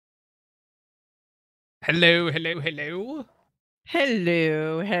Hello, hello, hello.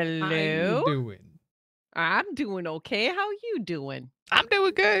 Hello, How you hello. doing? I'm doing okay. How you doing? I'm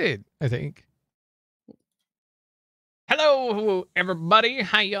doing good, I think. Hello, everybody.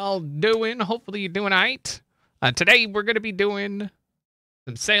 How y'all doing? Hopefully you're doing all right. Today we're going to be doing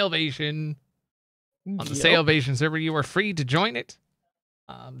some Sailvation on the Yep. Sailvation server. You are free to join it.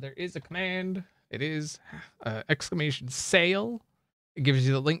 There is a command. It is exclamation sail. It gives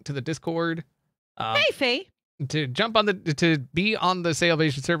you the link to the Discord. Um, Hey, Faye. to jump on to be on the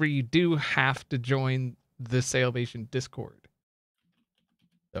Sailvation server, you do have to join the Sailvation Discord.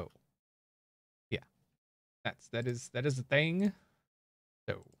 So yeah, that is a thing.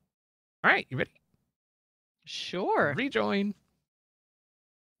 So all right, you ready? Sure. Rejoin.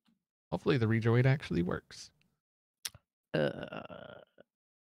 Hopefully the rejoin actually works. I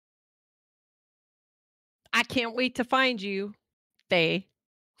can't wait to find you, Faye.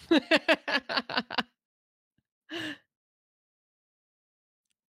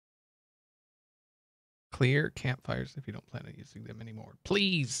 Clear campfires if you don't plan on using them anymore.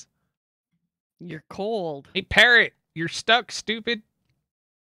 Please. You're cold. Hey, parrot, you're stuck, stupid.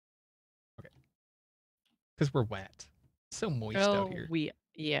 Okay. Because we're wet. It's so moist out here.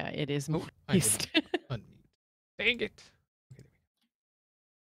 Yeah, it is Oh, I moist. didn't unmute. Dang it. Okay,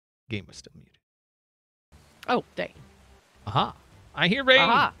 game was still muted. Oh, dang. Aha. I hear rain.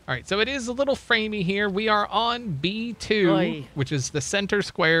 Aha. All right, so it is a little framey here. We are on B2, Oy. which is the center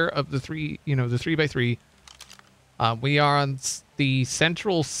square of the the 3x3. We are on the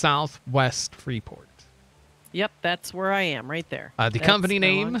central southwest Freeport. Yep, that's where I am, right there. The That's company my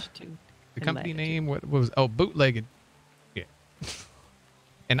name. longitude The and company latitude. name. What was? Oh, Bootlegged. Yeah.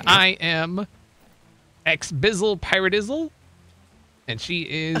 And Yep. I am xBizzle Piratizzle, and she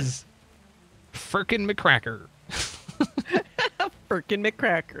is Firkin McCracker. Frickin'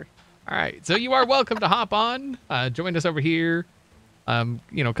 McCracker. All right, so you are welcome to hop on. Join us over here. Come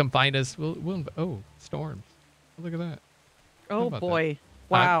find us. Oh, storms. Look at that. Oh, about that? boy.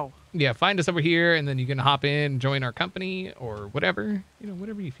 Wow. Yeah, find us over here, and then you can hop in, join our company, or whatever.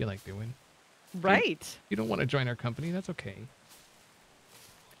 Whatever you feel like doing. Right. If you don't want to join our company, that's okay.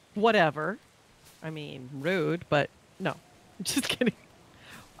 Whatever. I mean, rude, but no. Just kidding.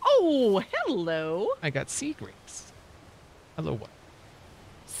 Oh, hello. I got sea grapes. Hello, what?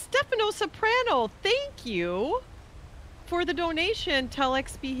 Stefano Soprano, thank you for the donation. Tell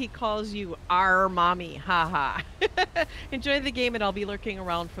XB he calls you our mommy. Haha. Enjoy the game, and I'll be lurking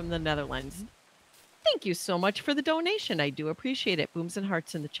around from the Netherlands. Thank you so much for the donation. I do appreciate it. Booms and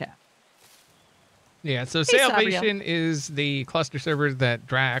hearts in the chat. Yeah, so Hey, Sailvation is the cluster server that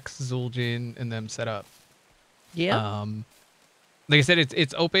Drax, Zul'jin, and them set up. Yeah. Like I said,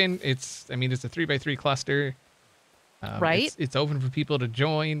 it's open. It's a 3x3 cluster. Right. It's open for people to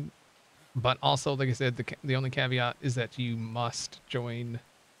join, but also, like I said, the only caveat is that you must join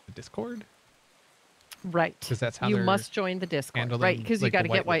the Discord. Right. Because that's how you they're must join the Discord. handling, Right, because you like, got the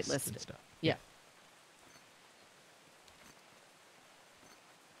to get whitelists whitelisted. and stuff. Yeah.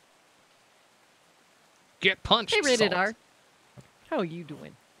 Get punched. Hey, Rated Salt. R. How are you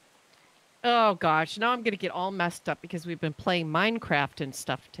doing? Oh, gosh. Now I'm going to get all messed up because we've been playing Minecraft and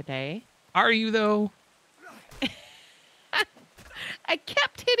stuff today. Are you, though? I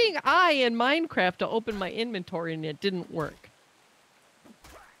kept hitting I in Minecraft to open my inventory, and it didn't work.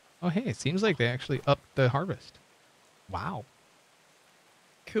 Oh, hey, it seems like they actually upped the harvest. Wow.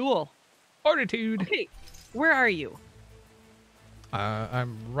 Cool. Fortitude. Okay, where are you?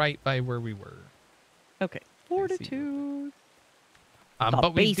 I'm right by where we were. Okay, Fortitude.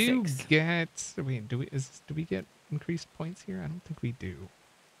 But we do basics. get. Wait, do we get increased points here? I don't think we do.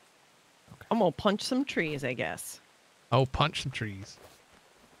 Okay. I'm gonna punch some trees, I guess. Oh, punch some trees.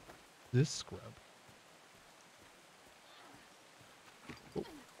 This scrub. Oh.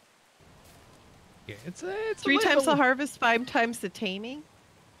 Yeah, it's 3 times the little, harvest, 5 times the taming.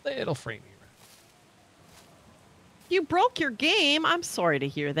 little framey. You broke your game. I'm sorry to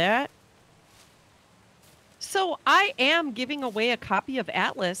hear that. So I am giving away a copy of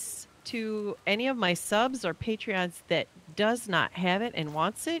Atlas to any of my subs or Patreons that does not have it and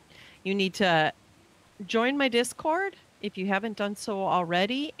wants it. You need to join my Discord if you haven't done so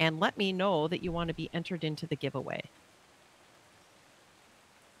already, and let me know that you want to be entered into the giveaway.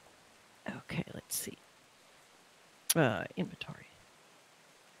 Okay, let's see. Inventory.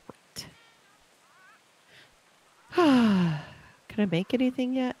 Right. Can I make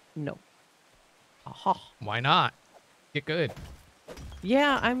anything yet? No. Aha. Why not? Get good.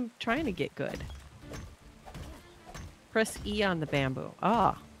 Yeah, I'm trying to get good. Press E on the bamboo.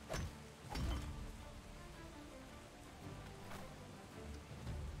 Ah.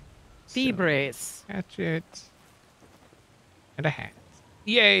 Fibres. Hatchet. And a hat.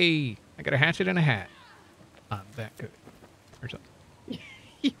 Yay! I got a hatchet and a hat. I'm that good. Or something.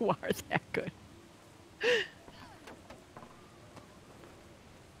 You are that good.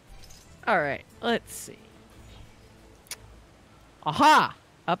 All right, let's see. Aha!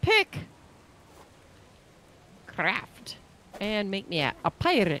 A pick. Craft. And make me a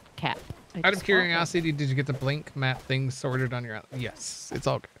pirate cap. Out of curiosity, did you get the blink map thing sorted on your... Yes, it's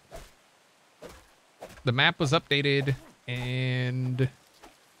all good. The map was updated, and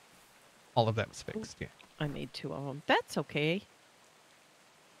all of that was fixed, yeah. I made 2 of them. That's okay.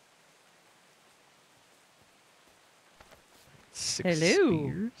 Six Hello.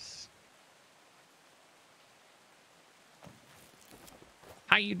 spears.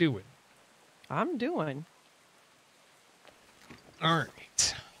 How you doing? I'm doing. All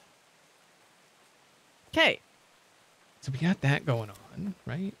right. Okay. So we got that going on,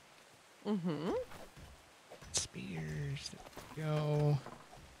 right? Mm-hmm. Spears. There we go.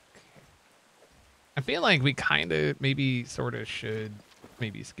 Okay. I feel like we kind of maybe sort of should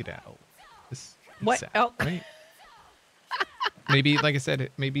maybe skedaddle. This What? set, Oh. right? Maybe, like I said,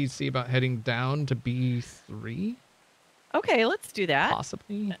 maybe see about heading down to B3, Okay, let's do that.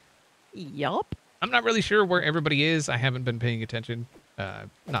 possibly. Yup. I'm not really sure where everybody is. I haven't been paying attention.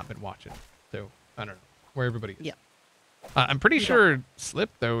 Not been watching. So, I don't know where everybody is. Yep. I'm pretty You sure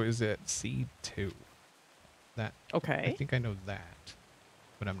Slip, though, is at C2. That I Okay. think I know that,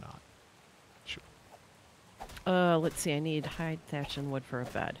 but I'm not sure. Let's see. I need hide, thatch, and wood for a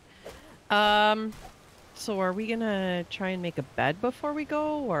bed. So are we gonna try and make a bed before we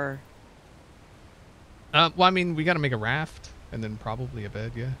go, or? Well, I mean, we got to make a raft and then probably a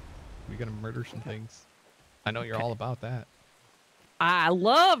bed, yeah. We got to murder some things. I know you're all about that. I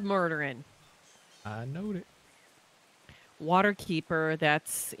love murdering. I know it. Water keeper,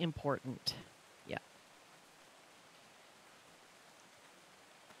 that's important. Yeah.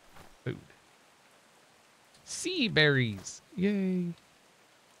 Food. Sea berries. Yay.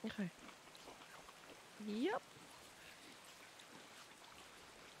 Okay. Yep.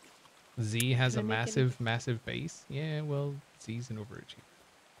 Z has Can a I make any- massive, massive base. Yeah, well, Z's an overachiever.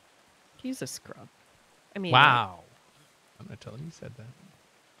 He's a scrub. I mean, Wow. I'm going to tell him you said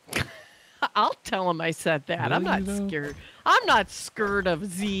that. I'll tell him I said that. I'm Will not you, though? scared. I'm not scared of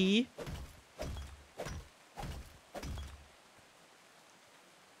Z.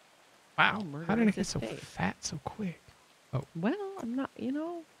 Wow. Oh, murder How did I is get his so fate. fat so quick? Well, I'm not,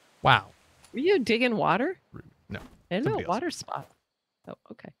 Wow. Were you digging water? Rude. No. Hello, Somebody else. water spot. Oh,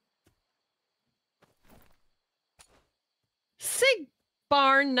 okay. Sig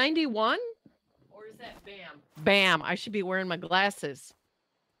Barn 91? Or is that Bam? Bam. I should be wearing my glasses.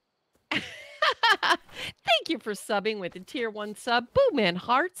 Thank you for subbing with a tier 1 sub.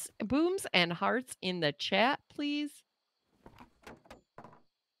 Booms and hearts in the chat, please.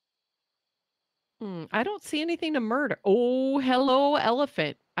 I don't see anything to murder. Oh, hello,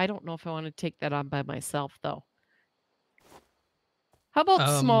 elephant. I don't know if I want to take that on by myself, though. How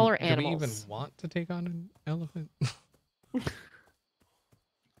about smaller Do we animals? even want to take on an elephant?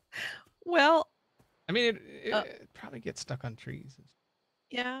 Well, I mean, it probably gets stuck on trees.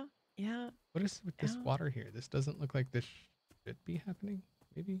 yeah. What is with this Yeah. water here? This doesn't look like this should be happening.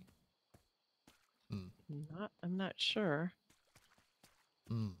 Maybe. I'm not sure.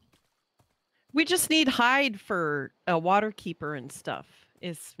 We We just need hide for a water keeper and stuff.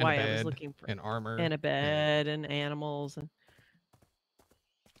 Is And a why I was bed, looking for and armor and a bed and animals and.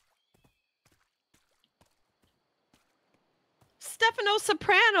 Stefano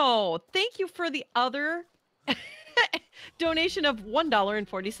Soprano, thank you for the other donation of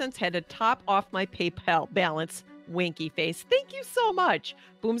 $1.40. Had to top off my PayPal balance. Winky face. Thank you so much.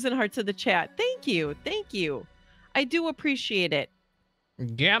 Booms and hearts of the chat. Thank you. I do appreciate it.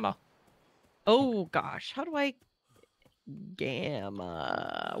 Gamma. Oh gosh, how do I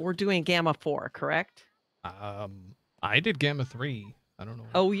gamma? We're doing gamma 4, correct? I did gamma 3. I don't know.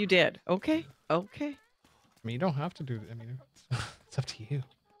 Oh, you did. Okay. I mean, you don't have to do. I mean, it's up to you.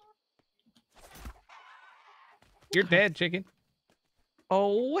 You're dead, chicken.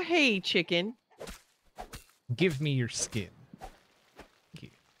 Oh, hey, chicken. Give me your skin. Thank you.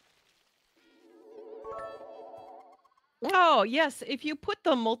 Oh, yes. If you put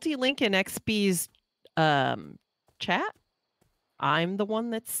the multi-link in XB's chat, I'm the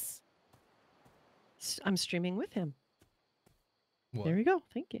one I'm streaming with him. What? There you go.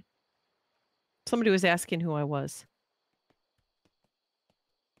 Thank you. Somebody was asking who I was.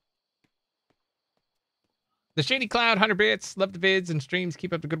 The Shady Cloud, 100 bits. Love the vids and streams.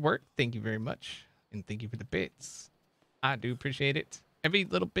 Keep up the good work. Thank you very much. And thank you for the bits. I do appreciate it. Every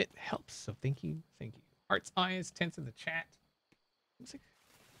little bit helps. So thank you. Thank you. Hearts, eyes, tents in the chat.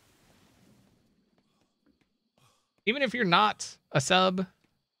 Even if you're not a sub,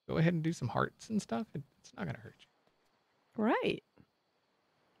 go ahead and do some hearts and stuff. It's not going to hurt you. Right.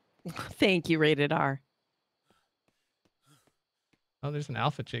 Thank you, Rated R. Oh, there's an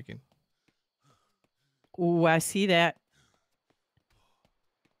alpha chicken. Ooh, I see that.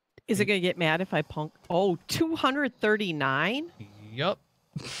 Is it going to get mad if I punk? Oh, 239? Yup.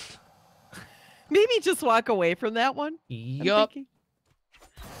 Maybe just walk away from that one. Yup.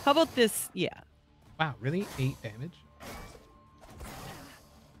 How about this? Yeah. Wow, really? 8 damage?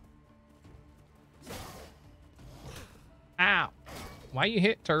 Ow. Why you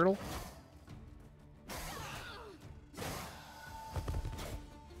hit, turtle?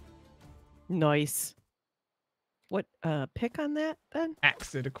 Nice. What, pick on that then?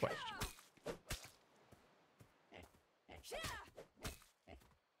 Axe it a question.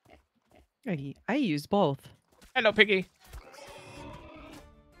 I use both. Hello, piggy.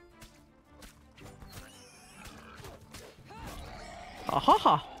 Ha ha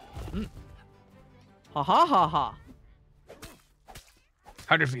ha. Ha ha ha ha.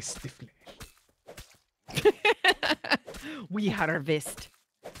 Harvest the flesh. We harvest.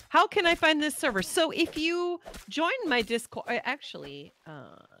 How can I find this server? So if you join my Discord, actually,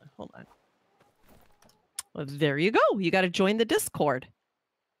 hold on. Well, there you go. You got to join the Discord.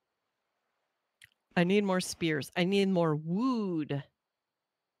 I need more spears. I need more wood.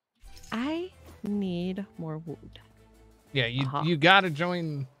 I need more wood. Yeah, you got to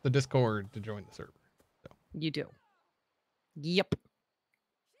join the Discord to join the server. So. You do. Yep.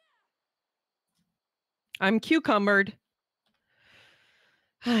 I'm cucumbered.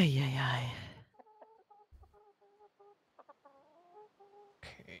 Ay, ay, ay.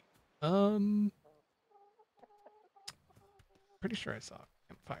 Okay. Pretty sure I saw a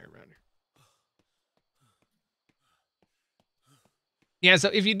campfire around here. Yeah, so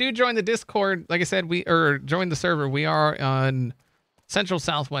if you do join the Discord, like I said, join the server, we are on Central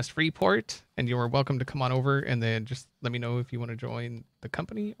Southwest Freeport, and you are welcome to come on over and then just let me know if you want to join the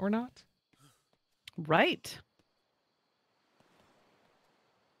company or not. Right.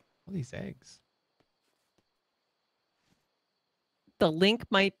 All these eggs. The link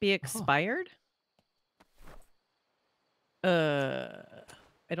might be expired. I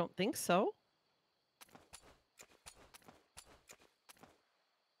don't think so.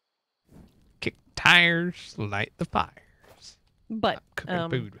 Kick tires, light the fires. But cooking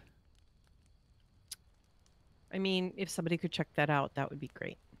food. I mean, if somebody could check that out, that would be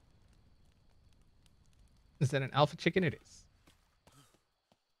great. Is that an alpha chicken? It is.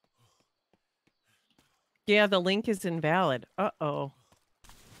 Yeah, the link is invalid. Uh-oh.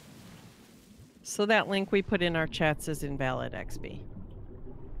 So that link we put in our chats is invalid, XB.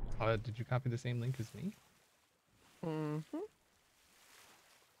 Did you copy the same link as me? Mm-hmm.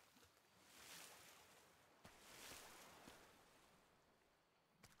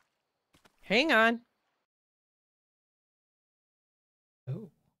 Hang on. Oh.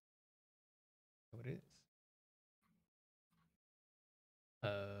 So it is.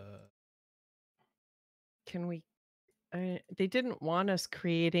 Can we... they didn't want us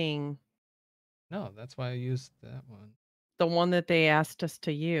creating... No, that's why I used that one. The one that they asked us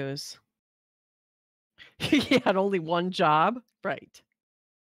to use. He had only one job? Right.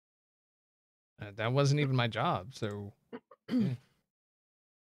 That wasn't even my job, so... Yeah.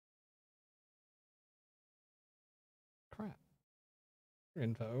 Crap.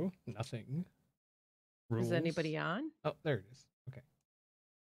 Info. Nothing. Rules. Is anybody on? Oh, there it is. Okay.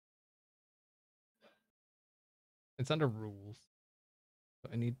 It's under rules. So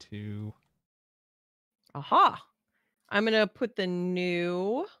I need to... Aha. I'm going to put the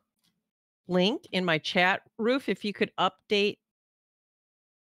new link in my chat. Roof, if you could update.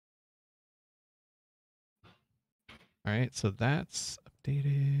 All right, so that's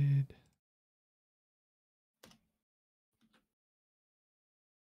updated.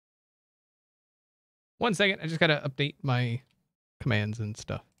 One second, I just got to update my commands and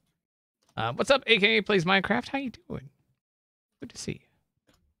stuff. What's up, AKA Plays Minecraft? How you doing? Good to see you.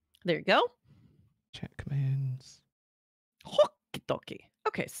 There you go. Chat commands. Okie dokie.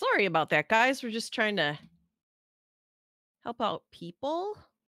 Okay, sorry about that, guys. We're just trying to help out people.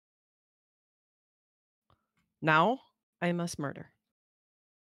 Now I must murder.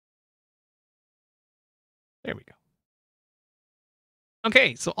 There we go.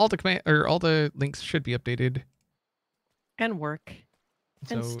 Okay, so all the links should be updated. And work.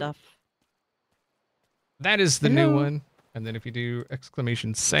 And stuff. That is the new one. And then if you do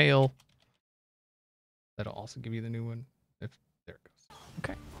 !sale, that'll also give you the new one. There it goes.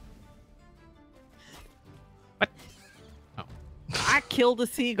 Okay. What? Oh. I killed a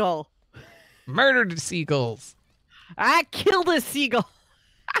seagull. Murdered the seagulls. I killed a seagull.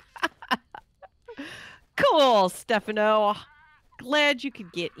 Cool, Stefano. Glad you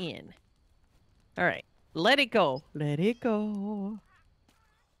could get in. All right. Let it go. Let it go. All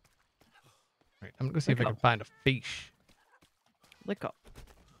right, I'm going to see if I Let can go. find a fish. Let go.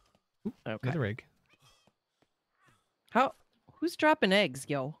 Ooh, Okay. another egg. Who's dropping eggs,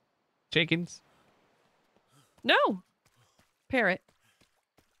 yo? Chickens. No. Parrot.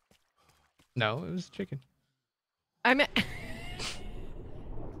 No, it was chicken. I mean,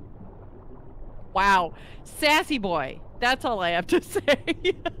 wow. Sassy boy. That's all I have to say.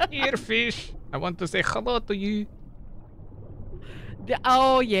 Here, fish. I want to say hello to you.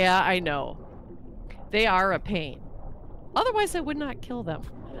 Oh, yeah, I know. They are a pain. Otherwise, I would not kill them.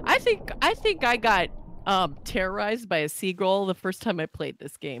 I think I got terrorized by a seagull the first time I played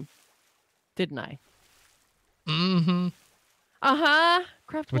this game. Didn't I? Mm-hmm. Uh-huh.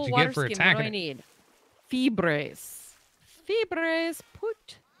 Craftable What'd you water get for skin. What attacking do I it? need? Fibres. Fibres.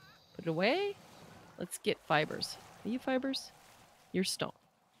 Put it away. Let's get fibers. Are you fibers? You're stone.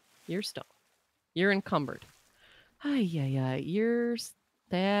 You're stone. You're encumbered. Ay. You're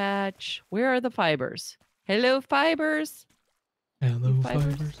thatch. Where are the fibers? Hello, fibers. Hello,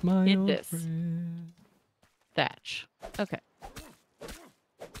 fibers? fibers, my Hit old this. friend. Thatch. Okay.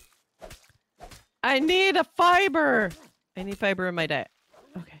 I need a fiber. I need fiber in my diet.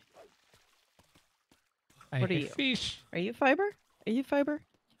 Okay. What are hate you? Fish. Are you fiber? Are you fiber?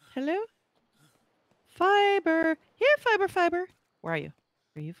 Hello? Fiber. Here, fiber. Where are you?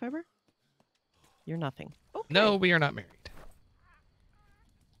 Are you fiber? You're nothing. Okay. No, we are not married.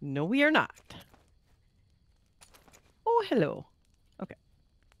 No, we are not. Oh, hello. Okay.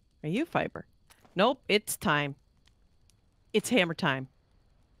 Are you fiber? Nope, it's time. It's hammer time.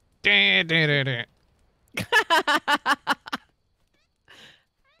 Da, da, da, da.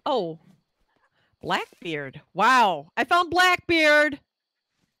 Oh. Blackbeard. Wow. I found Blackbeard.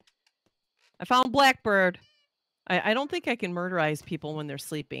 I found Blackbird. I don't think I can murderize people when they're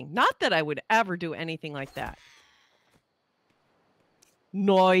sleeping. Not that I would ever do anything like that.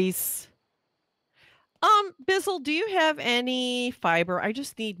 Nice. Bizzle, do you have any fiber? I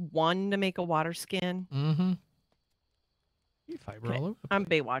just need one to make a water skin. Mm-hmm. You fiber Okay, all over. I'm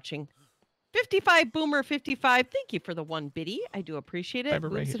Baywatching. 55 Boomer 55. Thank you for the one biddy. I do appreciate it. Fiber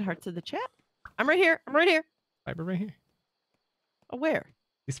right Boobs here. and hearts in the chat. I'm right here. I'm right here. Fiber right here. Oh, where?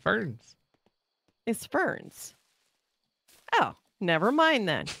 These ferns. It's ferns. Oh, never mind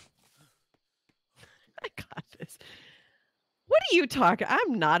then. I got this. What are you talking?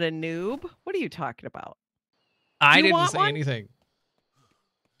 I'm not a noob. What are you talking about? I you didn't want say one? anything.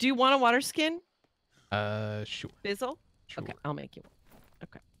 Do you want a water skin, Sure. Bizzle? Sure. Okay, I'll make you one.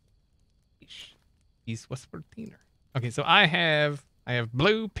 Okay. East West 14er. Okay, so I have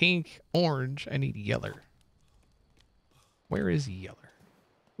blue, pink, orange. I need yeller. Where is yeller?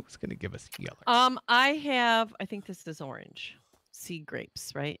 Who's gonna give us yeller? I think this is orange. Sea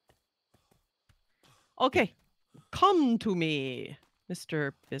grapes, right? Okay. Come to me,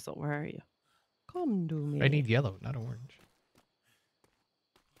 Mr. Bizzle. Where are you? Come to me. I need yellow, not orange.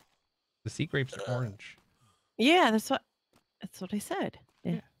 The sea grapes are orange. Yeah, that's what I said.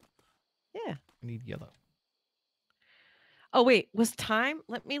 Yeah. I need yellow. Oh wait, was time?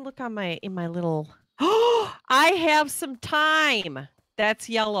 Let me look on in my little. Oh, I have some time. That's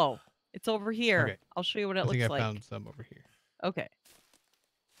yellow. It's over here. Okay. I'll show you what it I looks think I like. found some over here. Okay.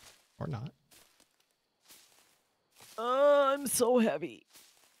 Or not. I'm so heavy.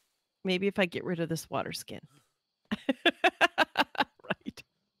 Maybe if I get rid of this water skin. Right.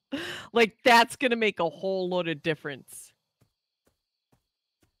 Like that's going to make a whole load of difference.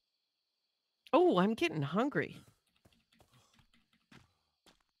 Oh, I'm getting hungry.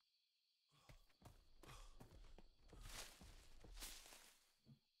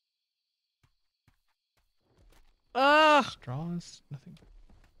 Straws, nothing.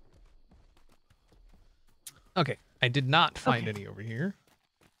 Okay, I did not find any over here.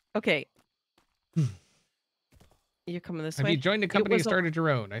 Okay. You're coming this Have way? you joined a company or started your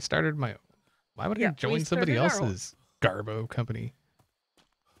own? I started my own. Why would I join somebody else's garbo company?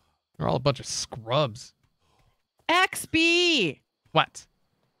 They're all a bunch of scrubs. XB! What?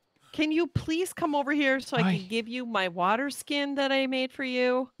 Can you please come over here so I can give you my water skin that I made for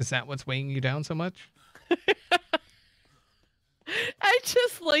you? Is that what's weighing you down so much? I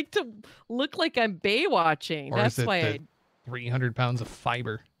just like to look like I'm Baywatching. Or That's is it why the 300 pounds of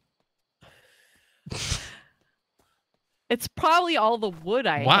fiber? It's probably all the wood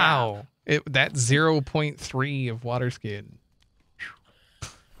I have. Wow. That's 0.3 of water skin.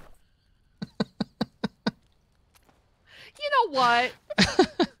 what?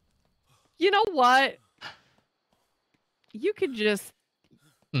 You know what? You could just.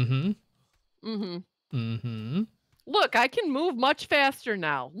 Mm-hmm. Mm-hmm. Mm-hmm. Look, I can move much faster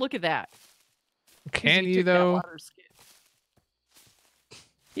now. Look at that. Can you took that though? water skid.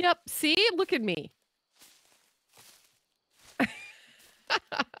 Yep. See? Look at me.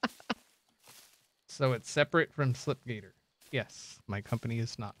 So it's separate from Slipgator. Yes, my company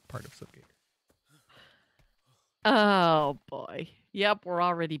is not part of Slipgator. Oh boy. Yep, we're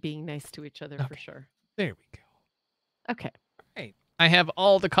already being nice to each other for sure. There we go. Okay. All right. I have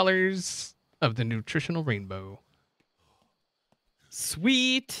all the colors of the nutritional rainbow.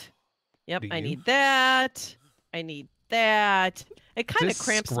 Sweet. Yep, Do I you? need that. I need that. It kind of This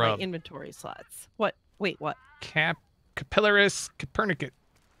cramps scrub. my inventory slots. What? Wait, what? Capillaris copernicate.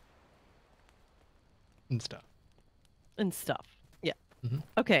 And stuff. And stuff. Yeah. Mhm.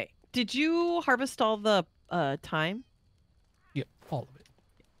 Okay. Did you harvest all the thyme? Yep, all of it.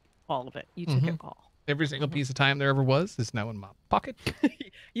 All of it. You took it all. Every single piece of time there ever was is now in my pocket.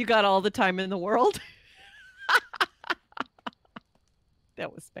 You got all the time in the world?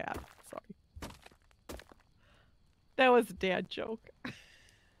 That was bad. Sorry. That was a dad joke.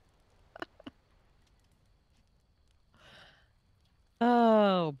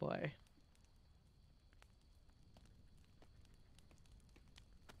 Oh boy.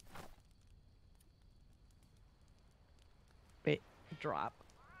 Wait, drop.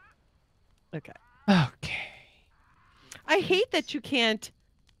 Okay. Okay. I hate that you can't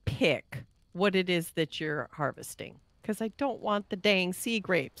pick what it is that you're harvesting because I don't want the dang sea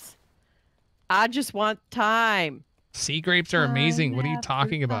grapes. I just want time. Sea grapes are amazing. What are you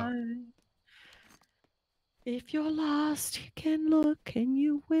talking about? If you're lost, you can look and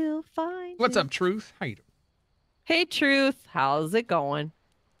you will find What's it. up, Truth? How you doing? Hey, Truth. How's it going?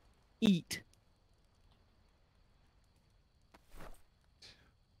 Eat.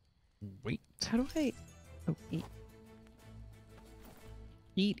 Wait. How do I... Oh, eat.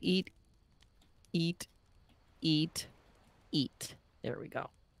 Eat, eat, eat, eat, eat. There we go.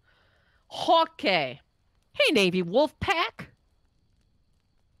 Okay. Hey, Navy Wolf Pack.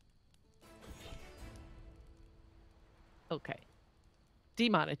 Okay.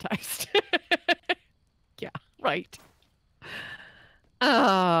 Demonetized. Yeah, right.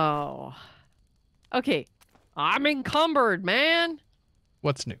 Oh. Okay. I'm encumbered, man.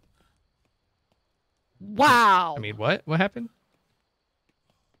 What's new? Wow. I mean, what? What happened?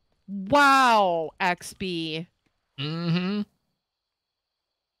 Wow, XB. Mm-hmm.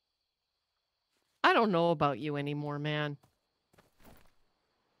 I don't know about you anymore, man.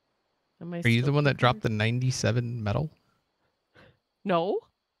 Are you the one that dropped the 97 metal? No.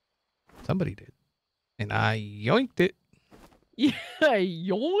 Somebody did. And I yoinked it. Yeah,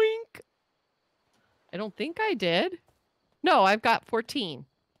 yoink. I don't think I did. No, I've got 14.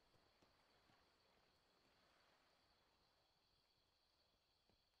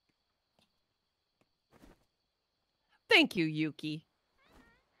 Thank you, Yuki.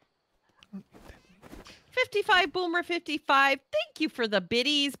 55 Boomer 55. Thank you for the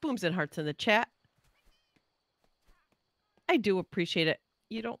biddies. Booms and hearts in the chat. I do appreciate it.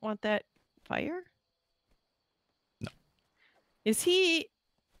 You don't want that fire? No. Is he,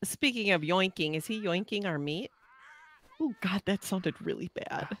 speaking of yoinking, is he yoinking our meat? Oh, God, that sounded really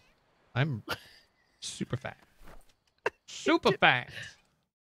bad. I'm super fat. Super fat.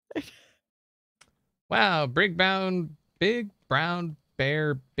 Wow, Big Brown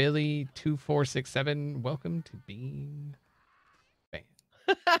Bear Billy 2467. Welcome to being fan.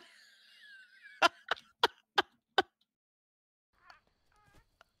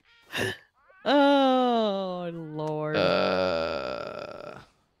 Oh, Lord.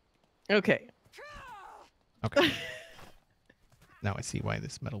 Okay. Okay. Now I see why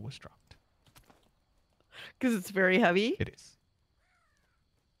this metal was dropped. Because it's very heavy? It is.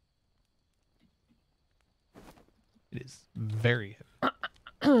 It is very heavy.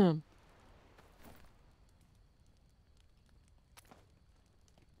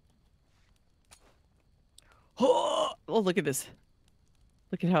 Oh, look at this.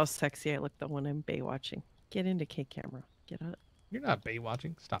 Look at how sexy I look though when I'm bay watching. Get into K camera. Get out. You're not bay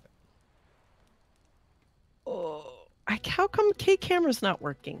watching. Stop it. Oh, how come K camera's not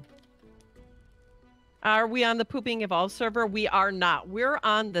working? Are we on the Pooping Evolve server? We are not. We're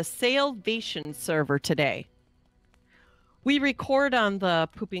on the Sailvation server today. We record on the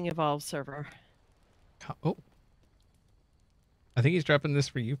Pooping Evolve server. Oh. I think he's dropping this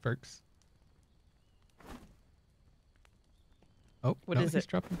for you, Perks. Oh, what no, is he's it?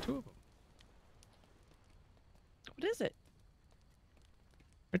 dropping 2 of them. What is it?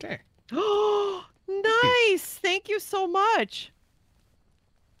 Right there. Oh, Nice. Thank you so much.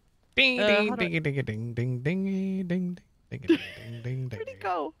 Ding how ding do I- ding ding ding ding ding ding ding ding ding. Where'd he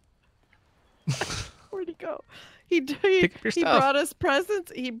go? Where'd he go? He Pick up your stuff. brought us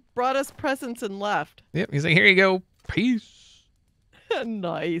presents. He brought us presents and left. Yep, he's like, here you go. Peace.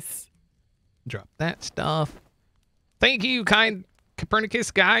 Nice. Drop that stuff. Thank you, kind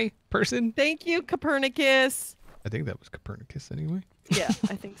Copernicus guy, person. Thank you, Copernicus. I think that was Copernicus anyway. Yeah,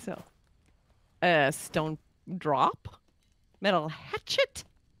 I think so. Stone drop. Metal hatchet.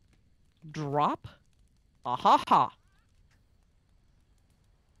 Drop. Ha ha.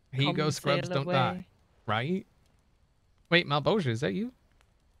 Here you go, scrubs don't die. Right? Wait, Malbosia, is that you?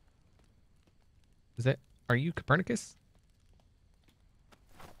 Are you Copernicus?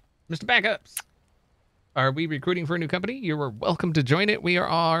 Mr. Backups. Are we recruiting for a new company? You are welcome to join it. We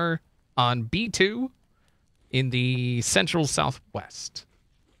are on B2 in the central southwest.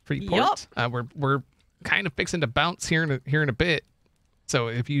 Freeport. We're kind of fixing to bounce here in a bit. So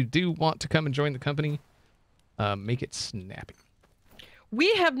if you do want to come and join the company, make it snappy.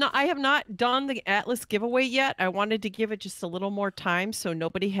 I have not done the Atlas giveaway yet. I wanted to give it just a little more time so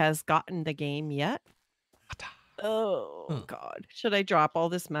nobody has gotten the game yet. Oh, God. Should I drop all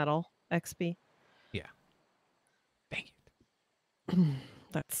this metal, XP? Yeah. Dang it.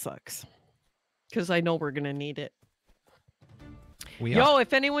 That sucks. Because I know we're going to need it.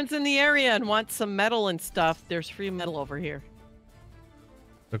 If anyone's in the area and wants some metal and stuff, there's free metal over here.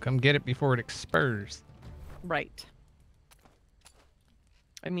 So come get it before it expires. Right.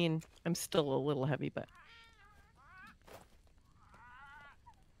 I mean, I'm still a little heavy, but...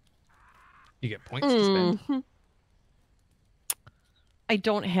 You get points to spend? I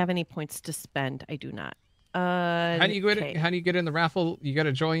don't have any points to spend. I do not. How do you get in the raffle? You got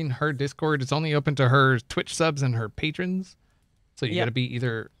to join her Discord. It's only open to her Twitch subs and her patrons. So you got to be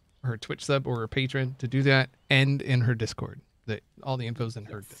either her Twitch sub or a patron to do that, and in her Discord. All the info's in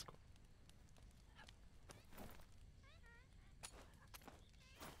her Discord.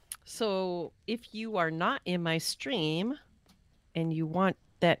 So if you are not in my stream and you want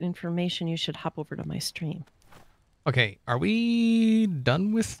that information, you should hop over to my stream. Okay, are we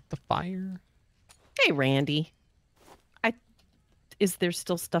done with the fire? Hey, Randy. Is there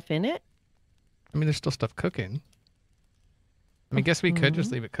still stuff in it? I mean, there's still stuff cooking. I mean, I guess we could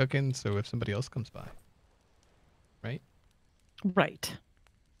just leave it cooking so if somebody else comes by. Right? Right.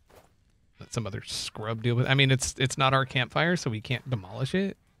 Let some other scrub deal with it. I mean, it's not our campfire, so we can't demolish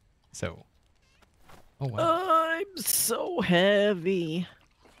it. So. Oh, wow. I'm so heavy.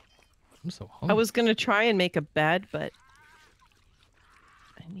 I'm so hungry. I was going to try and make a bed, but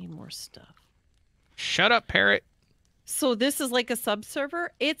I need more stuff. Shut up, parrot. So this is like a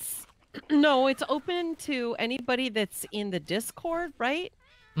sub-server? No, it's open to anybody that's in the Discord, right?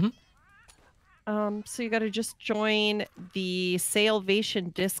 So you got to just join the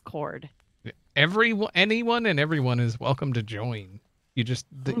Sailvation Discord. Anyone and everyone is welcome to join. You just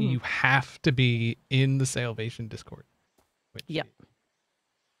you have to be in the Sailvation Discord. Yep.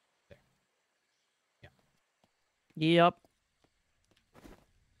 There. Yeah. Yep.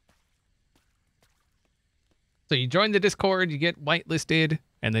 So you join the Discord, you get whitelisted,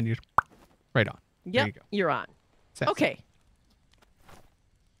 and then you're right on. Yep, there you go. You're on. Okay.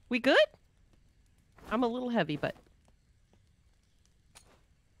 We good? I'm a little heavy, but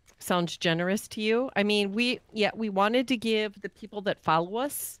sounds generous to you. I mean, we wanted to give the people that follow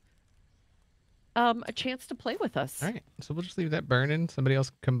us a chance to play with us. All right, so we'll just leave that burning. Somebody else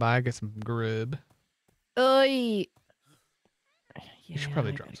can come by, get some grub. You should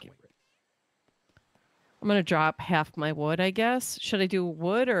probably drop some. I'm gonna drop half my wood, I guess. Should I do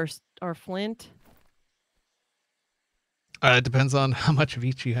wood or flint? It depends on how much of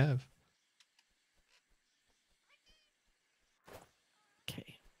each you have.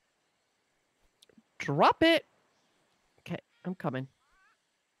 Okay. Drop it. Okay, I'm coming.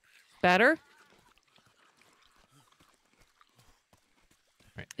 Better?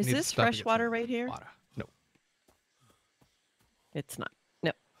 Right, is this fresh water right here? Water. No. It's not.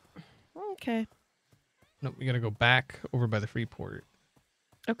 No. Okay. No, we gotta go back over by the Freeport.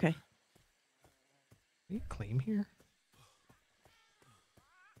 Okay. Can you claim here?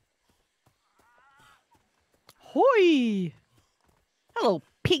 Hoi! Hello,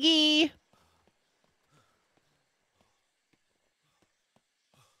 piggy!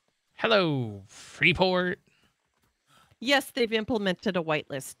 Hello, Freeport. Yes, they've implemented a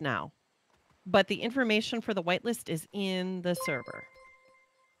whitelist now. But the information for the whitelist is in the server.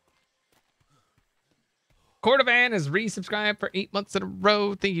 Cordovan is resubscribed for 8 months in a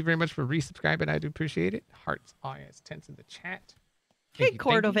row. Thank you very much for resubscribing. I do appreciate it. Hearts, eyes, tense in the chat. Hey,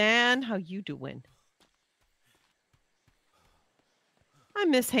 Cordovan, how you doing? I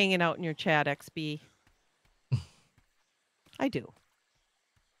miss hanging out in your chat, XB. I do.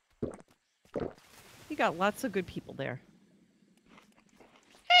 You got lots of good people there.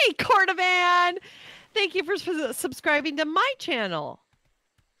 Hey, Cordovan! Thank you for subscribing to my channel.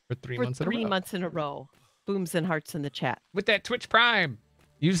 For 3 months in a row. 3 months in a row. Booms and hearts in the chat. With that Twitch Prime.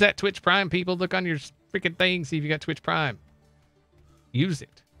 Use that Twitch Prime, people. Look on your freaking thing. See if you got Twitch Prime. Use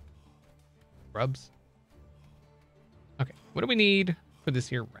it. Rubs. Okay. What do we need for this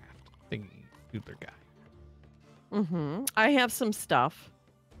here raft thingy doodler guy? Mm-hmm. I have some stuff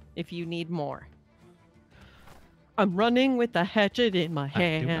if you need more. I'm running with the hatchet in my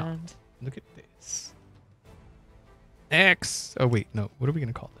hand. I do not. Look at this. X. Oh, wait. No. What are we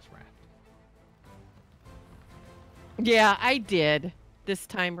going to call this raft? Yeah, I did this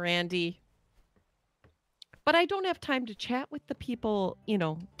time, Randy. But I don't have time to chat with the people, you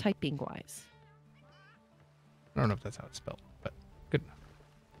know, typing wise. I don't know if that's how it's spelled, but good enough.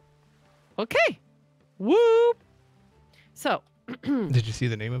 Okay. Whoop. So. Did you see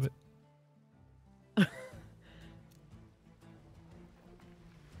the name of it?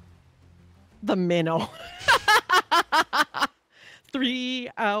 The Minnow.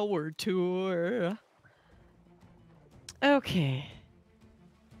 3-hour tour. Okay.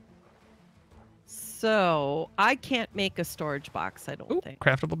 So, I can't make a storage box, I don't think.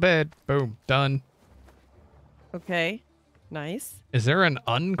 Craftable bed. Boom. Done. Okay. Nice. Is there an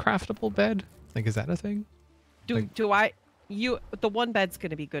uncraftable bed? Like, is that a thing? The one bed's going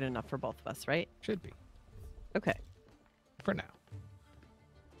to be good enough for both of us, right? Should be. Okay. For now.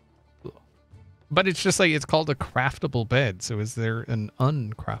 Cool. But it's just like, it's called a craftable bed. So is there an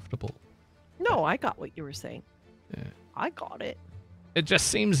uncraftable? No, I got what you were saying. Yeah. I got it. It just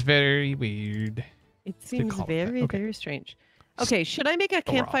seems very weird. It seems very, very strange. Okay, should I make a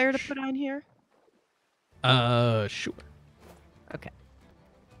campfire to put on here? Sure. Okay.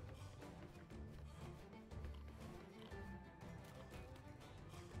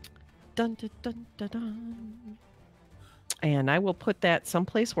 Dun, dun, dun, dun, dun. And I will put that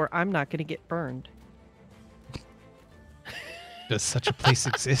someplace where I'm not going to get burned. Does such a place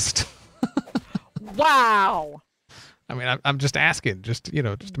exist? Wow. I mean, I'm just asking, just to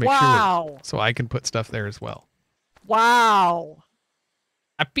make wow. sure, so I can put stuff there as well. Wow.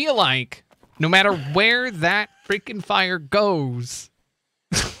 I feel like no matter where that freaking fire goes,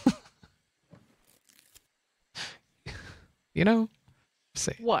 you know,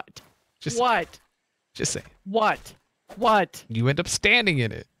 say it. What? Just what? Just say it. What? What? You end up standing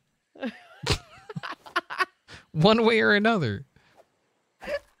in it, one way or another.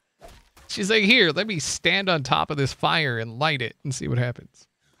 She's like, here, let me stand on top of this fire and light it and see what happens.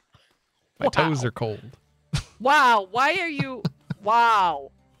 My toes are cold. Wow. Why are you...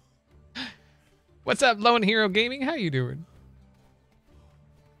 Wow. What's up, Lone Hero Gaming? How you doing?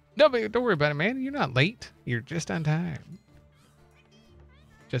 No, but don't worry about it, man. You're not late. You're just on time.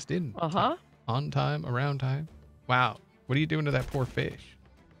 Just in. Uh-huh. On time, around time. Wow. What are you doing to that poor fish?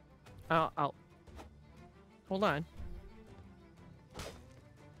 I'll... Hold on.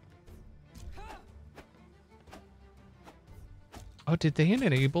 Oh, did they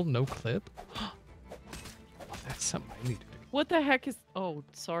enable no clip? That's something I need to do. What the heck is... Oh,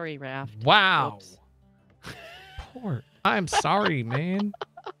 sorry, Raft. Wow. Oops. Poor. I'm sorry, man.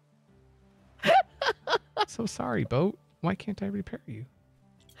 So sorry, boat. Why can't I repair you?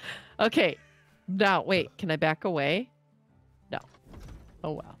 Okay. Now, wait. Can I back away? No.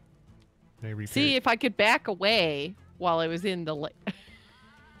 Oh, wow. Can I repair See, if I could back away while I was in the lake.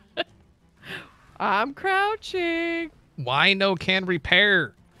 I'm crouching. Why no can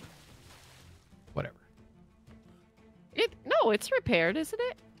repair? Whatever. No, it's repaired, isn't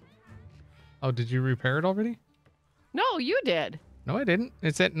it? Oh, did you repair it already? No, you did. No, I didn't.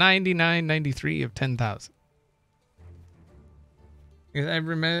 It's at 99.93 of 10,000. I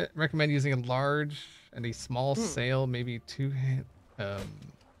recommend using a large and a small sail, maybe two hand.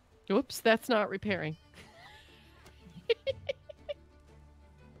 Oops, that's not repairing.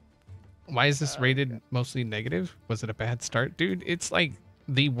 Why is this rated mostly negative? Was it a bad start? Dude, it's like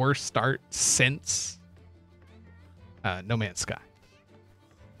the worst start since No Man's Sky.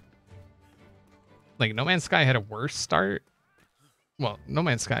 Like, No Man's Sky had a worse start. Well, No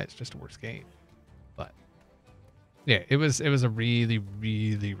Man's Sky is just a worse game. But yeah, it was a really,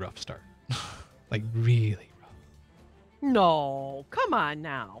 really rough start. Like, really rough. No, come on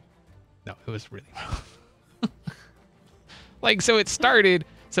now. No, it was really rough. Like, so it started...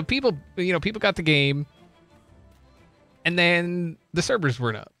 So people got the game, and then the servers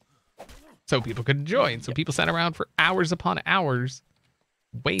weren't up, so people couldn't join. So people sat around for hours upon hours,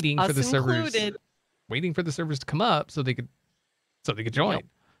 waiting for the servers to come up, so they could so they could join. Yep.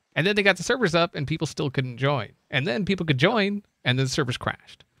 And then they got the servers up and people still couldn't join. And then people could join and then the servers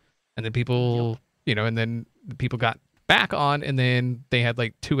crashed. And then people, and then the people got back on and then they had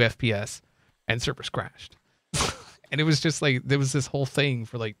like 2 FPS and servers crashed. And it was just like, there was this whole thing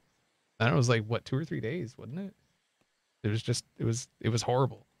for like, I don't know, it was like, what, 2 or 3 days, wasn't it? It was just, it was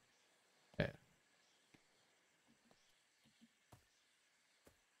horrible. Yeah.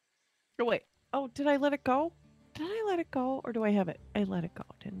 Oh, wait. Oh, did I let it go? Did I let it go or do I have it? I let it go,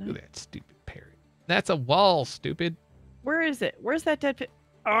 didn't I? Look at that stupid parrot. That's a wall, stupid. Where is it? Where's that dead fish?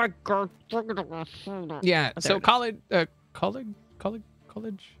 Oh, God. Yeah, Oh, so there it is.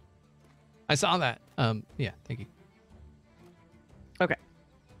 college. I saw that. Yeah, thank you. Okay.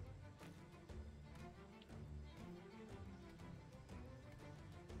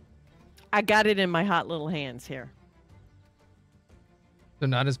 I got it in my hot little hands here. So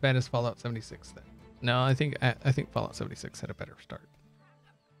not as bad as Fallout 76 then. No, I think Fallout 76 had a better start.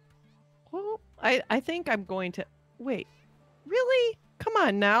 Well, I think I'm going to wait. Really? Come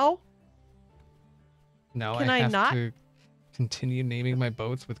on now. Now Can I I have not? to continue naming my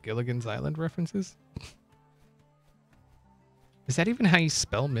boats with Gilligan's Island references. Is that even how you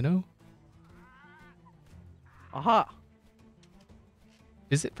spell minnow? Aha.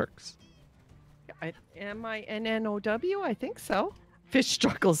 Is it Perks? M-I-N-N-O-W? I think so. Fish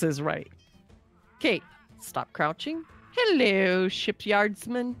struggles is right. Okay, stop crouching. Hello,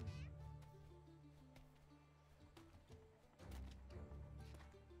 shipyardsman.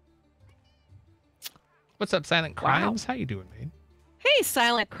 What's up, Silent Crimes? How you doing, man? Hey,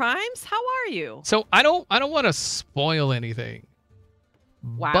 Silent Crimes, how are you? So I don't want to spoil anything.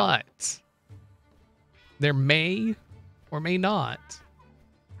 Wow. But there may or may not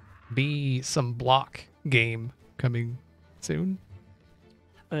be some block game coming soon.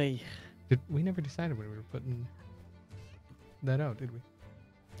 Ay. We never decided when we were putting that out, did we?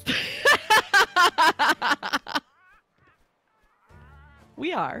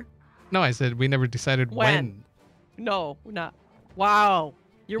 We are. No, I said we never decided when. No, not. Wow.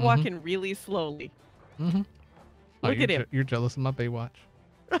 You're Mhm. walking really slowly. Mm-hmm. Look at him. You're jealous of my Baywatch.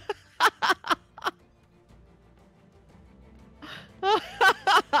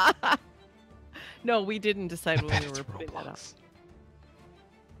 No, we didn't decide I when bet we it's were putting that up. Roblox.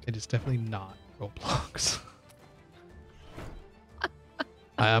 It is definitely not Roblox.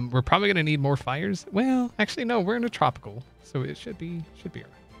 We're probably gonna need more fires. Well, actually, no. We're in a tropical, so it should be alright.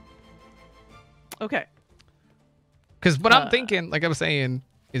 Okay. Because what I'm thinking, like I was saying,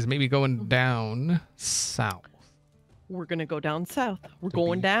 is maybe going down south. We're going to go down south. We're to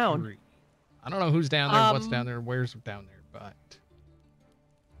going down. B3. I don't know who's down there, what's down there, where's down there, but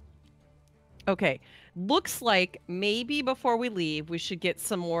Okay. Looks like maybe before we leave, we should get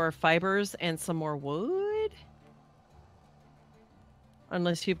some more fibers and some more wood.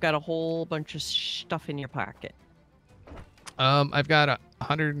 Unless you've got a whole bunch of stuff in your pocket. I've got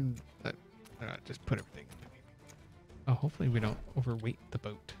 100. Just put everything. Oh, hopefully we don't overweight the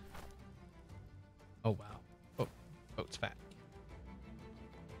boat. Oh wow, boat's fat.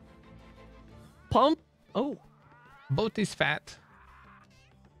 Pump. Oh, Boat is fat.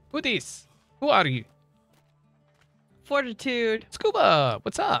 Who this? Who are you? Fortitude. Scuba,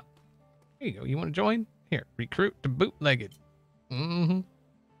 what's up? Here you go. You want to join? Here, recruit to bootlegged. Mm-hmm.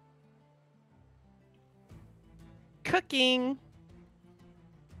 Cooking.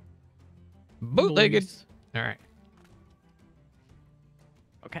 Bootlegged. Nice. All right.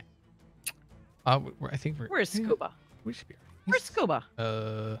 Okay. I think we're. Where's Scuba? We should be. Where's Scuba?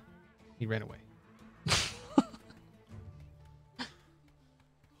 He ran away.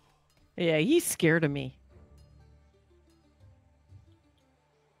 Yeah, he's scared of me.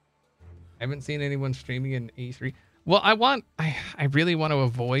 I haven't seen anyone streaming in A3. Well, I really want to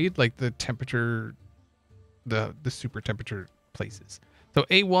avoid like the temperature, the super temperature places. So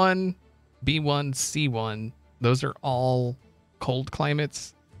A1, B1, C1, those are all cold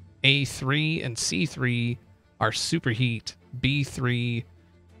climates. A3 and C3 are superheat. B3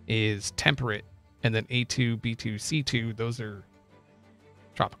 is temperate, and then A2, B2, C2, those are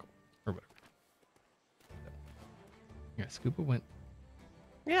tropical or whatever. Yeah, Scuba went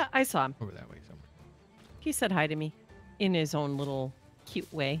Yeah, I saw him. over that way somewhere. He said hi to me in his own little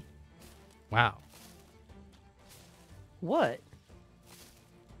cute way. Wow. What?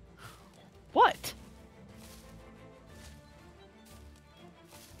 What?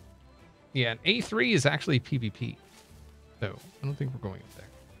 Yeah, and A3 is actually PvP. So I don't think we're going up there.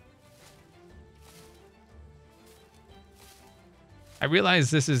 I realize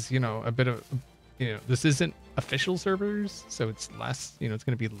this is, a bit of, this isn't official servers, so it's less, it's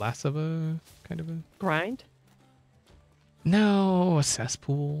going to be less of a kind of a Grind? No, a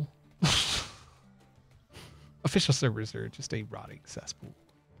cesspool. Official servers are just a rotting cesspool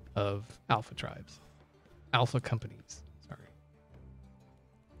of alpha tribes. Alpha companies. Sorry.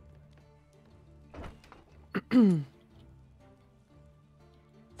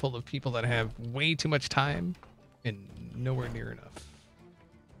 Full of people that have way too much time and nowhere near enough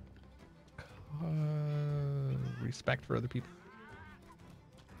respect for other people.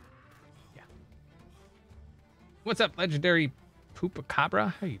 Yeah. What's up, legendary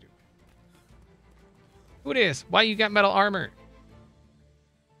Poopacabra? How you doing? Who it is? Why you got metal armor?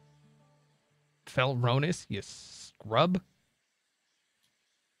 Felronis, you scrub.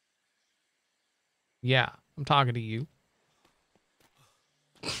 Yeah, I'm talking to you.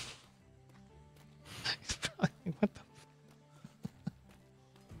 What the?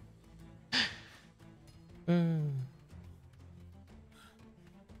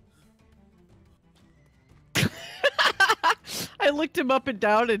 I looked him up and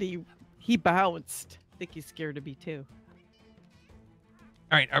down and he bounced. I think he's scared of me too.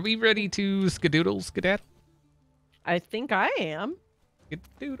 All right, are we ready to skedoodle, skedat? I think I am.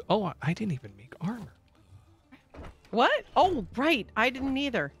 Dude, oh, I didn't even make armor. What? Oh, right. I didn't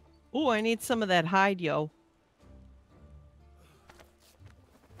either. Oh, I need some of that hide, yo.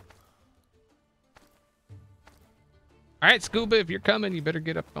 All right, Scuba, if you're coming, you better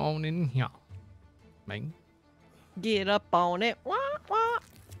get up on in here, man. Get up on it. Wah, wah.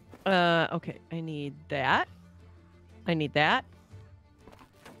 Okay. I need that. I need that.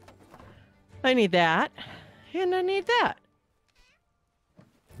 I need that. And I need that.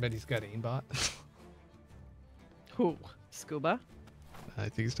 Bet he's got aimbot. Who? Scuba? I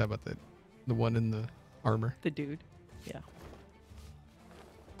think he's talking about the one in the armor. The dude. Yeah.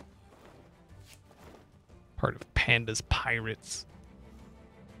 Part of Panda's Pirates.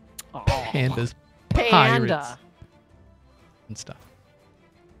 Oh, Panda's Panda. Pirates and stuff.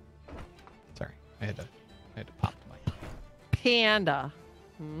 Sorry, I had to pop the mic. Panda.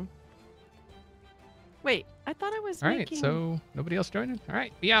 Hmm. Wait, I thought I was All right, making... so nobody else joining? All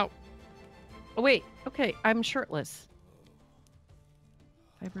right, be out. Oh, wait. Okay, I'm shirtless.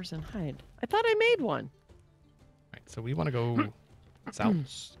 Fibers and hide. I thought I made one. All right, so we want to go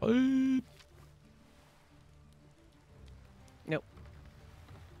south. Nope.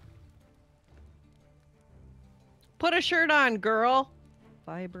 Put a shirt on, girl.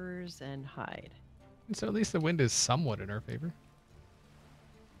 Fibers and hide. So at least the wind is somewhat in our favor.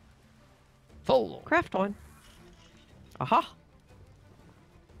 Full. Craft one. Aha.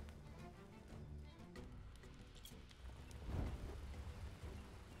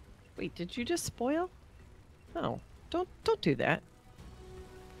 Wait, did you just spoil? No, don't do that.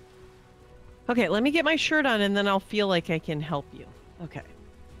 Okay, let me get my shirt on and then I'll feel like I can help you. Okay.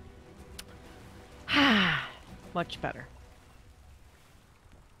 Much better.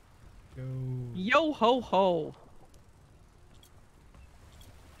 Go. Yo ho ho.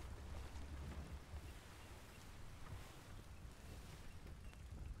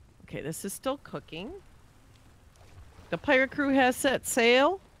 Okay, this is still cooking. The pirate crew has set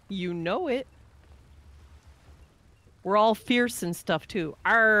sail. You know it. We're all fierce and stuff too.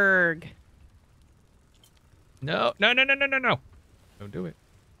 Arg. No. Don't do it.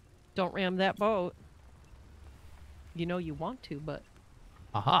 Don't ram that boat. You know you want to, but...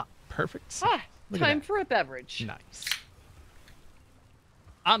 Aha. Perfect. Ah, Look at time that. for a beverage. Nice.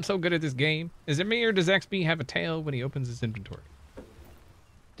 I'm so good at this game. Is it me or does XB have a tail when he opens his inventory?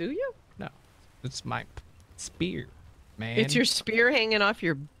 Do you? No. It's my spear, man. It's your spear hanging off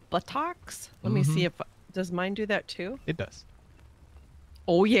your buttocks? Let me see if... Does mine do that too? It does.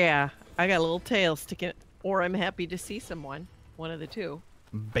 Oh yeah. I got a little tail sticking... Or I'm happy to see someone. One of the two.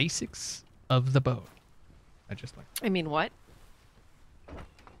 Basics of the boat. I just like. I mean, what?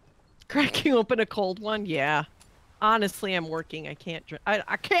 Cracking open a cold one? Yeah. Honestly, I'm working. I can't drink.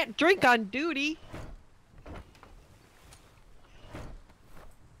 I can't drink on duty.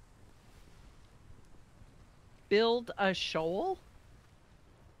 Build a shoal?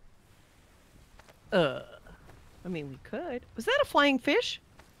 I mean, we could. Was that a flying fish?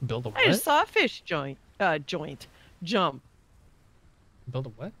 Build a what? I just saw a fish jump. Build a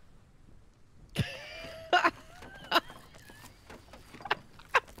what?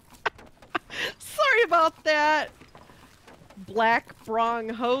 Sorry about that. Black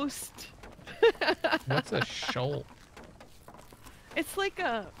Brong host. What's a shoal? It's like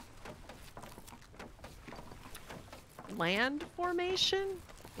a land formation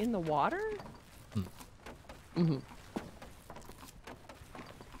in the water. Mm-hmm.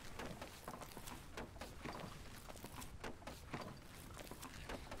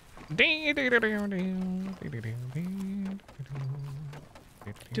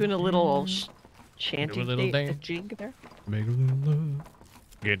 Doing a little Do chanting a little dance. jig there. Make a little love.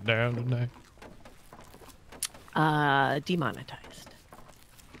 Get down tonight. Demonetized.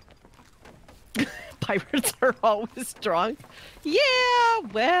 Pirates are always drunk. Yeah,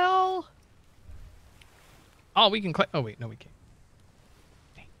 well. Oh, we can claim. Oh, wait. No, we can't.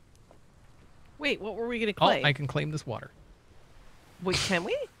 Wait, what were we going to Oh, claim? I can claim this water. Wait, can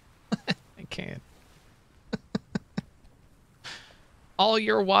we? I can. All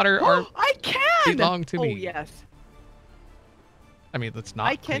your water are I can! belong to me. Oh, yes. I mean, let's not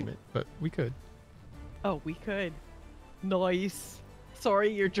I can- claim it, but we could. Oh, we could. Nice.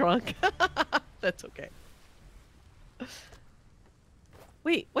 Sorry, you're drunk. That's okay.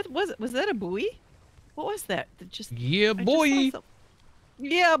 Wait, what was it? Was that a buoy? What was that? That just Yeah, I just boy. saw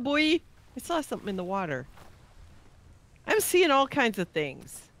yeah, boy. I saw something in the water. I'm seeing all kinds of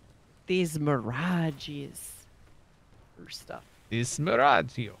things. These mirages or stuff. This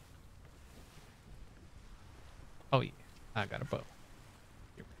Mirazio. Oh, yeah. I got a bow.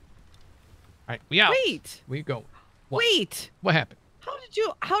 All right, we out. Wait. We go. What? Wait. What happened?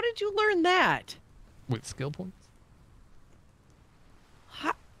 How did you learn that? With skill points?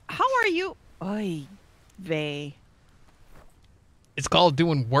 How are you? Oy vey. It's called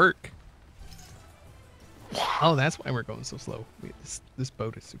doing work. Oh, that's why we're going so slow. This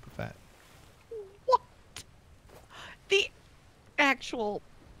boat is super fat. What? The actual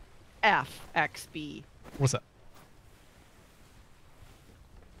FXB. What's up?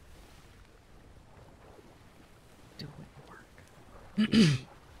 Doing work.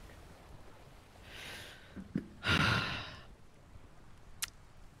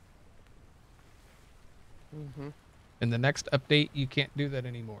 Mm-hmm. In the next update, you can't do that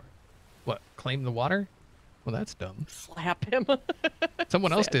anymore. What? Claim the water? Well, that's dumb. Slap him.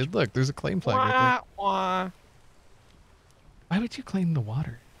 Someone else did. Look, there's a claim flag right there. Wah, wah. Why would you claim the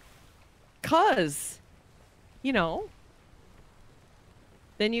water? 'Cause, you know,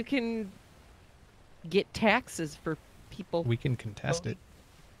 then you can get taxes for people We can contest it.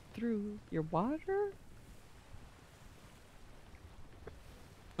 through your water.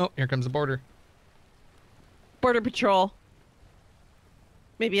 Oh, here comes the border. Border Patrol.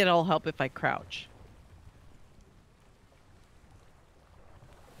 Maybe it'll help if I crouch.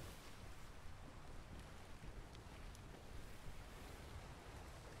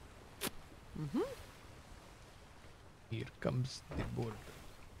 Mm-hmm. Here comes the border.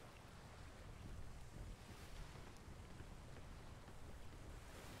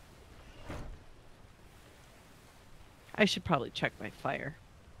 I should probably check my fire.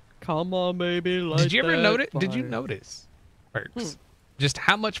 Come on, baby. Did you ever notice? Did you fire. notice, Perks, just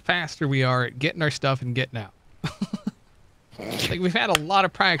how much faster we are at getting our stuff and getting out? Like we've had a lot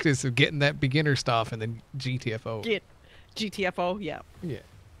of practice of getting that beginner stuff and then GTFO. Get GTFO? Yeah, Yeah.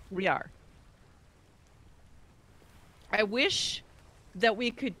 we are. I wish that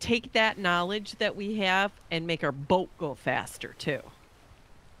we could take that knowledge that we have and make our boat go faster too.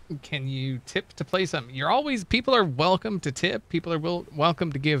 Can you tip to play something? People are welcome to tip. People are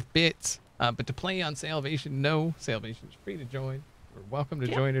welcome to give bits. But to play on Sailvation, no. Sailvation is free to join. You're welcome to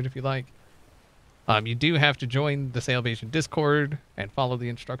join it if you like. You do have to join the Sailvation Discord and follow the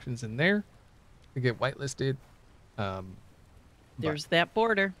instructions in there to get whitelisted. There's that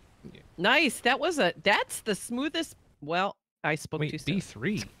border. Yeah. Nice. That's the smoothest. Well, I spoke too Wait, soon.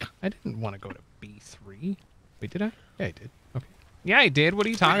 B3? I didn't want to go to B3. Wait, did I? Yeah, I did. Okay. Yeah, I did. What are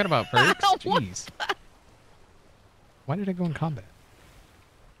you talking about, Perks? What? Jeez. Why did I go in combat?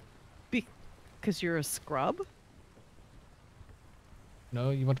 Because you're a scrub?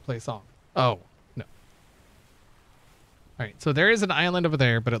 No, you want to play a song. Oh, no. All right, so there is an island over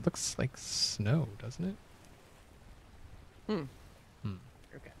there, but it looks like snow, doesn't it? Hmm. Hmm.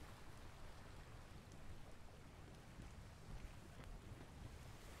 Okay.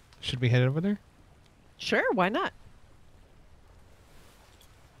 Should we head over there? Sure, why not?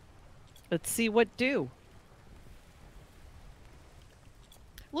 Let's see what do.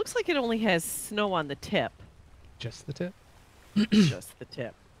 Looks like it only has snow on the tip. Just the tip? Just the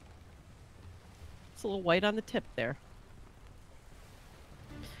tip. It's a little white on the tip there.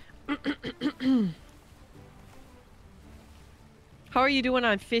 How are you doing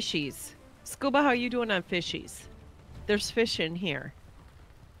on fishies? Scuba, how are you doing on fishies? There's fish in here.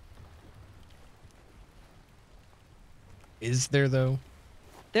 Is there, though?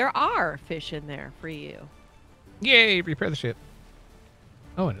 There are fish in there for you. Yay, repair the ship.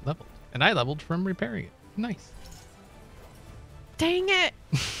 Oh, and it leveled. And I leveled from repairing it. Nice. Dang it!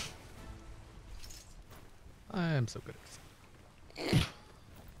 I am so good at this.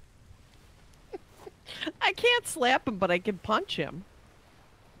 I can't slap him, but I can punch him.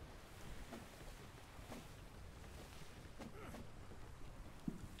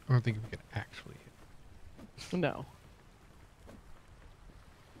 I don't think we can actually hit. No.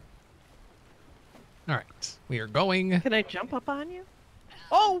 All right, we are going. Can I jump up on you?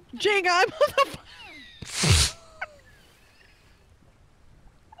 Oh, Jenga, I'm on the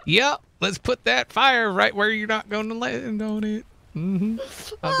Yep, let's put that fire right where you're not going to land on it. Mm-hmm.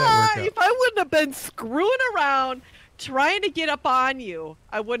 How'd that work out? If I wouldn't have been screwing around trying to get up on you,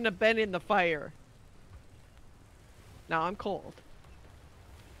 I wouldn't have been in the fire. Now I'm cold.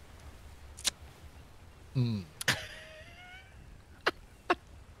 Mm.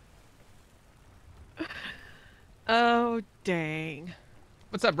 Oh, dang.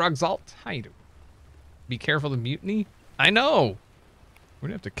 What's up, Rugzalt? How you doing? Be careful of mutiny. I know. We're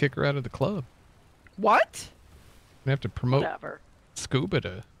gonna have to kick her out of the club. What? We're gonna have to promote Whatever. Scuba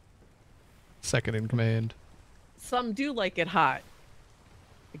to second in command. Some do like it hot.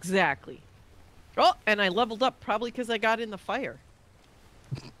 Exactly. Oh, and I leveled up probably because I got in the fire.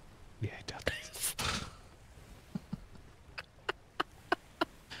 Yeah, it does.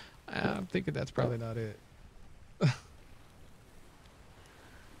 I'm thinking that's probably not it.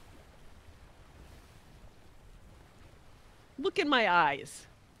 Look in my eyes.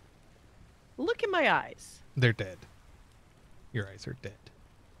 Look in my eyes. They're dead. Your eyes are dead.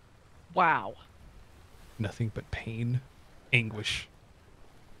 Wow. Nothing but pain, anguish,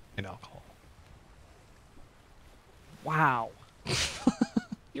 and alcohol. Wow.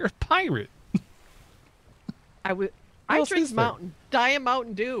 You're a pirate. I else drink is there? Diet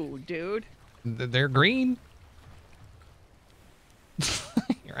Mountain Dew, dude. They're green.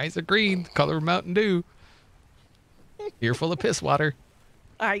 Your eyes are green, color of Mountain Dew. You're full of piss water.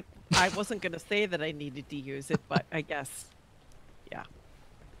 I wasn't gonna say that I needed to use it, but I guess, yeah.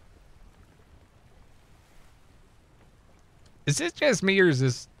 Is it just me, or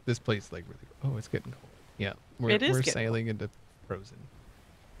is this place like really? Oh, it's getting cold. Yeah, we're getting sailing into frozen.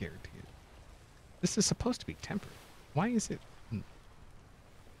 Guaranteed. This is supposed to be temperate. Why is it?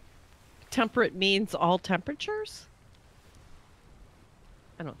 Temperate means all temperatures?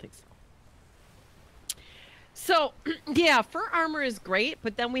 I don't think so. So, yeah, fur armor is great,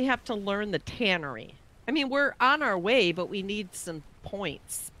 but then we have to learn the tannery. I mean, we're on our way, but we need some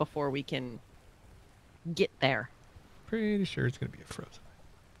points before we can get there. Pretty sure it's gonna be a frozen.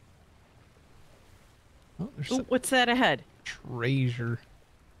 Oh, there's Ooh, some what's that ahead? treasure.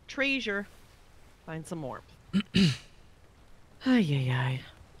 Treasure. Find some warmth. Ay, ay, ay.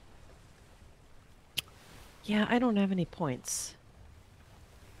 Yeah, I don't have any points.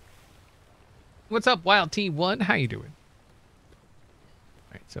 What's up, Wild T1? How you doing?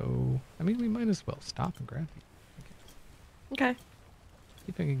 All right, so I mean, we might as well stop and grab you. Okay. See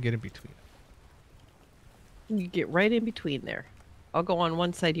if I can get in between. You get right in between there. I'll go on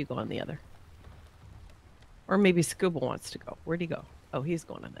one side, you go on the other. Or maybe Scuba wants to go. Where'd he go? Oh, he's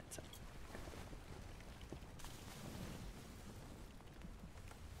going on that side.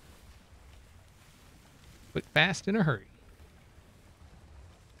 But fast in a hurry.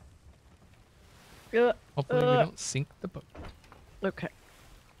 Hopefully we don't sink the boat. Okay.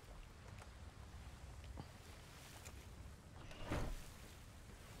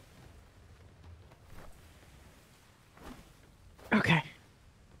 Okay.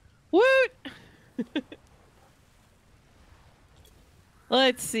 Woot!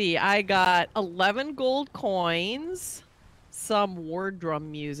 Let's see. I got 11 gold coins, some war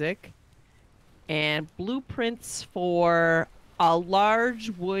drum music, and blueprints for a large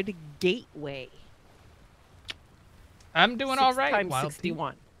wood gateway. I'm doing all right. 6 Wild times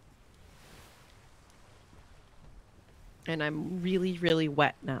 61. And I'm really, really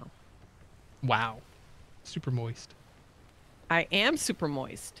wet now. Wow. Super moist. I am super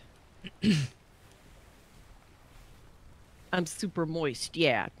moist. I'm super moist,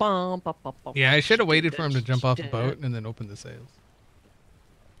 yeah. Bum, bum, bum, bum, Yeah, I should have waited for him to jump off the boat and then open the sails.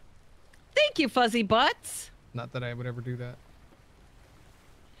 Thank you, Fuzzy Butts. Not that I would ever do that.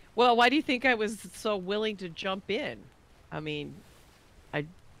 Well, why do you think I was so willing to jump in? I mean, I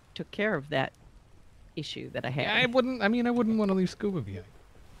took care of that issue that I had. Yeah, I wouldn't want to leave Scuba behind.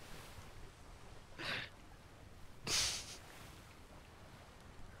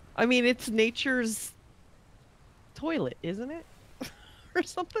 I mean, it's nature's toilet, isn't it? Or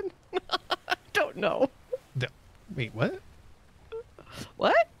something? I don't know. Wait, what?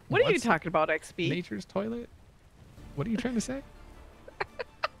 What? What are you What's talking about, XB? Nature's toilet? What are you trying to say?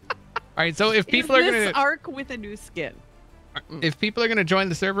 All right, so if people are this gonna arc with a new skin. if people are gonna join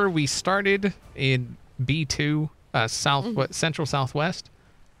the server, we started in B2, central southwest,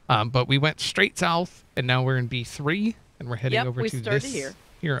 but we went straight south, and now we're in B3, and we're heading over we to started this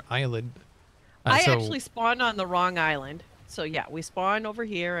here. island. I actually spawned on the wrong island, So yeah, we spawn over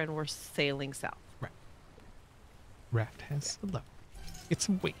here and we're sailing south. Right. Raft has hello. It's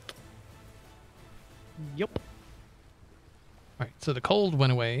wait. Yup. All right. So the cold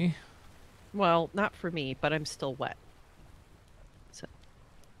went away. Well, not for me, but I'm still wet. So.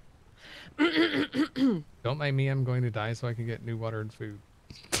 Don't mind me. I'm going to die so I can get new water and food.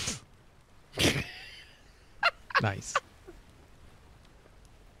 Nice.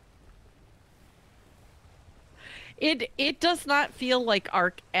 It does not feel like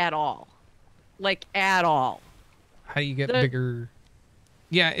Ark at all. Like at all. How do you get bigger?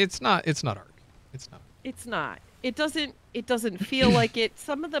 Yeah, it's not Ark. It's not. It's not. It doesn't feel like it.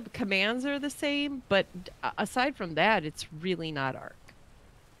 Some of the commands are the same, but aside from that, it's really not Ark.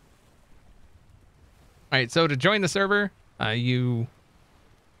 All right, so to join the server, you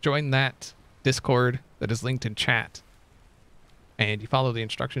join that Discord that is linked in chat, and you follow the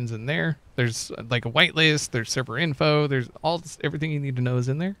instructions in there. There's like a whitelist, there's server info, there's everything you need to know is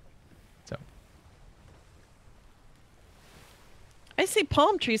in there. So I see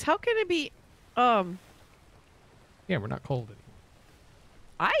palm trees. How can it be? Yeah, we're not cold anymore.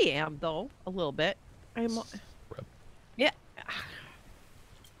 I am though a little bit. I'm. Scrub. Yeah.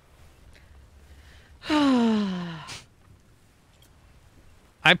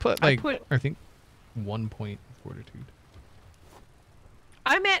 I put I think 1 point fortitude.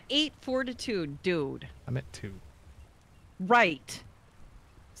 I'm at 8 fortitude, dude. I'm at 2. Right.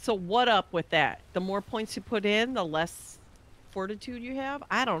 So what up with that? The more points you put in, the less fortitude you have?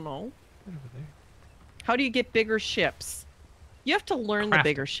 I don't know. Right over there. How do you get bigger ships? You have to learn the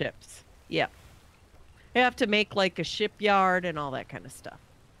bigger ships. Yeah. You have to make like a shipyard and all that kind of stuff.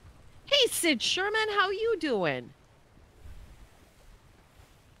 Hey, Sid Sherman, how you doing?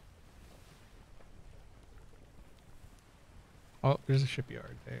 Oh, there's a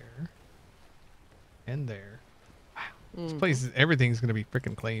shipyard there. And there. Wow. This Mm. place is, everything's going to be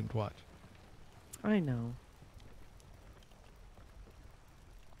freaking claimed. Watch. I know.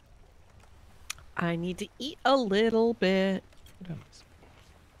 I need to eat a little bit.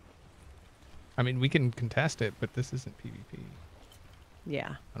 I mean, we can contest it, but this isn't PvP.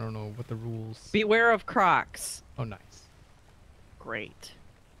 Yeah. I don't know what the rules. Beware of crocs. Oh, nice. Great.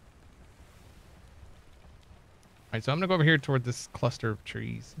 All right, so I'm going to go over here toward this cluster of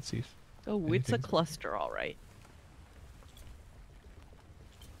trees and see if Oh, it's a cluster, all right.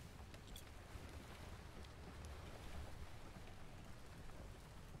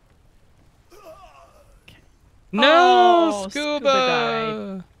 No, Oh,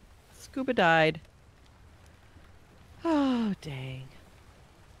 scuba! Scuba died. Oh, dang.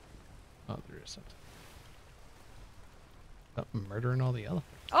 Oh, there is something. Oh, murdering all the elephants.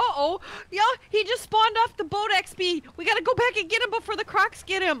 Uh-oh. Yeah, he just spawned off the boat, XB. We gotta go back and get him before the crocs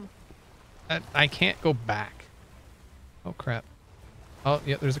get him. I can't go back. Oh, crap. Oh,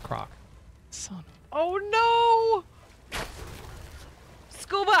 yeah, there's a croc. Son. Oh, no.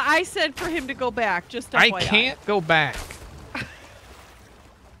 Scuba, I said for him to go back. Just FYI. I can't go back.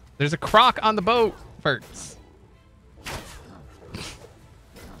 There's a croc on the boat, Fertz.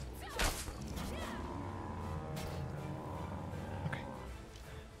 Okay.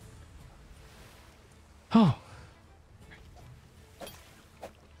 Oh.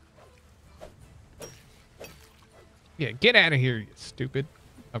 Yeah, get out of here, you stupid.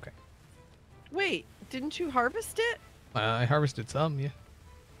 Okay. Wait, didn't you harvest it? I harvested some, yeah.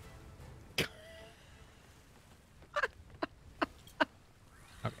 Okay.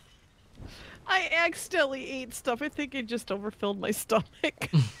 I accidentally ate stuff. I think it just overfilled my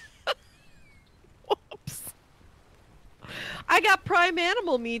stomach. Whoops. I got prime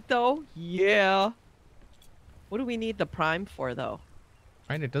animal meat, though. Yeah. What do we need the prime for, though?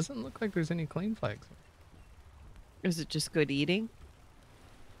 Right, it doesn't look like there's any claim flags. Is it just good eating?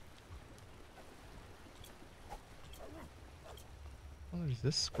 Oh, there's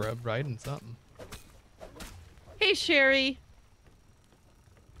this scrub riding something. Hey, Sherry.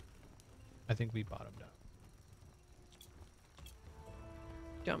 I think we bottomed out.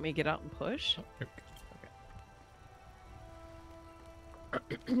 Do you want me to get out and push? Oh, here we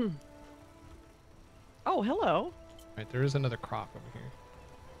go. Okay. Oh, hello. Right, there is another croc over here.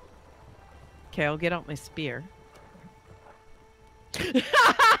 Okay, I'll get out my spear.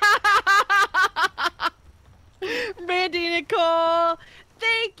 Randy Nicole,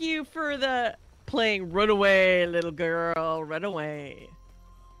 thank you for the playing Run Away, little girl, run away.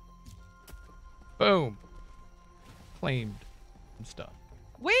 Boom. Claimed and stuff.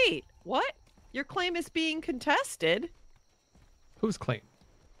 Wait, what? Your claim is being contested? Who's claimed?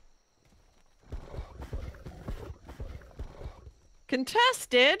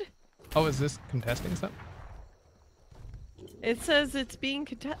 Contested? Oh, is this contesting something? It says it's being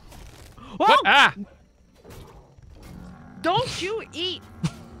contested. What? Ah! Don't you eat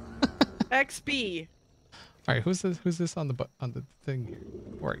XB. All right, who's this on the thing here?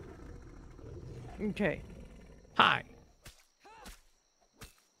 Where are you? Okay. Hi.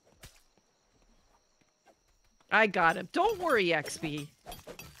 I got him. Don't worry, XB.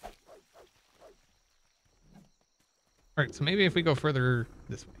 All right, so maybe if we go further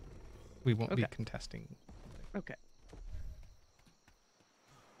this way, we won't be Okay. contesting. Okay.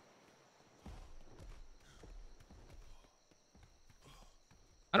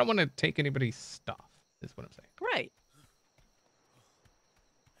 I don't want to take anybody's stuff, is what I'm saying. Right.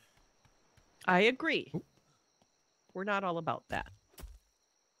 I agree. Ooh. We're not all about that.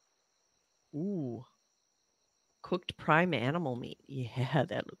 Ooh. Cooked prime animal meat. Yeah,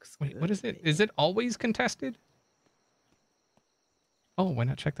 that looks good. Wait, what is it? Is it always contested? Oh, why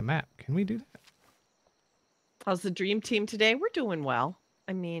not check the map? Can we do that? How's the dream team today? We're doing well.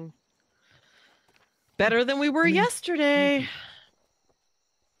 I mean, better than we were yesterday.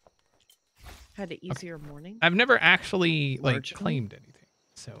 Had an easier morning. I've never actually claimed anything,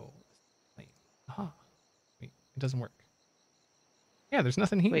 so claim. Aha. Wait, it doesn't work. Yeah, there's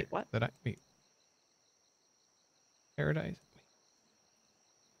nothing here. Wait, what? Wait. Paradise. Wait.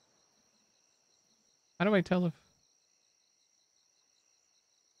 How do I tell if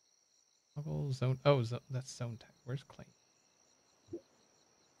zone? Oh, that's zone tag. Where's claim?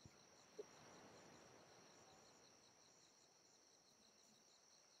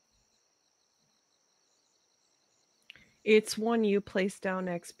 It's one you place down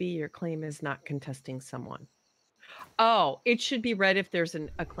XB. Your claim is not contesting someone. Oh, it should be red if there's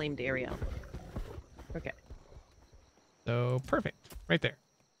a claimed area. Okay. So perfect, right there.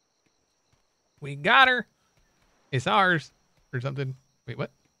 We got her. It's ours, or something. Wait, what?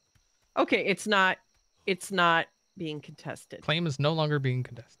 Okay, it's not being contested. Claim is no longer being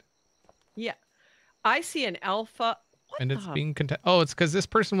contested. Yeah. I see an alpha. What And it's being contested. Oh, it's because this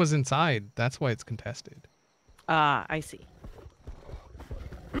person was inside. That's why it's contested. Ah, I see.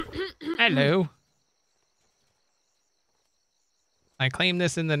 Hello. I claim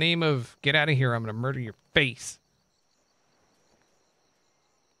this in the name of get out of here. I'm going to murder your face.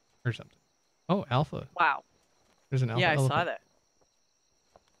 Or something. Oh, alpha. Wow. There's an alpha. Yeah, I elephant. saw that.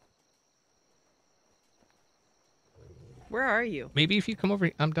 Where are you? Maybe if you come over,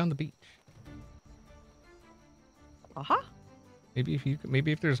 I'm down the beach. Aha.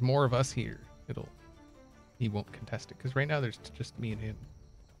 Maybe if there's more of us here, he won't contest it. Because right now there's just me and him.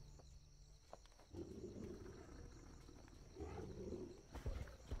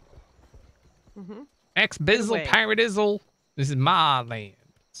 Mm-hmm. Xbizzle Piratizzle. This is my land.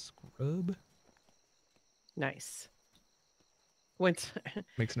 Scrub. Nice. Once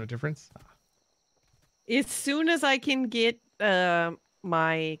Makes no difference. as soon as I can get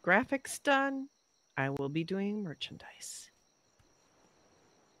my graphics done, I will be doing merchandise.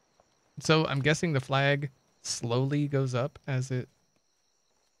 So I'm guessing the flag slowly goes up as it.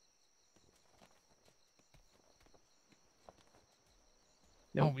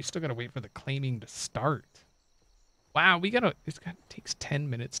 Nope. Oh, we still gotta wait for the claiming to start. Wow, it takes 10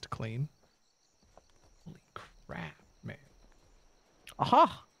 minutes to claim. Holy crap, man.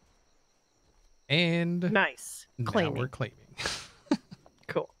 Aha. And Nice. now we're claiming.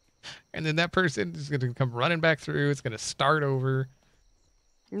 Cool. And then that person is gonna come running back through. It's gonna start over.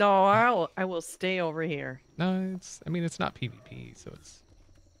 No, I will stay over here. No, it's not PvP, so it's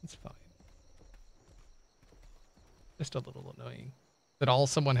fine. Just a little annoying that all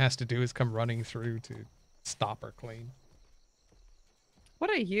someone has to do is come running through to stop our claim. What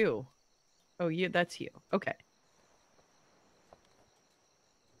are you? Oh, that's you. Okay.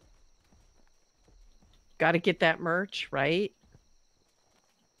 Got to get that merch, right?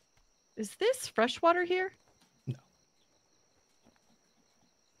 Is this freshwater here? No.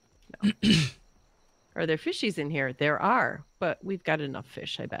 No. Are there fishies in here? There are, but we've got enough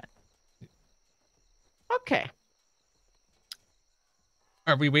fish, I bet. Okay.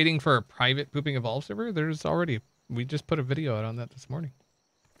 Are we waiting for a private Pooping Evolve server? We just put a video out on that this morning.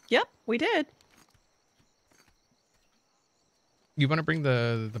 Yep, we did. You want to bring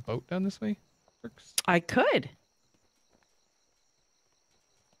the boat down this way? Works. I could.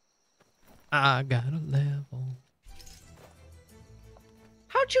 I got a level.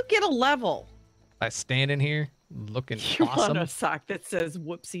 How'd you get a level? By standing here, looking You're awesome. on a sock that says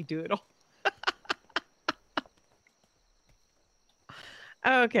whoopsie doodle.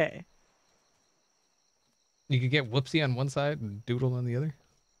 Okay. You could get whoopsie on one side and doodle on the other.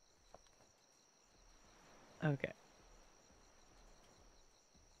 Okay.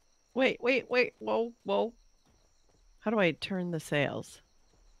 Wait. Whoa. How do I turn the sails?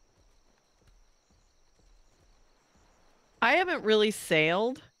 I haven't really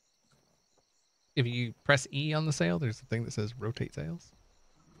sailed. If you press E on the sail, there's a thing that says rotate sails.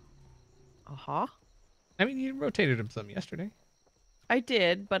 Uh-huh. I mean, you rotated them some yesterday. I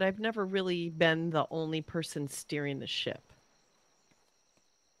did, but I've never really been the only person steering the ship.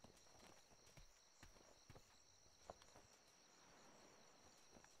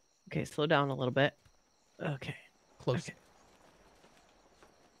 Okay, slow down a little bit. Okay. Close. Okay.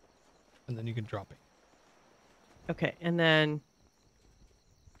 And then you can drop it. Okay, and then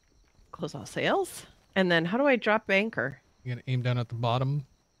close all sails. And then how do I drop anchor? You gotta aim down at the bottom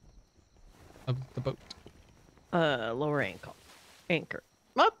of the boat. Lower ankle. Anchor.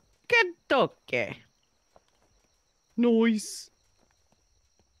 Okay. Nice.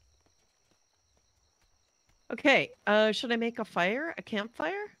 Okay, should I make a fire? A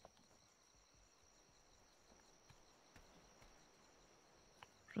campfire?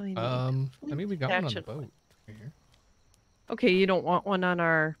 Really I mean, we got one on the boat right here. Okay, you don't want one on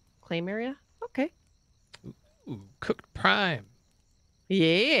our claim area? Okay. Ooh, cooked prime.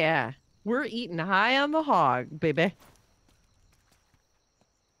 Yeah. We're eating high on the hog, baby.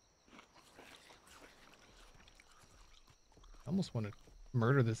 I almost want to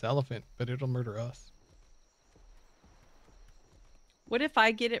murder this elephant, but it'll murder us. What if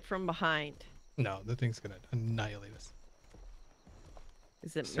I get it from behind? No, the thing's gonna annihilate us.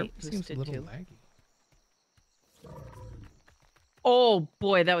 Is it Server seems a little too? laggy. Oh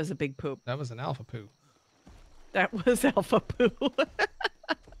boy, that was a big poop. That was an alpha poo. That was alpha poo.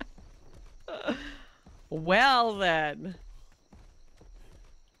 Well then.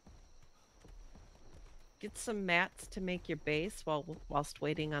 Get some mats to make your base whilst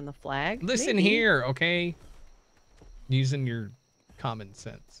waiting on the flag. Listen Maybe. here, okay? Using your common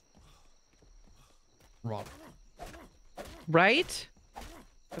sense. Wrong. Right?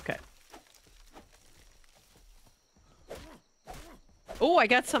 Okay. Oh, I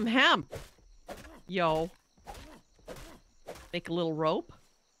got some hemp. Yo. Make a little rope.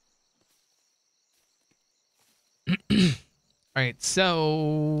 All right,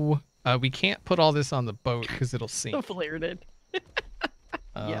 so we can't put all this on the boat because it'll sink. Flared it.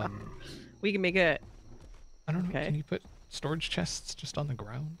 Yeah. Um, We can make it. I don't know. Okay. Can you put storage chests just on the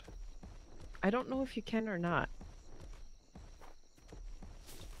ground? I don't know if you can or not.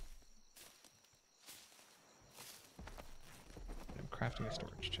 I'm crafting a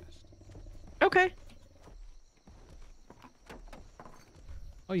storage chest. Okay.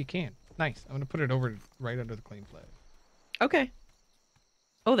 Oh, you can. Nice. I'm gonna put it over right under the claim flag. Okay.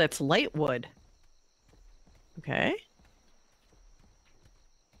 Oh, that's light wood. Okay.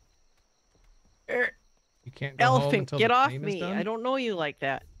 You can't go home Elephant, until get the off claim is me. done? I don't know you like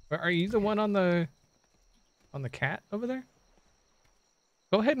that. Are you the one on the cat over there?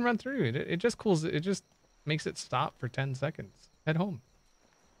 Go ahead and run through it. It just cools. It just makes it stop for 10 seconds. Head home.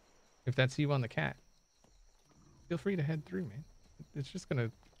 If that's you on the cat, feel free to head through, man. It's just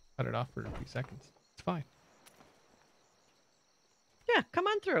gonna cut it off for a few seconds. It's fine. Yeah, come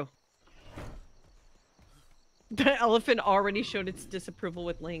on through. The elephant already showed its disapproval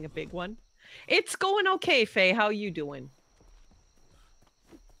with laying a big one. It's going okay, Faye. How you doing?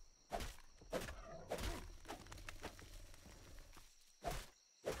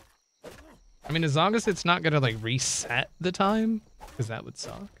 I mean, as long as it's not gonna like reset the time, because that would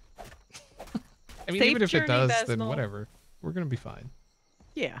suck. I mean, Safe even if it journey, does, then Besmo. whatever. We're gonna be fine.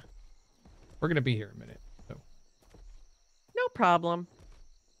 Yeah, We're gonna be here a minute. So no problem.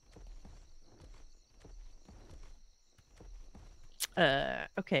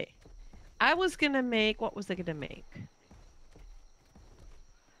 Okay. I was gonna make, what was I gonna make?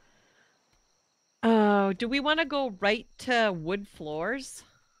 Oh, do we want to go right to wood floors?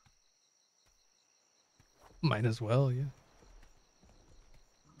 might as well, yeah.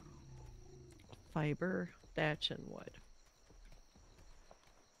 Fiber, thatch, and wood.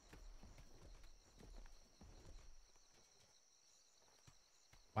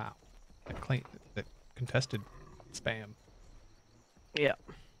 Wow, that contested spam Yeah.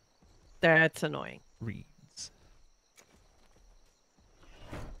 That's annoying. reads.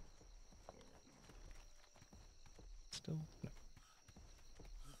 Still no.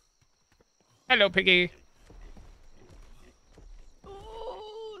 Hello, piggy.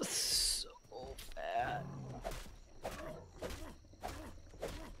 Oh, so fat.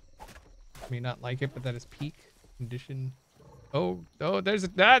 May not like it, but that is peak condition. Oh, there's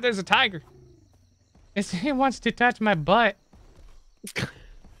a tiger. It wants to touch my butt.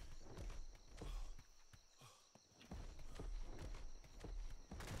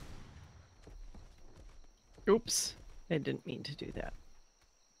 Oops. I didn't mean to do that.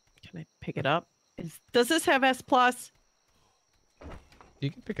 Can I pick it up? Does this have S+? You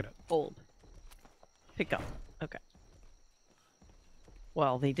can pick it up. Old. Pick up. Okay.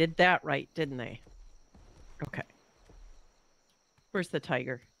 Well, they did that right, didn't they? Okay. Where's the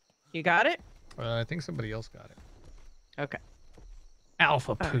tiger? You got it? I think somebody else got it. Okay.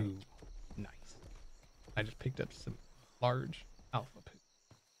 Alpha All poo. right. Nice. I just picked up some large alpha poo.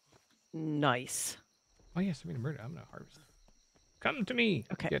 Nice. Oh yeah, somebody murdered. I'm gonna harvest. Come to me.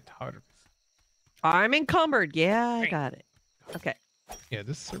 Okay. Get harvest. I'm encumbered. Yeah, I got it. Okay. Yeah,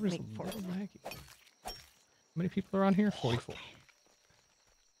 this server's a Make four. little laggy. How many people are on here? 44.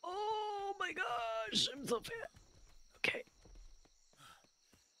 Oh my gosh, I'm so fat. Okay.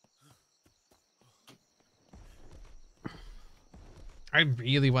 I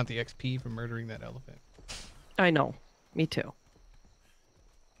really want the XP for murdering that elephant. I know. Me too.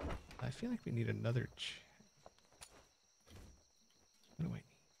 I feel like we need another What do I need?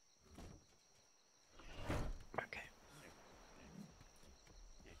 Okay.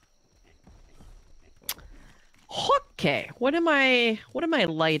 Okay. What am I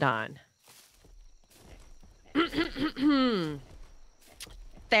light on?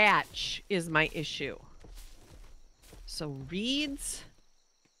 Thatch is my issue. So reeds.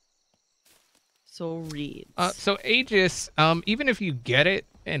 So Aegis, even if you get it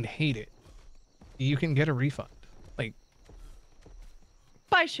and hate it, you can get a refund. Like,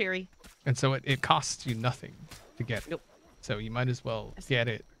 bye, Sherry. and so it costs you nothing to get it. Nope. So you might as well get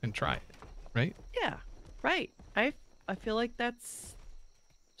it and try it, right? Yeah, right. I feel like that's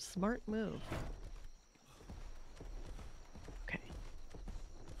smart move. Okay.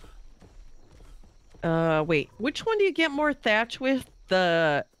 Wait. Which one do you get more thatch with?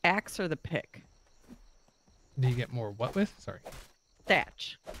 The axe or the pick? Do you get more what with? Sorry.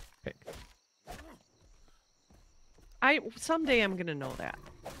 Thatch. Pick. Someday I'm gonna know that.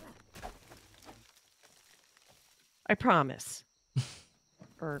 I promise.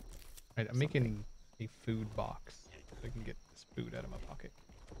 Or Right, I'm making a food box so I can get this food out of my pocket.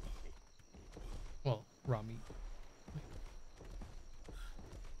 Well, raw meat.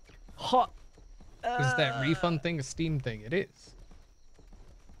 hot. Is that refund thing a Steam thing? It is.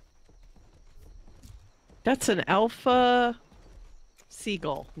 That's an alpha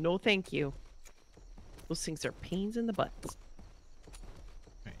seagull. No, thank you. Those things are pains in the butts.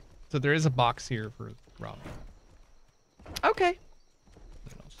 Right. So there is a box here for raw meat. Okay.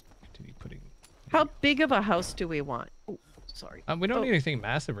 Then I'll just continue putting. How big of a house do we want? Oh, sorry. We don't need anything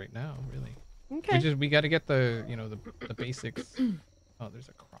massive right now, really. Okay. We got to get the the basics. Oh, there's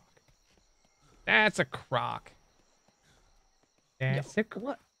a croc. That's a croc. That's a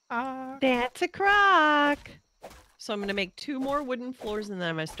croc. That's a crock. So I'm going to make 2 more wooden floors and then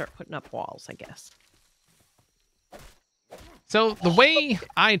I'm going to start putting up walls, I guess. So the way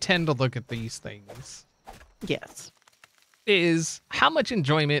I tend to look at these things Yes. is how much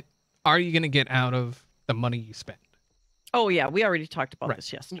enjoyment are you going to get out of the money you spend? Oh, yeah. We already talked about Right.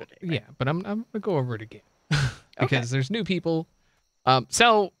 this yesterday. Right? Yeah, but I'm going to go over it again because there's new people.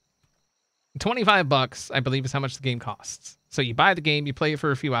 So $25, I believe, is how much the game costs. So you buy the game, you play it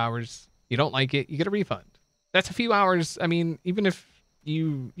for a few hours, you don't like it, you get a refund. That's a few hours. I mean, even if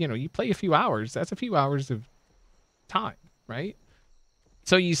you play a few hours, that's a few hours of time, right?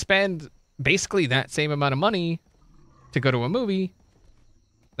 So you spend basically that same amount of money to go to a movie.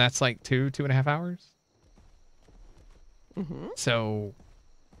 That's like 2.5 hours. Mm-hmm. So,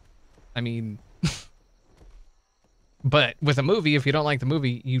 I mean, but with a movie, if you don't like the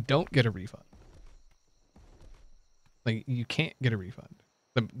movie, you don't get a refund. Like, you can't get a refund.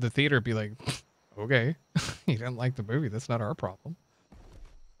 The theater would be like, okay, you didn't like the movie. That's not our problem.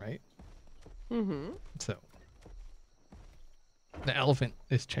 Right? Mm-hmm. So, the elephant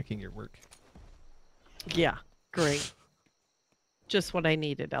is checking your work. Yeah. Great. Just what I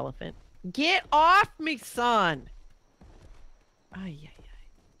needed, elephant. Get off me, son. Ay, ay,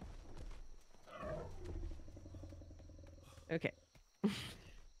 ay. Okay. I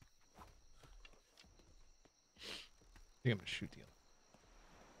think I'm going to shoot the elephant.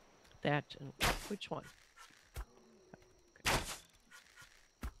 That. Which one? Okay.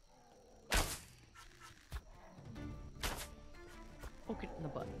 Poke it in the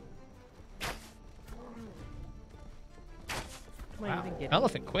butt. Am I Wow. even getting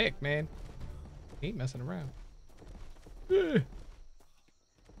Elephant quick, man. He ain't messing around. Run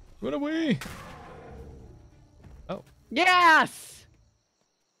away. Oh, Yes!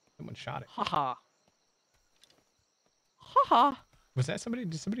 someone shot it. Haha. Haha. Was that somebody?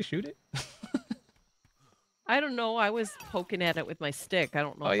 Did somebody shoot it? I don't know. I was poking at it with my stick. I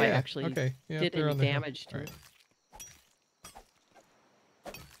don't know if I actually okay. Yeah, did they're any on the hill. damage to All it. right.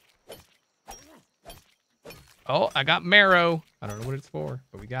 Oh, I got marrow. I don't know what it's for,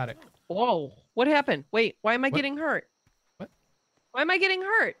 but we got it. Whoa. What happened? Wait, why am I What? getting hurt? What? Why am I getting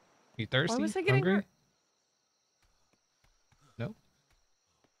hurt? You thirsty? Why was I getting Hungry? hurt? No?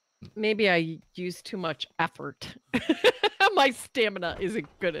 Maybe I used too much effort. My stamina isn't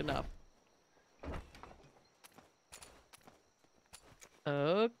good enough.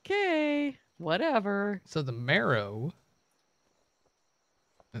 Okay, whatever. So the marrow,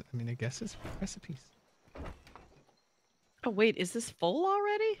 I mean, I guess it's recipes. Oh, wait, is this full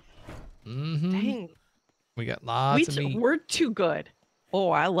already? Mm-hmm. Dang. We got lots of meat. We're too good. Oh,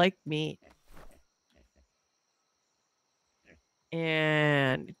 I like meat.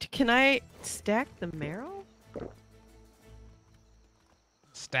 And can I stack the marrow?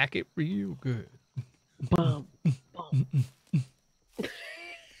 Stack it real good. Boom, boom.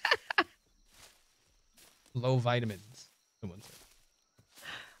 Low vitamins, someone said.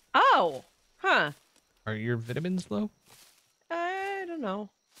 Oh, huh. Are your vitamins low? I don't know.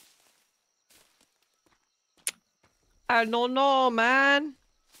 I don't know, man.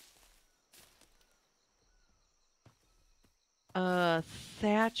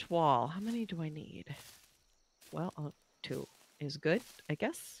 Thatch wall. How many do I need? Well, 2 is good, I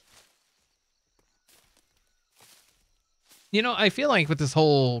guess. You know, I feel like with this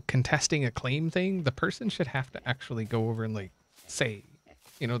whole contesting a claim thing, the person should have to actually go over and like say,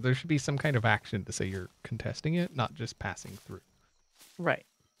 you know, there should be some kind of action to say you're contesting it, not just passing through. Right.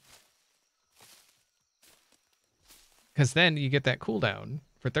 Because then you get that cooldown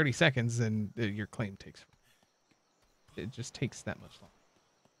for 30 seconds and your claim takes. It just takes that much longer.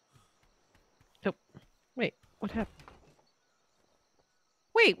 Nope. Wait, what happened?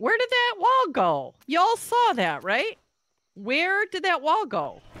 Wait, where did that wall go? Y'all saw that, right? Where did that wall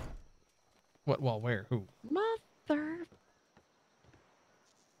go? What wall? Where? Who? Mother.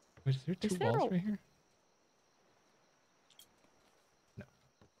 Wait, is there two walls right here? No.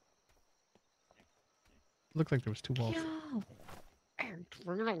 Looked like there was 2 walls.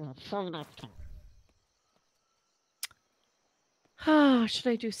 Oh, should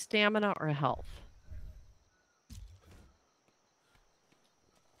I do stamina or health?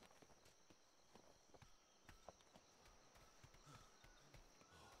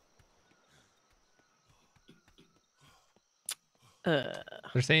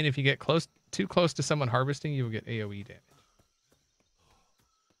 They're saying if you get too close to someone harvesting, you will get AoE damage.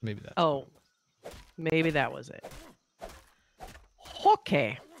 Maybe that's. Oh, maybe that was it.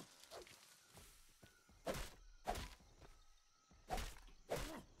 Okay.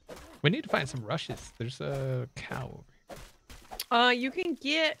 We need to find some rushes. There's a cow over here. You can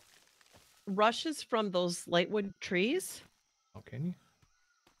get rushes from those lightwood trees. Oh, can you?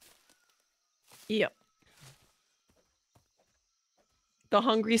 Yep. The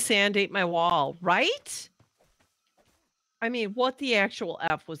hungry sand ate my wall, right? I mean, what the actual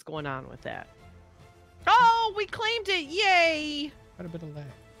F was going on with that? Oh, we claimed it! Yay! Quite a bit of lag.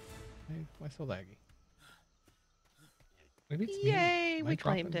 Why so laggy? Maybe it's Yay, me. we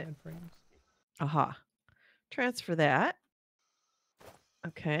claimed it. Aha. Transfer that.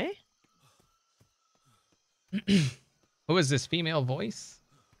 Okay. Who is this female voice?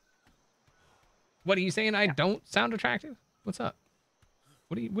 What are you saying? I don't sound attractive? What's up?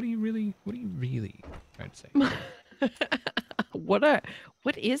 What are you really trying to say?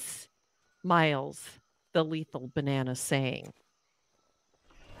 What is Miles, the lethal banana, saying?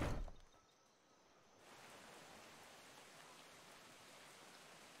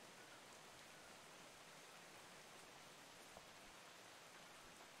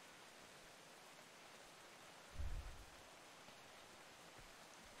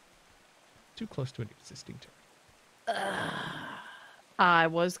 Too close to an existing turret. I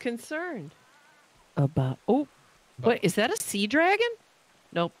was concerned about. Oh, what is that? A sea dragon?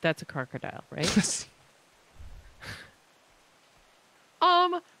 Nope, that's a crocodile, right?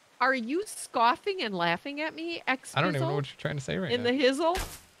 Are you scoffing and laughing at me, X? I don't even know what you're trying to say right now. In the hizzle?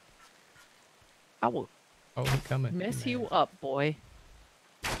 I will. Oh, he's coming. Mess you up, boy.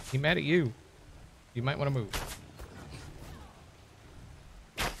 He mad at you. You might want to move.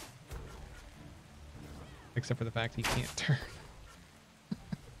 Except for the fact he can't turn.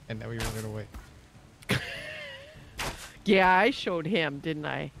 And now he ran away. Yeah, I showed him, didn't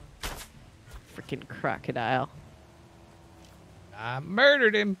I? Freaking crocodile. I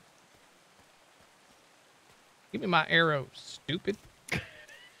murdered him. Give me my arrow, stupid.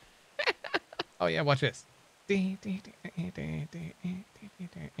 Oh yeah, watch this. He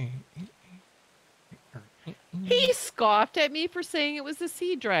scoffed at me for saying it was a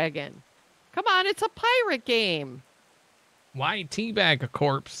sea dragon. Come on, it's a pirate game. Why teabag a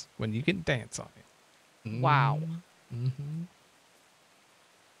corpse when you can dance on it? Wow. Mm-hmm.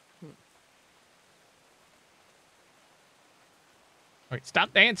 Hmm. All right,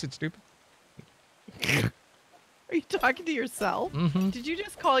 stop dancing, stupid. Are you talking to yourself? Mm-hmm. Did you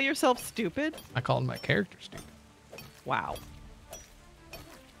just call yourself stupid? I called my character stupid. Wow.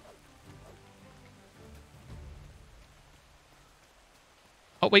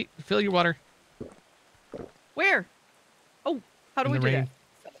 Oh, wait, fill your water. Where? Oh, how do In we the do rain.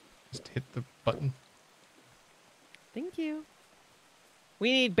 that? Just hit the button. Thank you.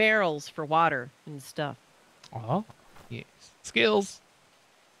 We need barrels for water and stuff. Oh, yes. Skills.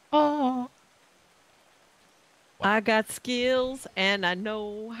 Oh. Wow. I got skills and I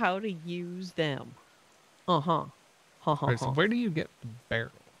know how to use them. Uh-huh. Ha ha All right, so ha. where do you get the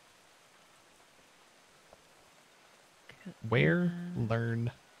barrel? Where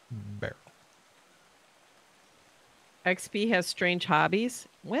learn barrel? XP has strange hobbies.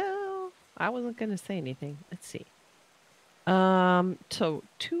 Well, I wasn't going to say anything. Let's see. So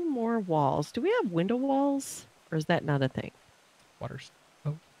 2 more walls. Do we have window walls or is that not a thing? Water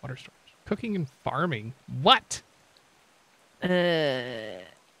storage. Cooking and farming. What?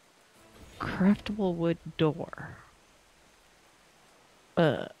 Craftable wood door.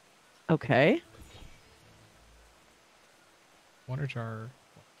 Okay. Water jar.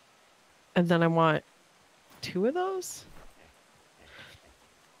 And then I want 2 of those.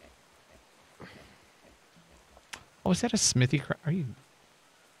 Oh, is that a smithy? Are you?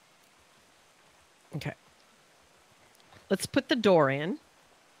 Okay. Let's put the door in.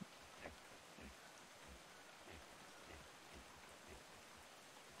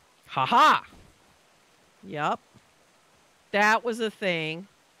 Haha. Yep. That was a thing.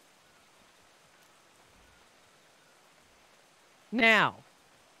 Now,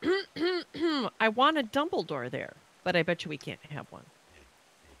 I want a Dumbledore there, but I bet you we can't have one.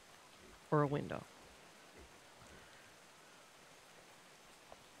 Or a window.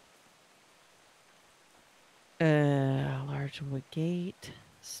 Large wood gate,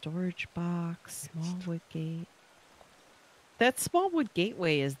 storage box, small wood gate. That small wood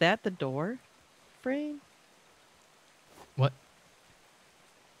gateway, is that the door frame? What?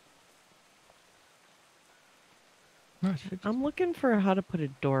 No, I'm looking for how to put a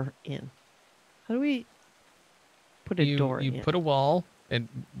door in. How do we put a door in? You put a wall, and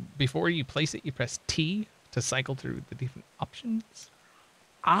before you place it, you press T to cycle through the different options.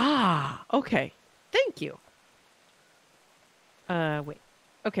 Ah, okay. Thank you. Wait.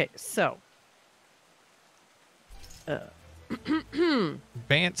 Okay, so.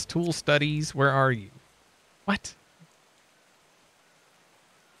 Advanced tool studies. Where are you? What?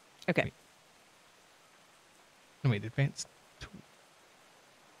 Okay. Wait, advanced tool.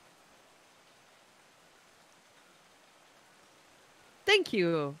 Thank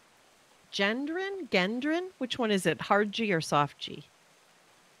you. Gendrin? Which one is it? Hard G or soft G?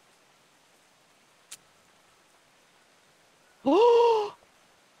 Oh,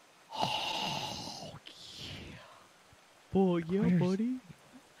 yeah. Boy, yeah, buddy.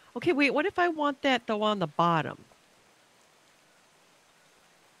 Okay, wait, what if I want that though on the bottom?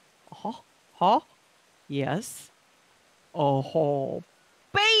 Huh? Yes. Oh,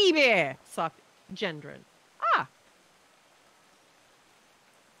 baby! Soft Gendrin. Ah.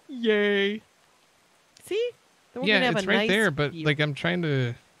 Yay. See? Then we're Yeah, gonna have it's a right nice there, but view. like I'm trying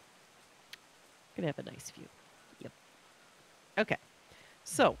to. Gonna have a nice view. Yep. Okay.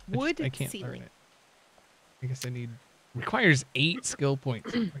 So wood I can't ceiling. learn it. I guess I need requires 8 skill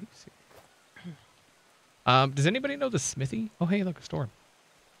points. Are you serious? Does anybody know the smithy? Oh, hey, look, a storm.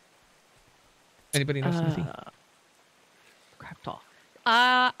 Anybody know smithy? Craft all.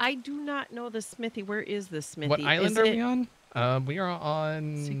 I do not know the smithy. Where is the smithy? What island are we on? We are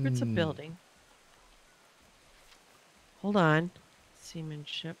on Secrets of building. Hold on.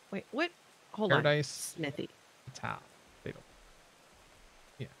 Seamanship. Wait, what? Hold Paradise. on. Smithy. Top. Fatal.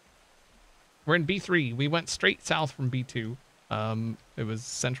 Yeah. We're in B3. We went straight south from B2. It was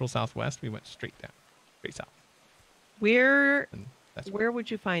central southwest. We went straight down. Straight south. Where And that's where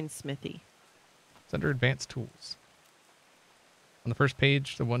would you find smithy? It's under advanced tools. On the first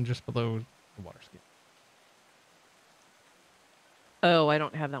page, the one just below the water skill. Oh, I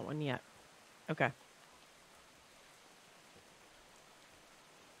don't have that one yet. Okay.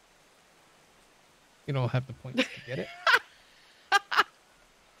 You don't have the points to get it.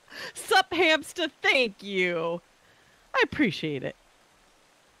 Sup, hamster, thank you. I appreciate it.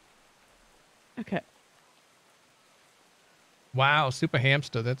 Okay. Wow, super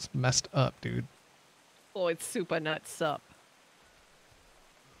hamster. That's messed up, dude. Oh, it's super nuts up.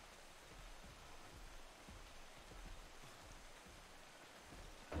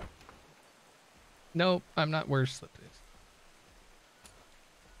 Nope, I'm not where Slip is.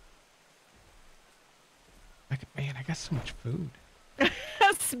 Man, I got so much food.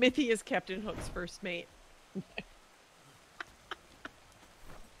 Smithy is Captain Hook's first mate.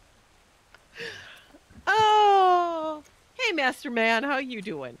 Oh, hey, Master Man, how you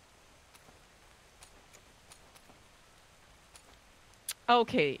doing?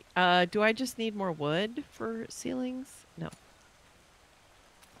 Okay, do I just need more wood for ceilings? No.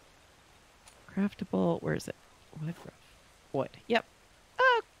 Craftable, where is it? Wood, wood. Yep.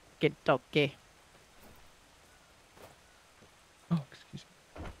 Okay. Oh, excuse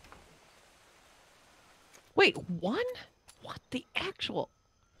me. Wait, one? What the actual?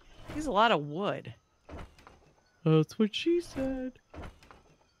 There's a lot of wood. That's what she said.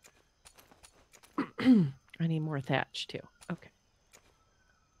 I need more thatch too. Okay.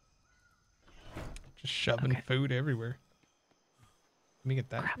 Just shoving food everywhere. Let me get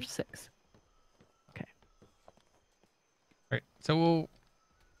that. Crap, 6. Okay. All right. So,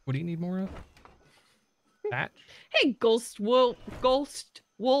 what do you need more of? Thatch? Hey, Ghost Wolf,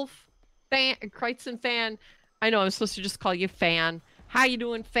 fan, Kreitzen fan. I know I'm supposed to just call you Fan. How you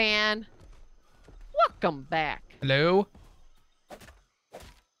doing, Fan? Welcome back. Hello?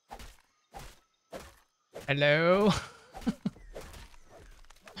 Hello?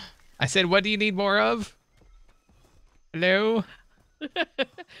 I said, what do you need more of? Hello?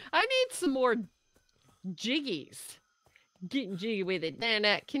 I need some more jiggies. Getting jiggy with it.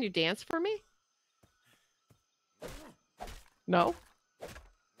 Nana, can you dance for me? No?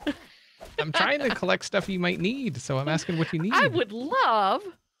 I'm trying to collect stuff you might need, so I'm asking what you need. I would love,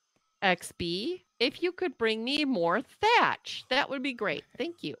 XB, if you could bring me more thatch. That would be great.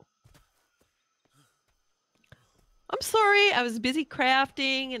 Thank you. I'm sorry. I was busy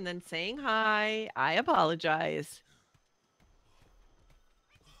crafting and then saying hi. I apologize.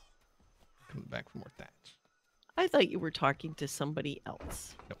 Coming back for more thatch. I thought you were talking to somebody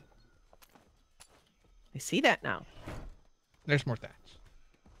else. Nope. I see that now. There's more thatch.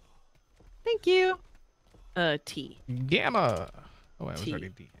 Thank you. T. Gamma. Oh, I was T. already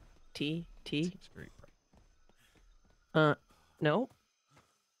D. T. Seems very bright. No.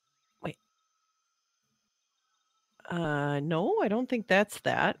 Wait. No, I don't think that's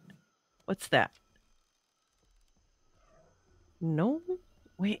that. What's that? No.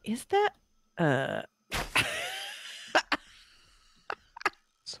 Wait, is that?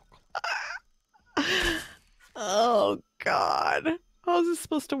 So cool. Oh, God. How's this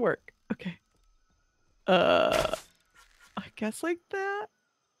supposed to work? Okay. I guess like that.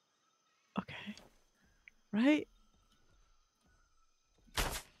 Okay. Right?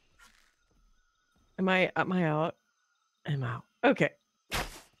 Am I out? I'm out. Okay.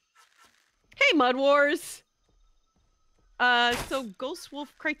 Hey, Mud Wars. So Ghost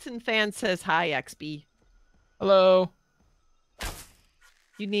Wolf Kreitzen fan says hi, XB. Hello.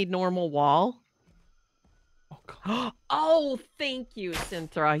 You need normal wall? Oh, God. Oh, thank you,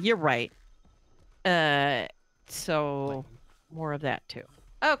 Synthra. You're right. So more of that too.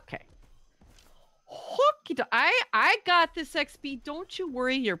 Okay. I got this, XB. Don't you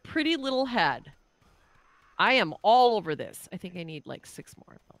worry your pretty little head. I am all over this. I think I need like 6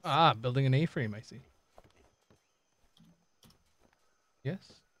 more of those. Ah, building an A-frame, I see.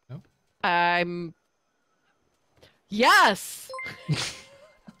 Yes? No? Yes!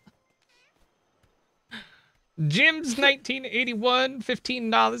 Jim's 1981,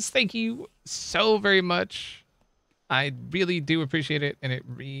 $15. Thank you so very much. I really do appreciate it, and it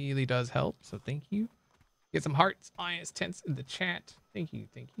really does help. So thank you. Get some hearts, eyes, tense in the chat. Thank you,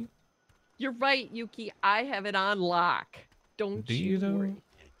 thank you. You're right, Yuki. I have it on lock. Don't Do you though? worry.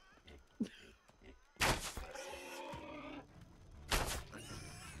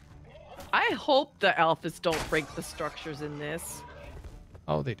 I hope the alphas don't break the structures in this.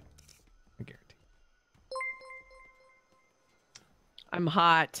 Oh, they do. I guarantee. I'm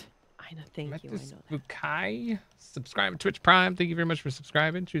hot. I know. Thank you. I Metis know that. Bukai, subscribe to Twitch Prime. Thank you very much for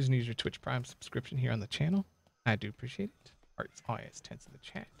subscribing. Choosing to use your Twitch Prime subscription here on the channel. I do appreciate it. Hearts, eyes, tense in the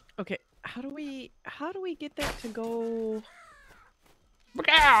chat. Okay, how do we get that to go?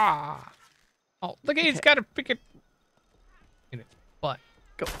 Oh, look at He's got a freaking in its butt.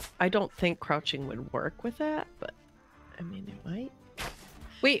 Go. I don't think crouching would work with that, but I mean it might.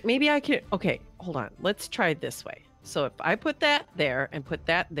 Wait, maybe I could. Okay, hold on. Let's try it this way. So if I put that there and put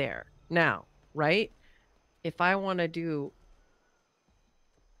that there now, right? If I want to do,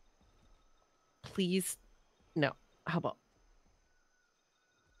 please, no. How about?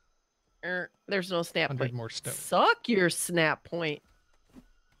 There's no snap 100 point. more stone. Suck your snap point.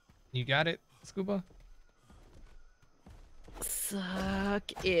 You got it, Scuba? Suck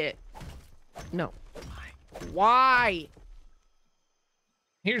it. No. Why?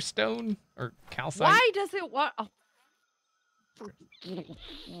 Here's stone or calcite. Why does it want? Oh.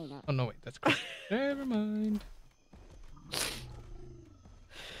 Oh no, wait, that's cool. Never mind.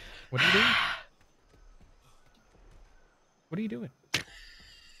 What are you doing? What are you doing?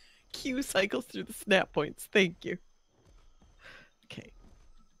 Q cycles through the snap points. Thank you. Okay.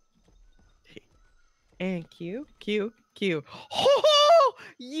 And Q. Oh,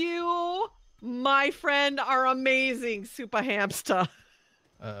 you, my friend, are amazing, super hamster.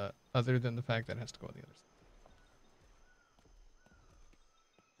 Other than the fact that it has to go on the other side.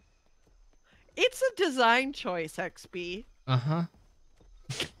 It's a design choice, XB. Uh-huh.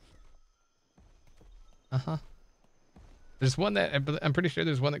 Uh-huh. There's one that, I'm pretty sure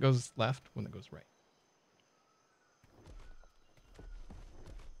there's one that goes left, one that goes right.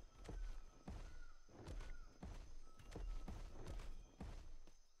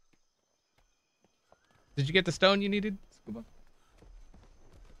 Did you get the stone you needed, Scuba?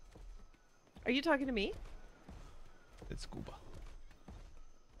 Are you talking to me? It's Scuba.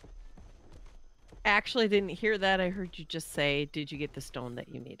 Actually, didn't hear that. I heard you just say, did you get the stone that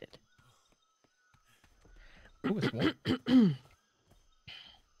you needed? Oh, it's warm.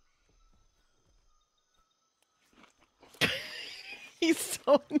 He's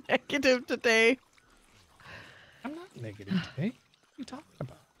so negative today. I'm not negative today. What are you talking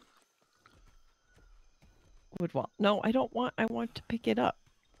about? Woodwall. No, I don't want. I want to pick it up.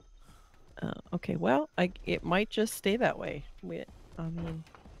 Okay, well, it might just stay that way. Wait.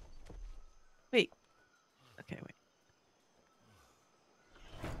 Okay, wait.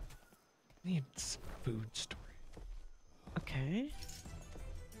 Need some food storage. Okay.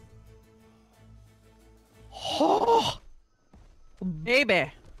 Oh,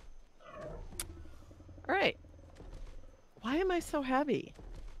 baby. All right. Why am I so heavy?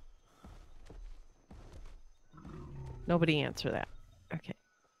 Nobody answer that. Okay.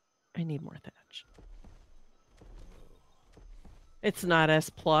 I need more thatch. It's not S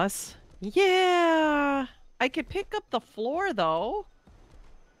plus. Yeah. I could pick up the floor though.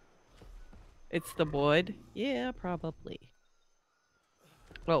 It's the wood. Yeah, probably.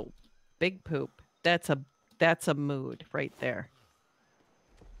 Oh, big poop. That's a mood right there.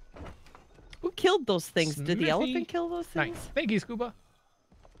 Who killed those things? Did the elephant kill those things? Nice. Thank you, Scuba.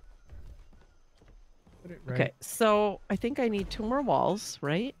 Put it right. Okay, so I think I need 2 more walls,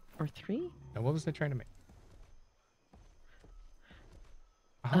 right? Or 3? Now, what was I trying to make?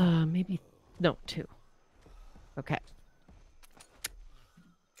 Maybe no, 2. Okay.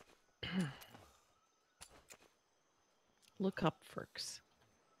 Look up Ferks.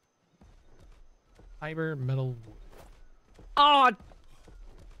 Fiber, metal, wood. Oh,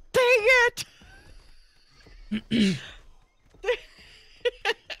 dang it!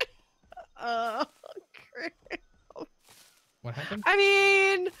 Crap. What happened? I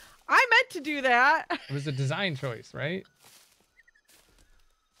mean, I meant to do that. It was a design choice, right?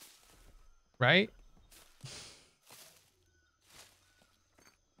 Right?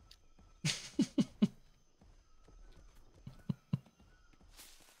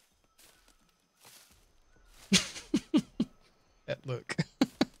 That look.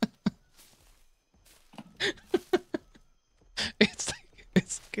 It's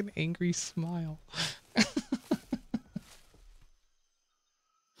like an angry smile.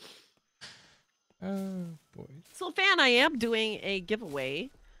 Oh boy. So, Fan, I am doing a giveaway.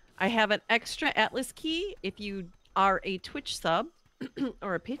 I have an extra Atlas key. If you are a Twitch sub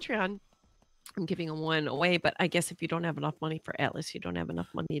or a Patreon, I'm giving one away. But I guess if you don't have enough money for Atlas, you don't have enough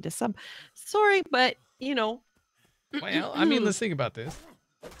money to sub. Sorry, but you know. Well, I mean, let's think about this.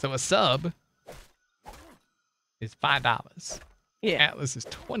 So a sub is $5. Yeah. Atlas is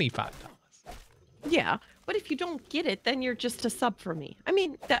 $25. Yeah, but if you don't get it, then you're just a sub for me. I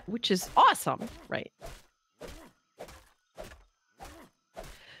mean, that, which is awesome, right?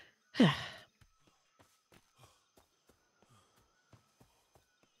 Come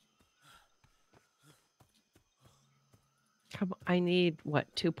on, I need,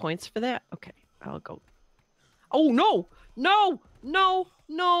 what, 2 points for that? Okay, I'll go. Oh, no! No! No!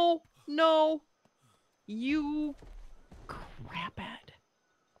 No! No! You craphead.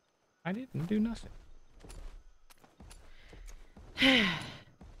 I didn't do nothing.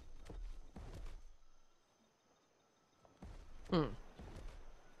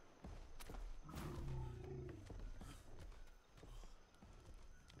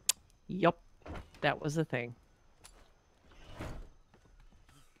 Yup, that was the thing.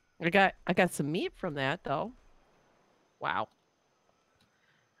 I got some meat from that though. Wow.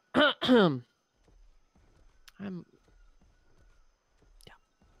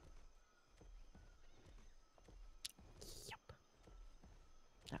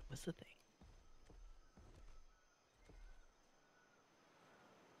 That was the thing.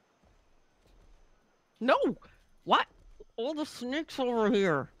 No! What? All the snakes over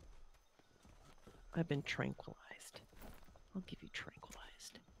here. I've been tranquilized. I'll give you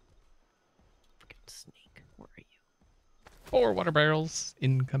tranquilized. Forget snake. Where are you? 4 water barrels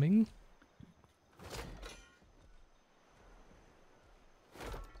incoming.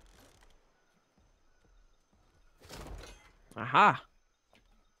 Aha!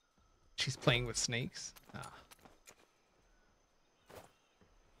 She's playing with snakes. Ah.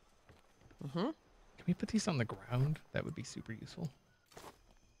 Mm-hmm. Can we put these on the ground? That would be super useful.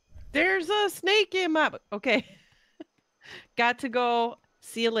 There's a snake in my... Okay. Got to go.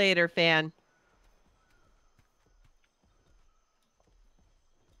 See you later, fan.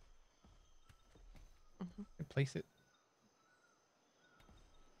 And place it.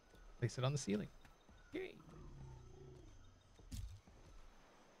 Place it on the ceiling. Yay.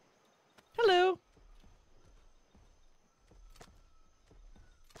 Hello.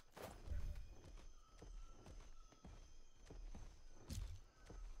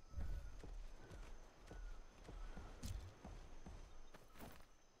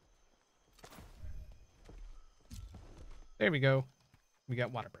 There we go. We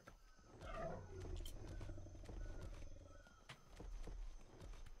got water barrel.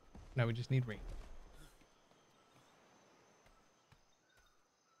 Now we just need rain.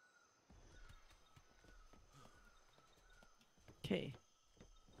 Okay.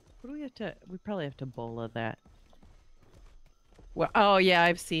 What do we have to... We probably have to bola that. Well, oh yeah,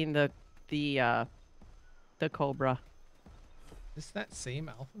 I've seen the cobra. Is that same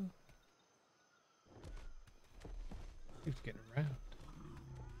alpha? Keeps getting around.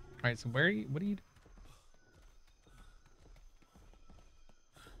 All right, so where are you? What are you?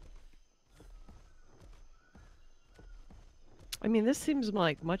 I mean, this seems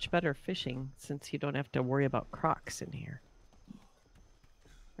like much better fishing since you don't have to worry about crocs in here.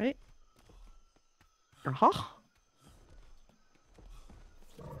 Right? Uh-huh.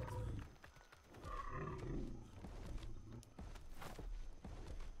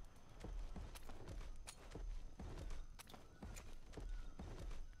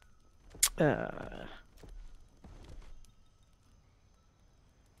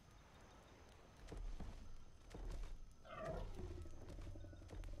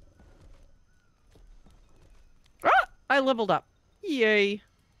 I leveled up. Yay.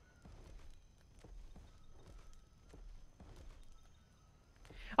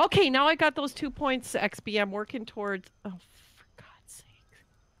 Okay, now I got those 2 points, XB. I'm working towards... Oh, for God's sake.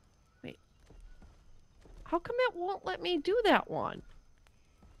 Wait. How come it won't let me do that one?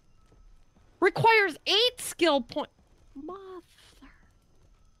 Requires 8 skill points. Mother.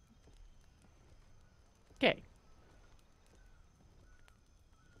 Okay.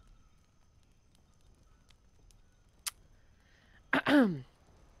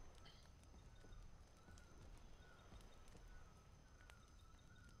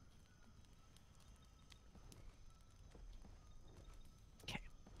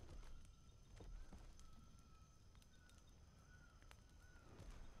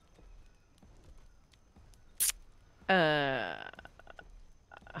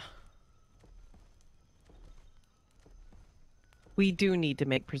 We do need to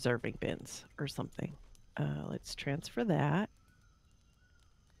make preserving bins or something. Let's transfer that.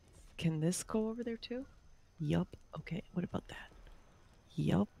 Can this go over there too? Yup. Okay, what about that?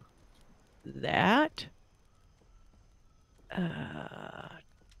 Yup. That.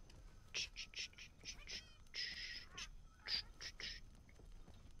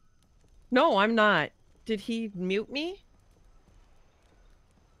 No, I'm not. Did he mute me?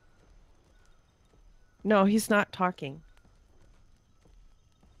 No, he's not talking.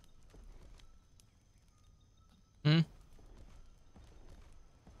 Hmm?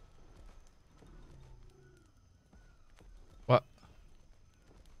 What?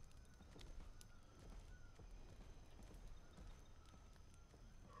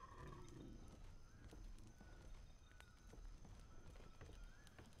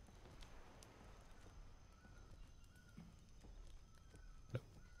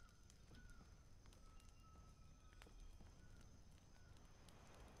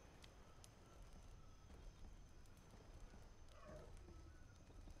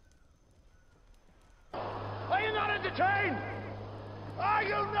 Are you not entertained? Are you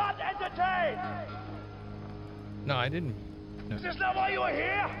not entertained? No, I didn't. No. Is this not why you are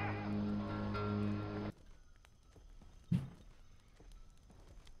here?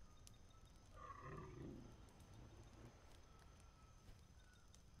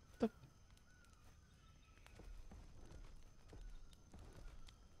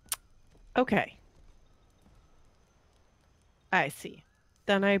 Okay. I see.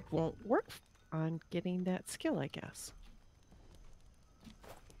 Then I won't work on getting that skill, I guess.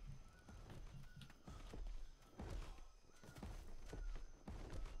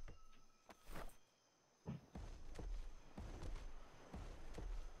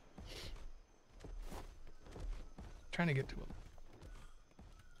 Trying to get to him.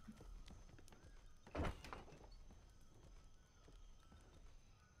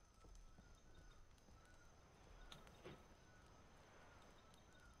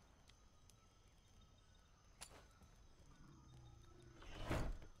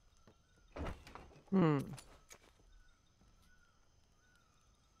 Hmm.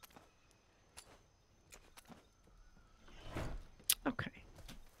 Okay.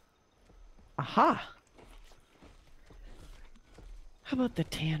 Aha. How about the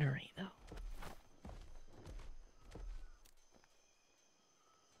tannery, though?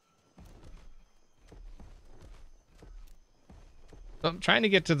 So I'm trying to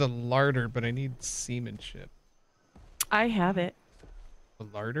get to the larder, but I need seamanship. I have it. The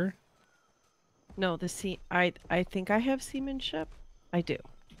larder? No, I think I have seamanship. I do.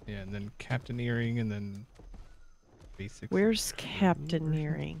 Yeah, and then captaineering, and then basics. Where's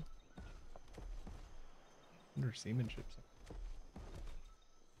captaineering? Under seamanship.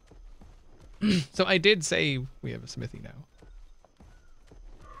 So I did say we have a smithy now.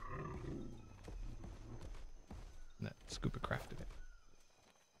 And that Scuba crafted it.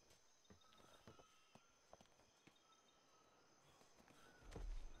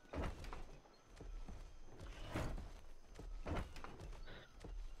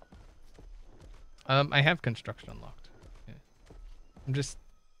 I have construction unlocked. Yeah. I'm just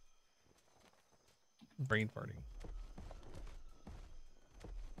brain farting.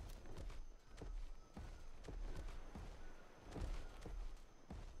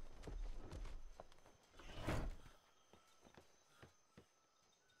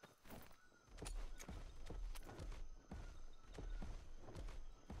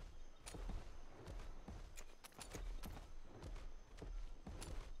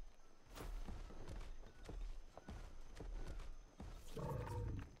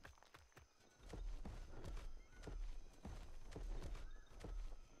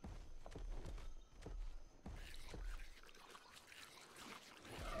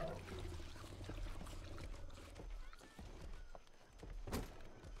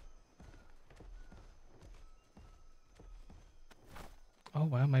 Oh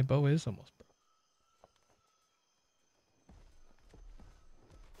wow, my bow is almost broke.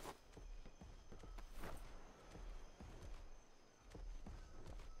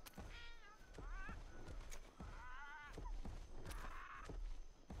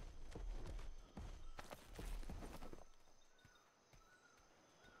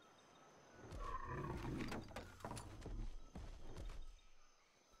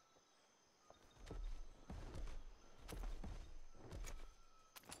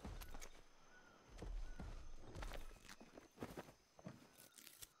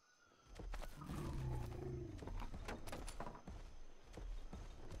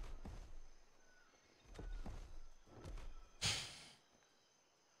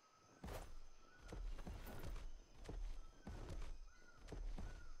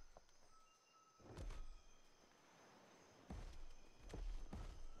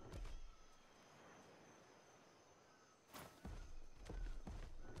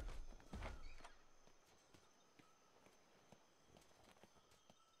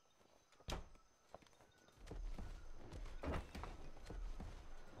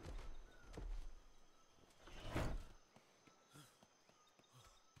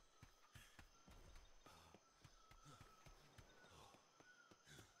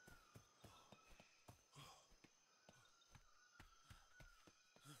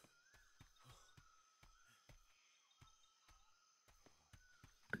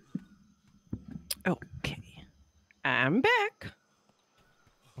 Okay. I'm back.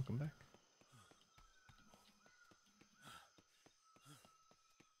 Welcome back.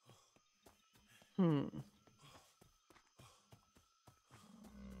 Hmm.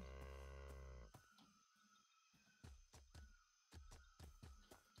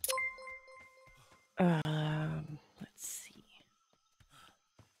 Let's see.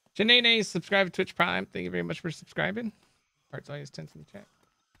 Janene, subscribe to Twitch Prime. Thank you very much for subscribing. Hearts always tense in the chat.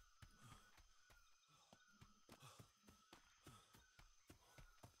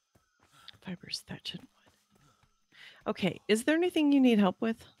 Fibers, thatch, and wood. Okay. Is there anything you need help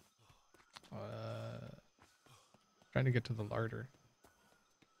with? Trying to get to the larder.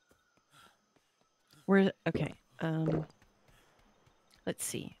 Where? Okay. Let's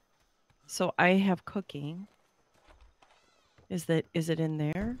see. So I have cooking. Is it in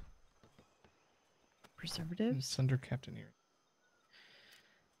there? Preservatives? It's under captaineering.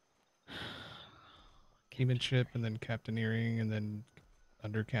 Seamanship and then captaineering and then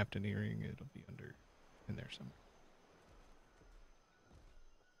under captaineering it'll be under in there somewhere.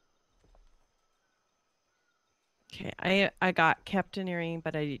 Okay, I got captaineering,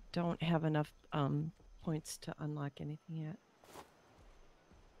 but I don't have enough points to unlock anything yet.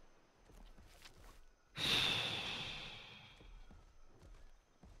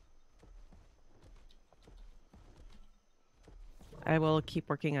 I will keep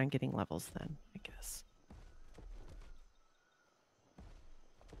working on getting levels then, I guess.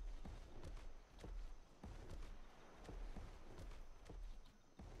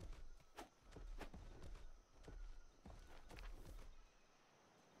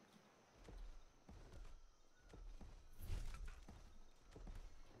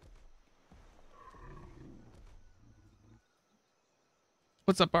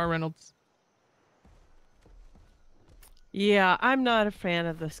 What's up, R. Reynolds? Yeah, I'm not a fan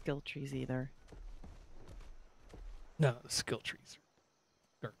of the skill trees either. No, the skill trees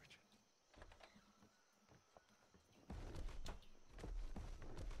are garbage.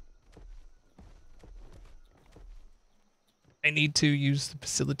 I need to use the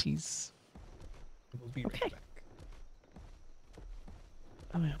facilities. We'll be right Okay. back.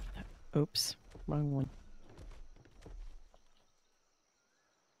 Oh, yeah. Oops, wrong one.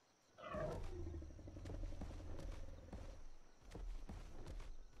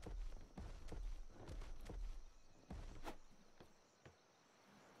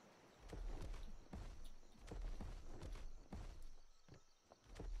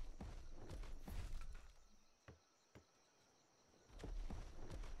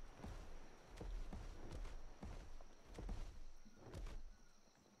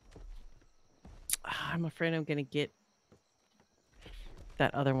 I'm afraid I'm gonna get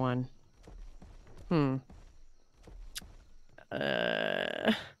that other one.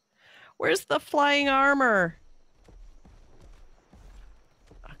 Where's the flying armor?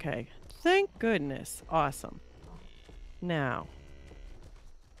 Okay, thank goodness. Awesome. Now.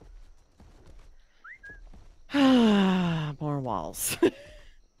 More walls.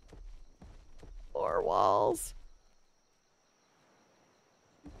 More walls.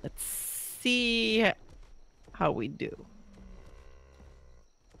 Let's see how we do.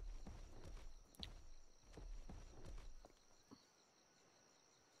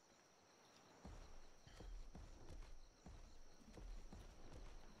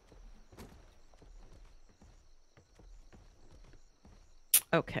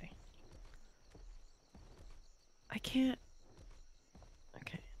 Okay. I can't.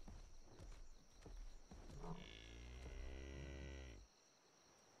 Okay.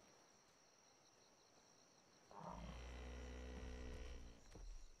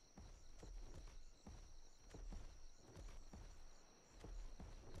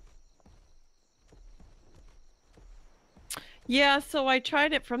 Yeah, so I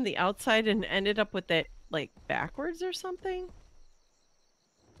tried it from the outside and ended up with it like backwards or something.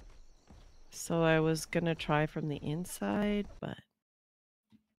 So I was gonna try from the inside, but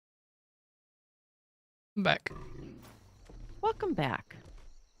I'm back. welcome back.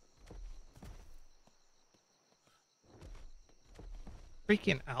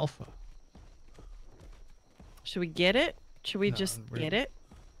 Freaking alpha. Should we get it? Should we No, just we're- get it?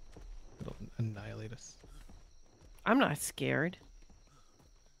 It'll annihilate us. I'm not scared.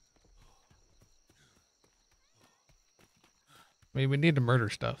 I mean, we need to murder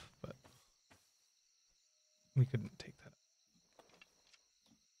stuff, but we couldn't take that.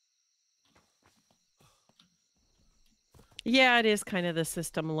 Yeah, it is kind of the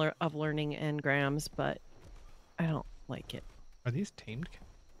system of learning engrams, but I don't like it. Are these tamed?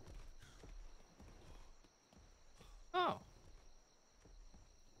 Oh.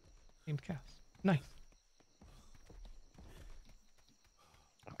 Tamed cows. Nice.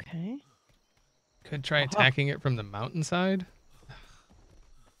 Okay. Could try attacking it from the mountainside.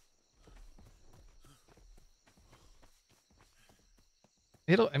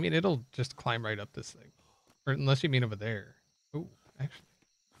 It'll just climb right up this thing. Or unless you mean over there. Oh, actually.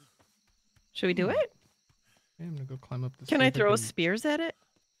 Should we do it? Yeah, I'm gonna go climb up this. Can I throw spears at it?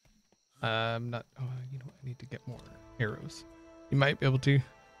 Not. Oh, you know what? I need to get more arrows. You might be able to,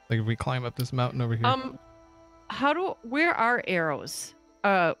 like, if we climb up this mountain over here. Where are arrows?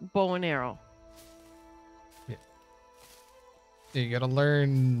 Bow and arrow. Yeah, you gotta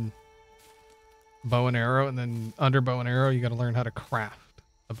learn bow and arrow, and then under bow and arrow, you gotta learn how to craft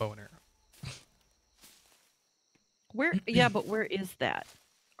a bow and arrow. Where? Yeah, but where is that?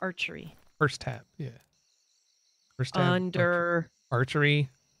 Archery. First tab, yeah. First tab. Under. Archery.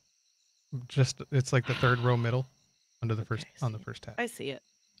 Just it's like the third row middle, under the first on the first tab. I see it.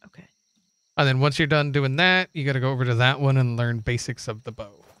 Okay. And then once you're done doing that, you got to go over to that one and learn basics of the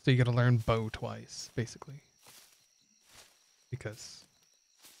bow. So you got to learn bow twice, basically. Because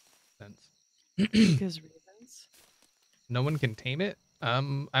Because reasons. no one can tame it.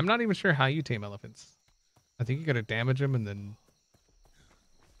 I'm not even sure how you tame elephants. I think you got to damage them and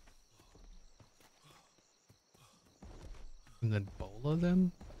then bola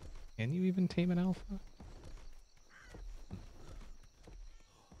them. Can you even tame an alpha?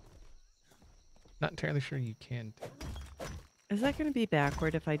 Not entirely sure you can. Is that going to be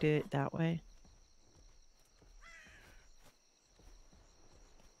backward if I do it that way?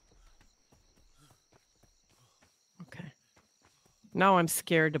 Okay. Now I'm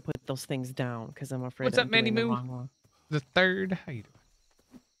scared to put those things down because I'm afraid What's I'm up, Mandy doing the Moo? wrong one. The third. How you doing?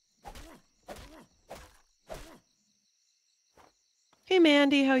 Hey,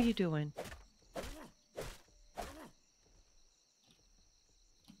 Mandy, how you doing?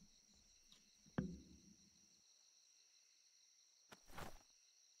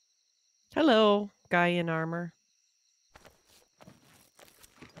 Hello, guy in armor.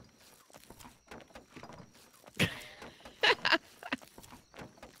 Is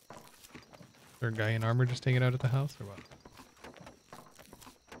there a guy in armor just hanging out at the house or what?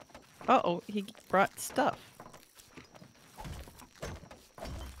 Uh-oh, he brought stuff.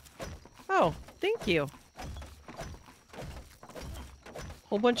 Oh, thank you.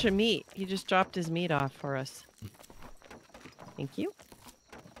 Whole bunch of meat. He just dropped his meat off for us. Thank you.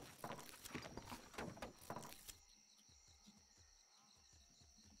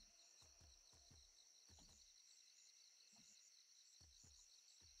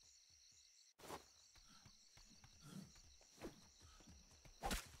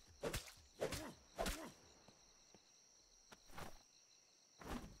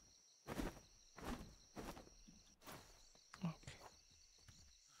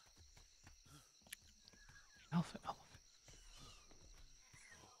 Alpha.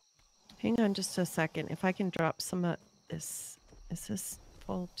 Hang on just a second. If I can drop some of this. Is this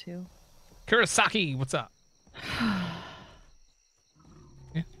full too? Kurosaki, what's up?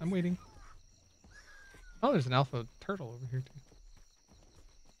 Yeah, I'm waiting. Oh, there's an alpha turtle over here too.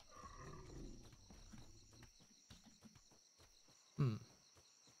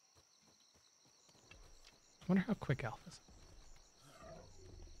 I wonder how quick alphas.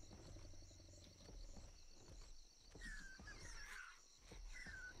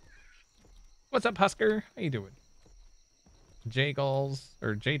 What's up, Husker? How you doing? J-Dog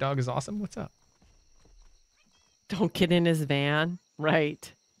is awesome. What's up? Don't get in his van.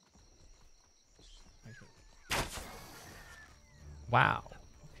 Right. Wow.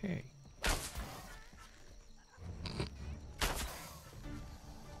 Okay.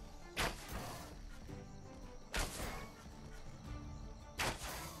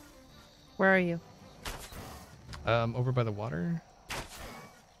 Where are you? Over by the water.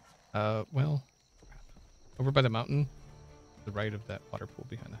 Well, over by the mountain, to the right of that water pool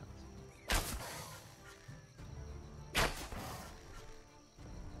behind the house.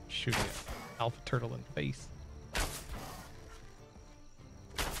 Shooting an alpha turtle in the face.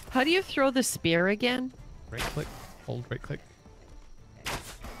 How do you throw the spear again? Right click, hold right click.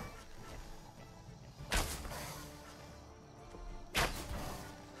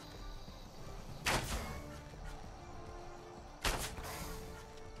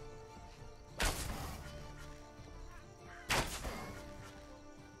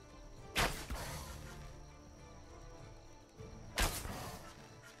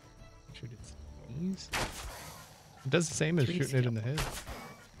 Shoot its knees. It does the same as shooting it in the head.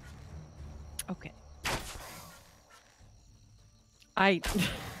 Okay.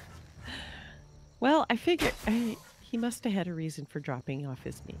 Well, I figure he must have had a reason for dropping off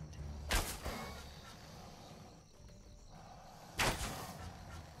his meat.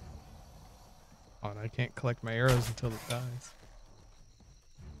 Oh, and I can't collect my arrows until it dies.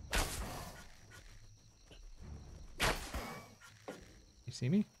 You see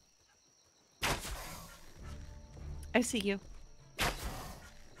me? I see you.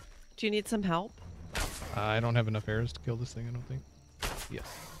 Do you need some help? I don't have enough arrows to kill this thing, I don't think. Yes.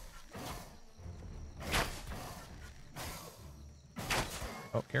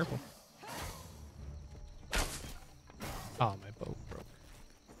 Oh, careful. Oh, my bow broke.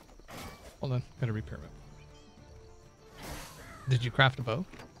 Hold on, gotta repair it. Did you craft a bow?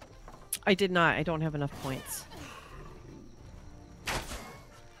 I did not. I don't have enough points.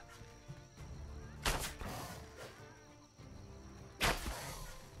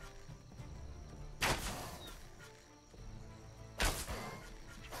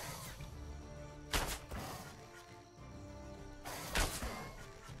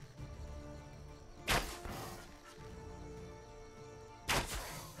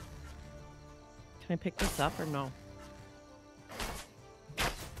 Can I pick this up or no?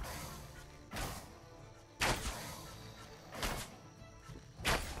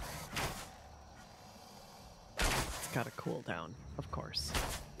 It's got to cool down, of course.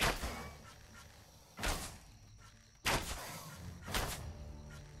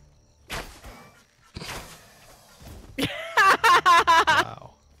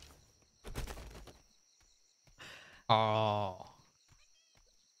 Wow. Oh.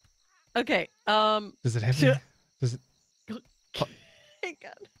 Okay. Does it have any? Does it? Hang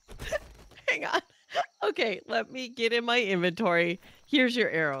on. Hang on. Okay, let me get in my inventory. Here's your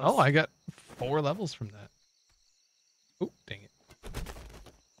arrows. Oh, I got 4 levels from that. Oh, dang it.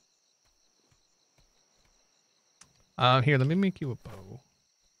 Here, let me make you a bow.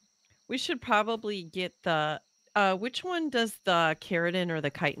 We should probably get the which one does the keratin or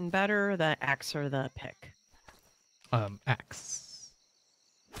the chitin better, the axe or the pick? Axe.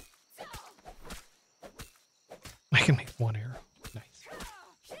 I can make 1 arrow. Nice.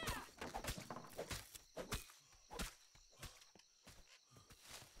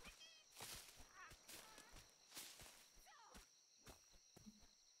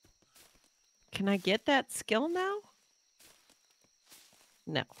 Can I get that skill now?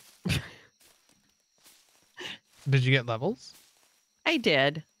 No. Did you get levels? I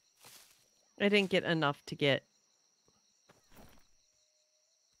did. I didn't get enough to get.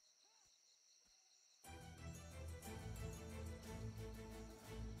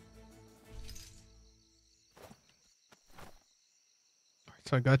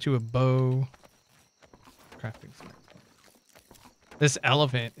 So I got you a bow. Crafting smart. This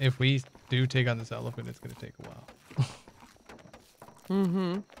elephant, if we do take on this elephant, it's going to take a while.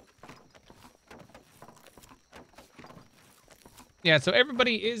 Mm-hmm. Yeah, so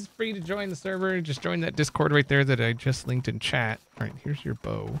everybody is free to join the server. Just join that Discord right there that I just linked in chat. All right, here's your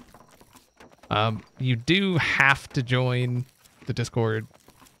bow. You do have to join the Discord.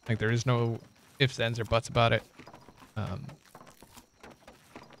 Like, there is no ifs, ands, or buts about it.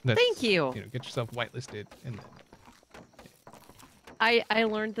 Thank you. You know, get yourself whitelisted and then. I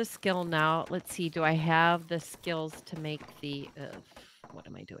learned the skill now. Let's see. Do I have the skills to make the what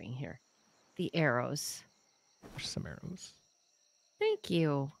am I doing here? The arrows. There's some arrows. Thank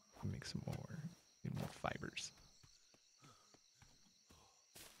you. Make some more. Need more fibers.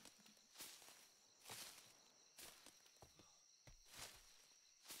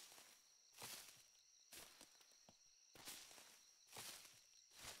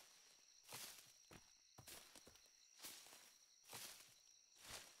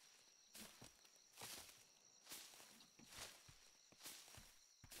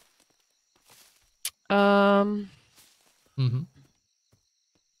 Mm-hmm.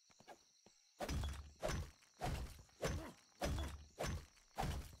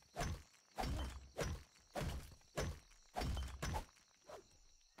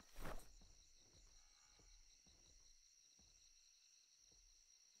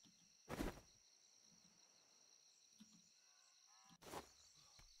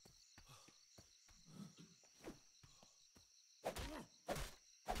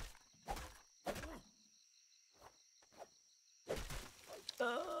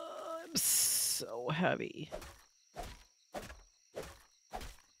 I'm so heavy.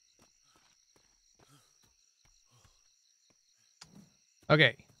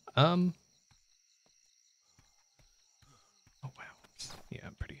 Okay. Oh wow. Yeah,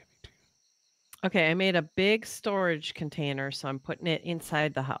 I'm pretty heavy too. Okay, I made a big storage container, so I'm putting it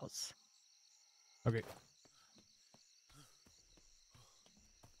inside the house. Okay.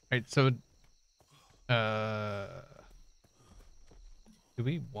 Alright, so do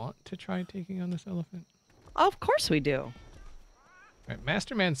we want to try taking on this elephant? Of course we do. Alright,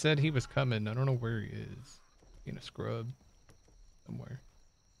 Masterman said he was coming. I don't know where he is. In a scrub somewhere.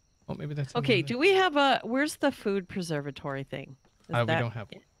 Oh, maybe that's him Okay, over do we have a where's the food preservatory thing? Is there. We that- don't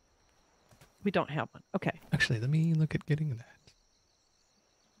have one. We don't have one. Okay. Actually, let me look at getting that.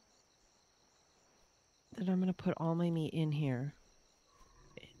 Then I'm gonna put all my meat in here.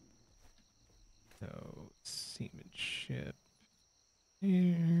 So, seamanship here.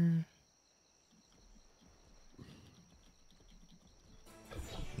 And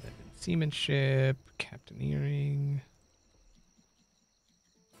then seamanship, captaineering.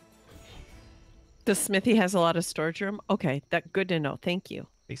 The smithy has a lot of storage room. Okay, that good to know. Thank you.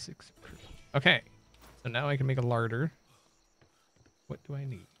 Basics. Okay. So now I can make a larder. What do I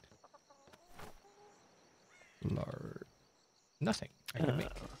need? Lard. Nothing. I can make.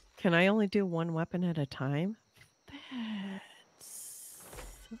 Can I only do one weapon at a time? That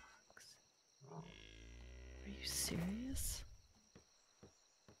sucks. Are you serious?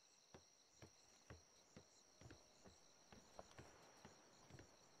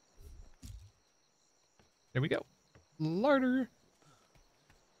 There we go. Larder.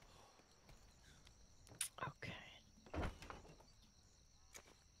 Okay.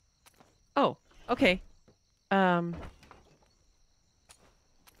 Oh, okay.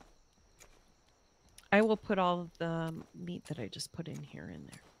 I will put all of the meat that I just put in here in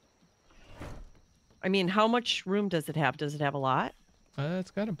there. I mean, how much room does it have? Does it have a lot?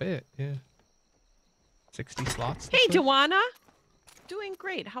 It's got a bit, yeah. 60 slots. Hey, Dewana! Doing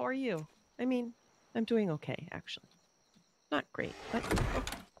great. How are you? I mean, I'm doing okay, actually. Not great, but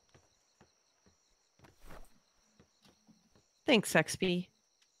okay. Thanks, XP.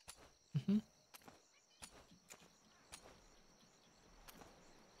 Mm-hmm.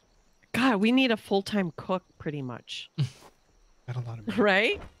 God, we need a full-time cook, pretty much. Got a lot of meat.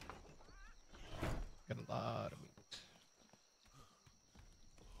 Right? Got a lot of meat.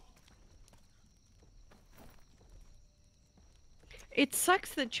 It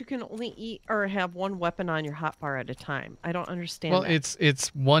sucks that you can only eat or have one weapon on your hotbar at a time. I don't understand Well, that.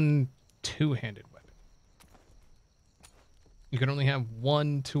 it's one two-handed weapon. You can only have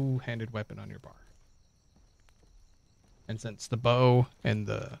one two-handed weapon on your bar. And since the bow and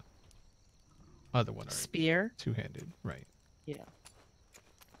the other one are Spear? two-handed, right? Yeah.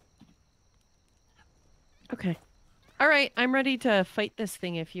 Okay. All right, I'm ready to fight this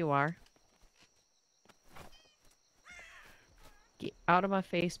thing if you are. Get out of my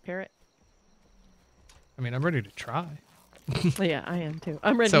face, parrot. I mean, I'm ready to try. Yeah, I am too.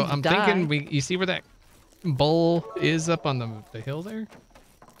 I'm ready So to I'm die. thinking you see where that bull is up on the hill there?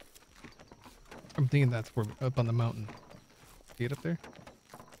 I'm thinking that's where up on the mountain. See it up there?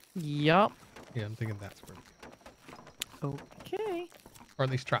 Yup. Yeah, I'm thinking that's where. Okay. Or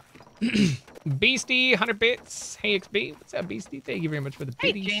at least try. Beastie, 100 bits. Hey, XB. What's up, Beastie? Thank you very much for the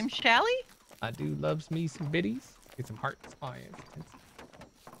Hey, biddies. James Shalley. I do loves me some biddies. Get some hearts. Oh, yeah.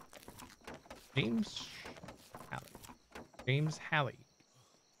 James Halley. James Halley.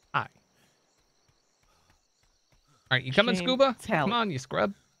 Hi. All right, you coming, James Scuba? Halley. Come on, you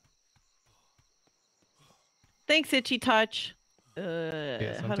scrub. Thanks, Itchy Touch.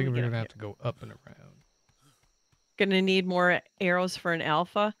 Yes, I'm how do thinking we we're get gonna up have to go up and around. Gonna need more arrows for an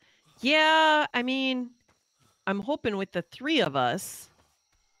alpha. Yeah, I mean, I'm hoping with the 3 of us,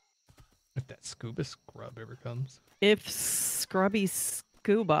 If that scuba scrub ever comes. if Scrubby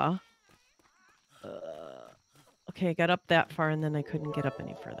Scuba. Okay, I got up that far and then I couldn't get up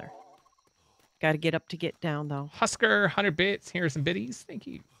any further. Got to get up to get down though. Husker, 100 bits. Here are some biddies. Thank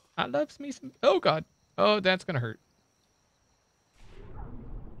you. I loves me some. Oh, God. Oh, that's gonna hurt.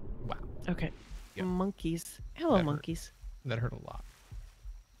 Wow. Okay. Yep. Monkeys. Hello, That hurt. monkeys. That hurt a lot.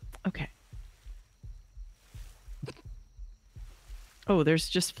 Okay. Oh, there's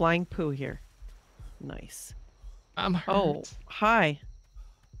just flying poo here. Nice. I'm hurt. Oh, hi.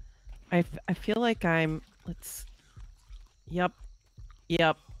 I feel like I'm. Let's. Yep.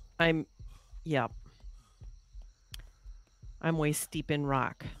 Yep. Yep. I'm waist deep in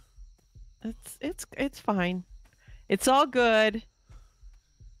rock. It's fine. It's all good.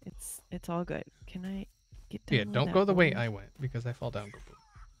 It's all good. Can I get down? Yeah, with don't that go the way one? I went because I fall down. Go boom.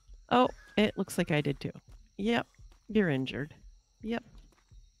 Oh, it looks like I did too. Yep. You're injured. Yep.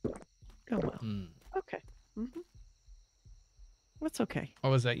 Oh well. Hmm. Okay. That's okay.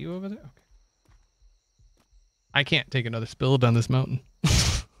 Oh, is that you over there? Okay. I can't take another spill down this mountain.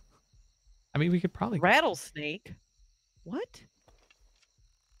 I mean, we could probably. Rattlesnake? What?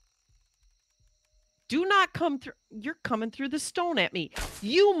 Do not come through. You're coming through the stone at me.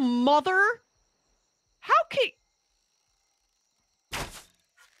 You mother. How can.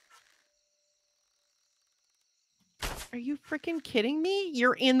 Are you freaking kidding me?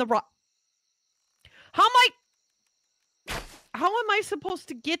 You're in the rock. How am I supposed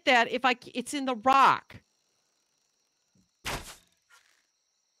to get that if it's in the rock?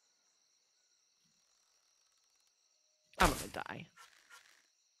 I'm gonna die.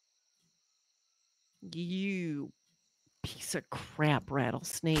 You piece of crap,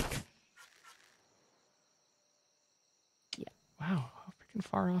 rattlesnake. Yeah. Wow, how freaking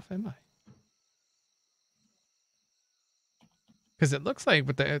far off am I? Because it looks like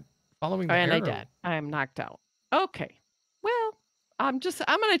with the following the And arrow. I died. I am knocked out. Okay. Well, I'm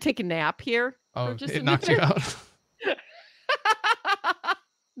gonna take a nap here. Oh, just it a knocked you minute. out.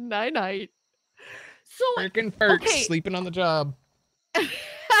 Night night. So Freaking perks, okay. sleeping on the job.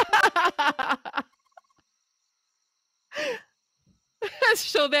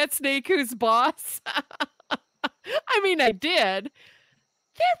 Show that snake who's boss. I mean, I did.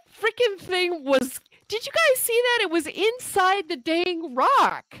 That freaking thing was. Did you guys see that? It was inside the dang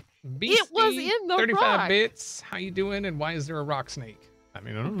rock. Beastie, It was in the 35 rock. bits. How you doing? And why is there a rock snake? I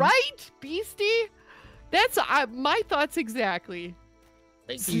mean, I don't know. Right, Beastie? That's my thoughts exactly.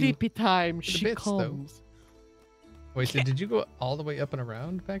 Sleepy time. the She bits, though. comes. Wait, so did you go all the way up and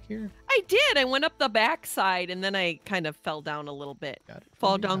around back here? I did. I went up the backside and then I kind of fell down a little bit. Got it.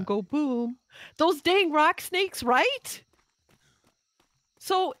 Fall Figured down, out. go boom. Those dang rock snakes, right?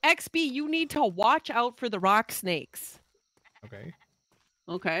 So, XB, you need to watch out for the rock snakes. Okay.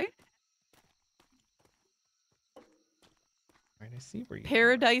 Okay. All right, I see where you are.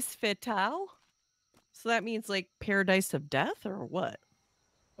 Paradise Fatale? So that means like paradise of death or what?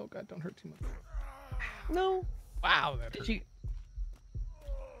 Oh god, don't hurt too much. No. Wow, that Did hurt. you?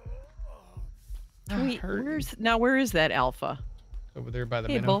 Ah, Wait, hurt. where is that alpha? Over there by the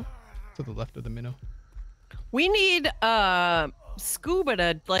Hey, minnow. Bull. To the left of the minnow. We need scuba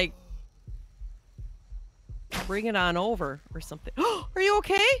to like bring it on over or something. Are you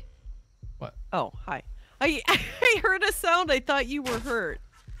okay? What? Oh, hi. I heard a sound. I thought you were hurt.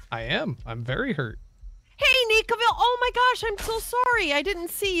 I am. I'm very hurt. Hey, Nikaville. Oh my gosh, I'm so sorry. I didn't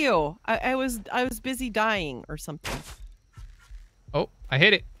see you. I was busy dying or something. Oh, I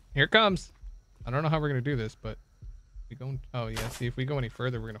hit it. Here it comes. I don't know how we're gonna do this, but we go. Oh yeah. See, if we go any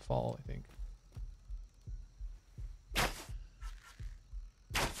further, we're gonna fall. I think.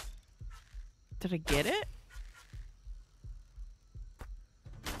 Did I get it?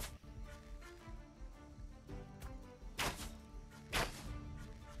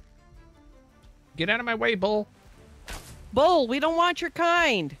 Get out of my way, Bull. Bull, we don't want your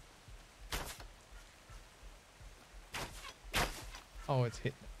kind. Oh, it's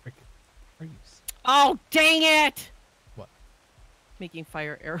hit. Are you? Oh, dang it! What? Making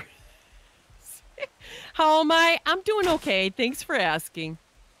fire arrows. How am I? I'm doing okay. Thanks for asking.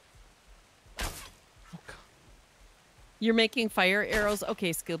 Oh god. You're making fire arrows?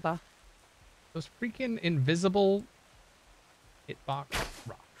 Okay, Scuba. Those freaking invisible hitbox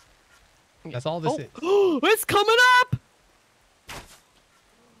rocks. That's all this is. Oh, it's coming up!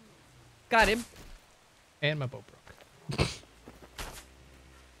 Got him. And my bow broke.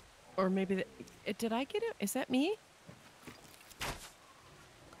 Or maybe... did I get it? Is that me?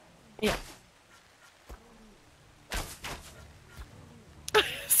 Yeah.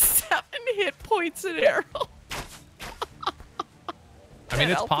 7 hit points an arrow. I mean,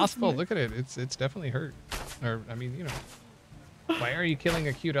 That it's alpha's possible. weird. Look at it. It's definitely hurt. Or, I mean, you know. Why are you killing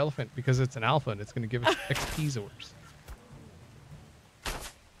a cute elephant? Because it's an alpha and it's going to give us XP zors.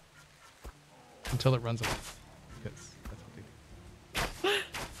 Until it runs away. Because that's what they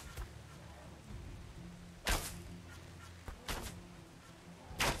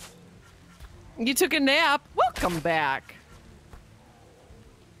do. You took a nap. Welcome back.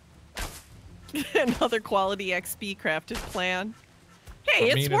 Another quality XP crafted plan. Hey,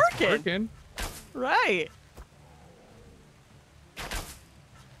 I it's mean, working. It's working. Right.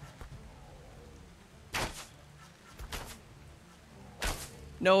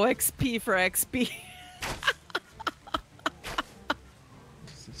 No XP for XP.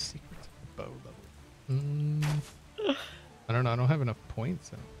 This is secrets of bow level. I don't know. I don't have enough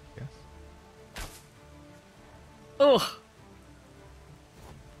points, I guess. Ugh.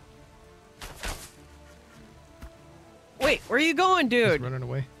 Wait, where are you going, He's dude? running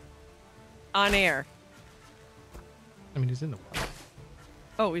away. On air. I mean, he's in the water.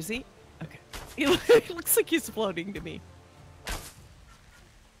 Oh, is he? Okay. He looks like he's floating to me.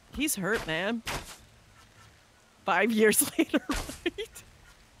 He's hurt, man. 5 years later, right?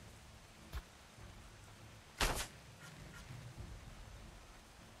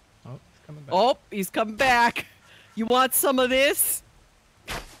 Oh, he's coming back. Oh, he's coming back. You want some of this?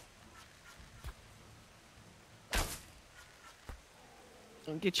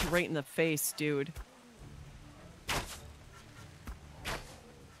 I'll get you right in the face, dude.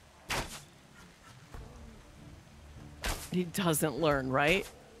 He doesn't learn, right?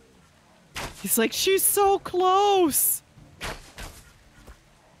 He's like, she's so close.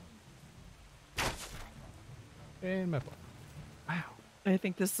 And my bow. Wow. I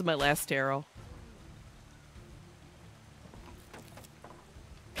think this is my last arrow.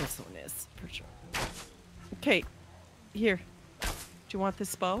 This one is, for sure. Okay, here. Do you want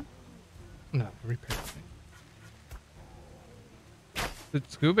this bow? No, repair it.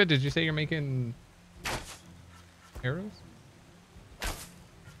 Scuba, did you say you're making arrows?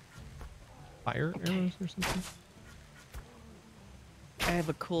 Fire arrows or something? I have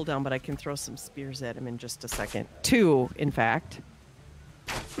a cooldown, but I can throw some spears at him in just a second. 2, in fact.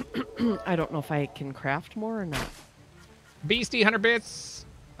 I don't know if I can craft more or not. Beastie, 100 bits.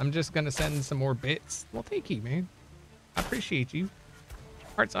 I'm just gonna send some more bits. Well, thank you, man. I appreciate you.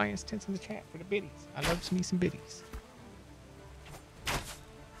 Hearts, IS, tents in the chat for the biddies. I love me some biddies.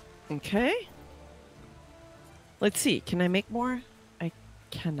 Okay. Let's see. Can I make more? I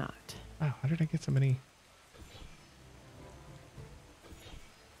cannot. Wow, how did I get so many?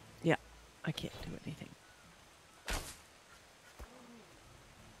 Yeah, I can't do anything.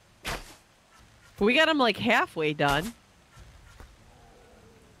 But we got them like halfway done.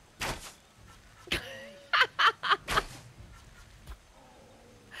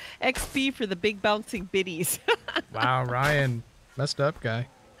 XP for the big bouncing biddies. Wow, Ryan. Messed up guy.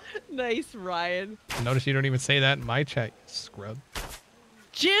 Nice, Ryan. Notice you don't even say that in my chat, you scrub.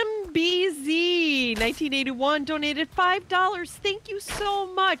 Jim BZ 1981 donated $5. Thank you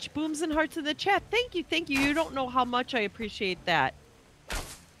so much. Booms and hearts in the chat. Thank you, thank you. You don't know how much I appreciate that.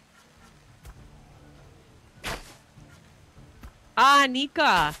 Ah,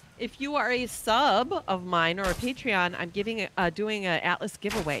 Nika, if you are a sub of mine or a Patreon, I'm doing an Atlas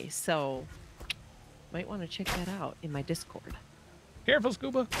giveaway, so might want to check that out in my Discord. Careful,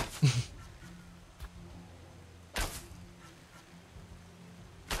 Scuba.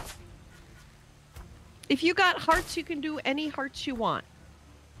 If you got hearts, you can do any hearts you want.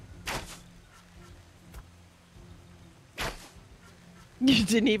 You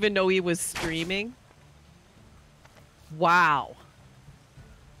didn't even know he was streaming? Wow.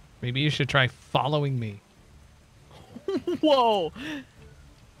 Maybe you should try following me. Whoa.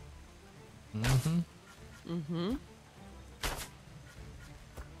 Mm-hmm. Mm-hmm.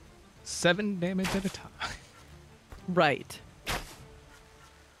 7 damage at a time. Right.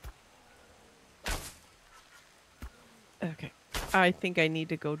 Okay. I think I need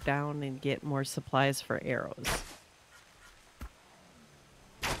to go down and get more supplies for arrows.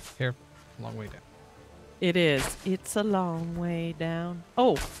 Here, long way down. It is. It's a long way down.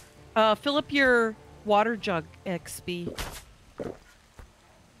 Oh, fill up your water jug, XB.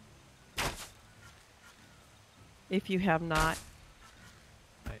 If you have not.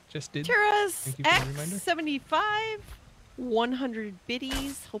 I just did. Tara's Thank you for the reminder. X75, 100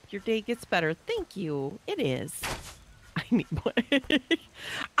 biddies. Hope your day gets better. Thank you. It is. I need more.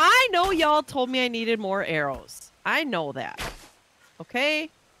 I know y'all told me I needed more arrows. I know that. Okay?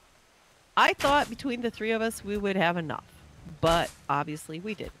 I thought between the three of us we would have enough. But obviously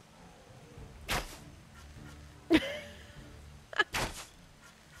we didn't.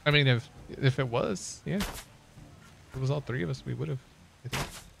 I mean, if it was, yeah. If it was all three of us, we would have. I think.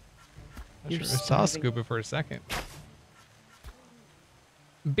 I You're saw starving. Scuba for a second.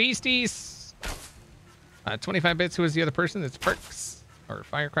 Beasties! 25 bits. Who is the other person? It's Perks. Or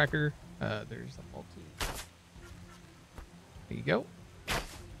Firecracker. There's a multi. There you go.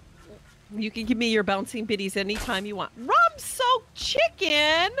 You can give me your bouncing biddies anytime you want. Rum soaked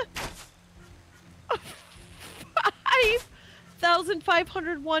chicken!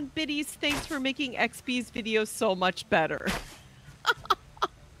 5,501 biddies. Thanks for making XP's videos so much better.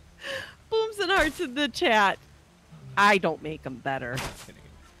 Booms and hearts in the chat. I don't make them better. I'm not kidding.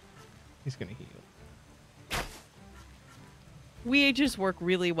 He's gonna heal. We just work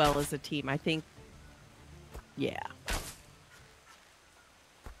really well as a team. I think, yeah.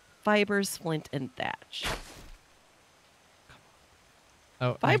 Fibers, flint, and thatch.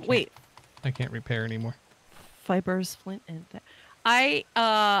 Oh, Wait. I can't repair anymore. Fibers, flint, and thatch. I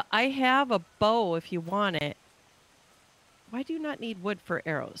have a bow if you want it. Why do you not need wood for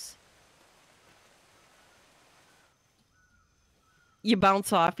arrows? You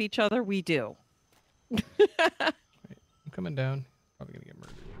bounce off each other? We do. Right. I'm coming down. Probably gonna get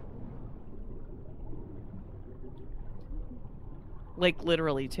murdered. Like,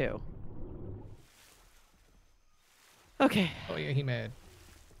 literally, too. Okay. Oh yeah, he mad.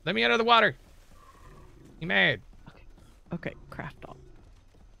 Let me out of the water. He mad. Okay, craft all.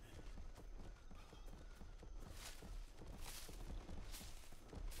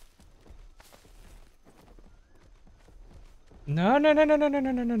 No, no, no, no, no, no,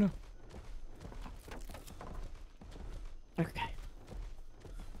 no, no, no, no. Okay.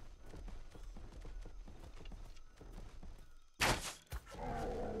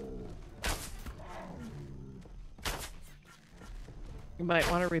 You might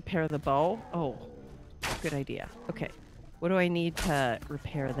want to repair the bow. Oh, good idea. Okay. What do I need to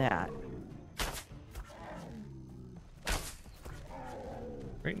repair that?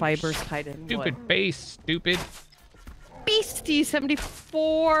 Right in Fibers, your hide in Stupid wood. base, stupid. Beastie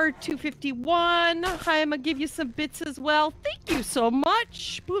 74 251. Hi, I'm gonna give you some bits as well. Thank you so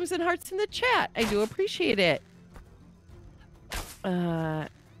much. Booms and hearts in the chat. I do appreciate it.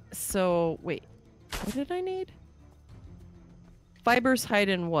 So wait, what did I need? Fibers, hide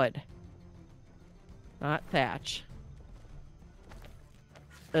in wood. Not thatch.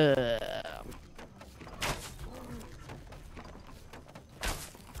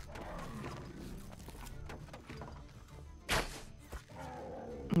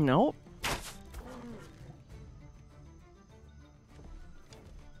 Nope.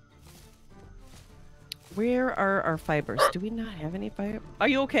 Where are our fibers? Do we not have any fiber? Are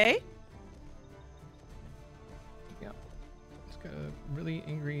you okay? Yeah. Just got a really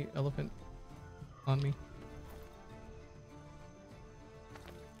angry elephant on me.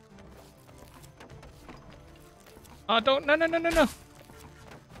 Oh, don't. No, no, no, no, no.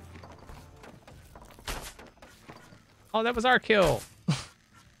 Oh, that was our kill.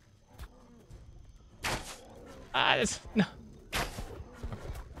 This. No.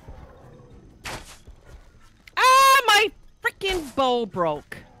 Ah, my freaking bow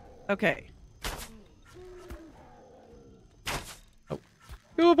broke. Okay. Oh.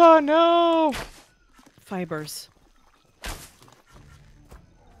 Cuba, no. Fibers.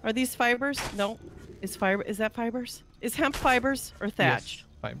 Are these fibers? No. Is that fibers? Is hemp fibers or thatch? Yes,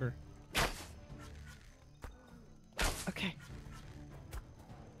 fiber. Okay.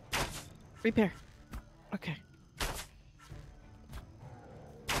 Repair. Okay.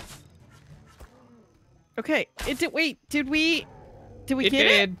 Okay. It did. Wait. Did we get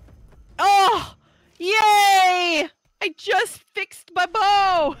it? Oh! Yay! I just fixed my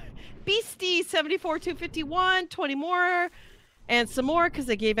bow. Beastie 74,251. 20 more. And some more because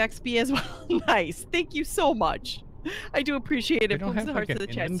I gave XP as well. Nice. Thank you so much. I do appreciate it. They don't From have, the like, hearts of an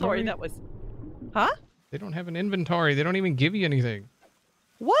the chat. inventory? Sorry, that was. Huh? They don't have an inventory. They don't even give you anything.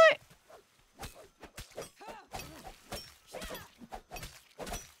 What?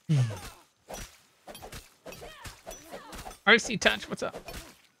 RC Touch, what's up?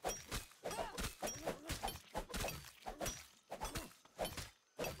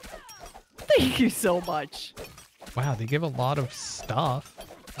 Thank you so much. Wow, they give a lot of stuff.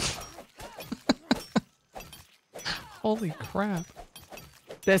 Holy crap.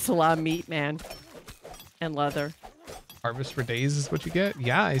 That's a lot of meat, man. And leather. Harvest for days is what you get?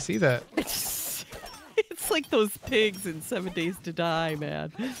 Yeah, I see that. It's like those pigs in 7 Days to Die,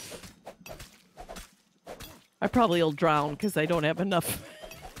 man. I probably will drown because I don't have enough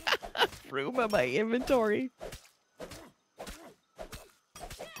room in my inventory.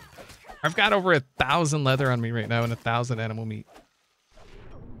 I've got over 1,000 leather on me right now and 1,000 animal meat.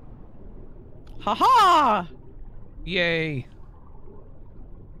 Ha-ha! Yay.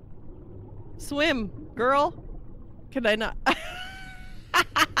 Swim, girl. Can I not?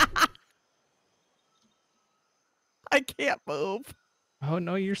 I can't move. Oh,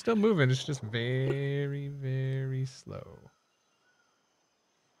 no, you're still moving. It's just very, very slow.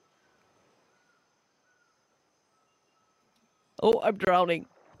 Oh, I'm drowning.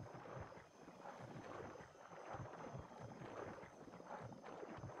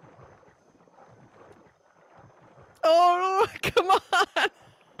 Oh, come on.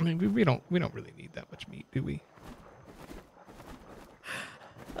 I mean, we don't really need that much meat, do we?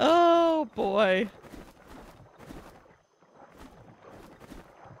 Oh, boy.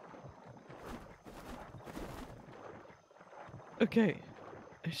 Okay.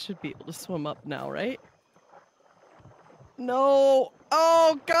 I should be able to swim up now, right? No.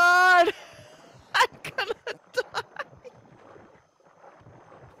 Oh, God. I'm gonna die.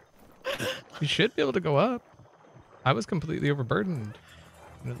 You should be able to go up. I was completely overburdened.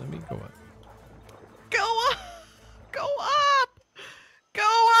 Let me go up. Go up. Go up.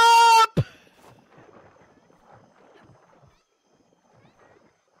 Go up.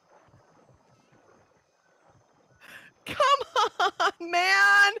 Come on,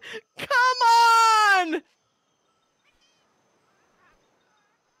 man. Come on.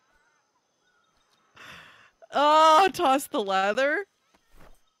 Oh, toss the leather.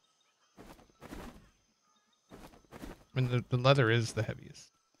 I mean, the leather is the heaviest.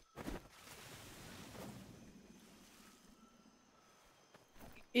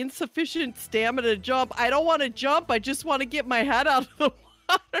 Insufficient stamina to jump. I don't want to jump. I just want to get my head out of the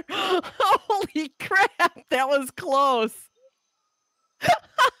water. Holy crap. That was close.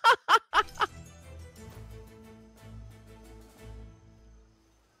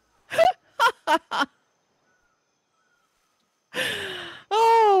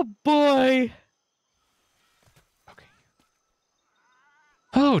 Oh, boy. Okay.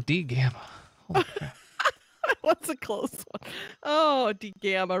 Oh, D gamma. Holy crap. What's a close one? Oh, D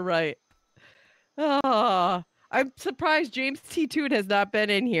Gamma, right. Oh, I'm surprised James T. Toot has not been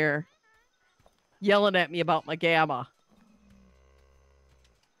in here yelling at me about my gamma.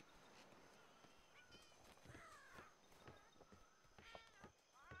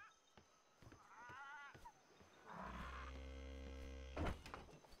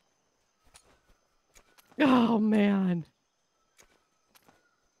 Oh, man.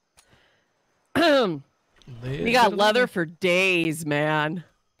 We got leather for days, man.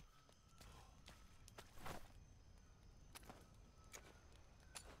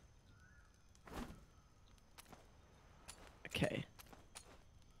 Okay.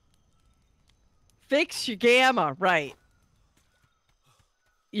 Fix your gamma, right.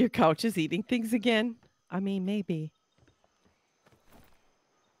 Your couch is eating things again? I mean, maybe.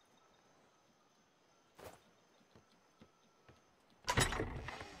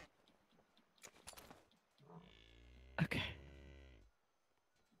 Okay.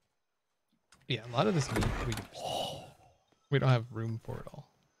 Yeah, a lot of this meat we don't have room for it all.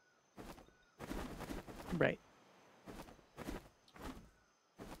 Right.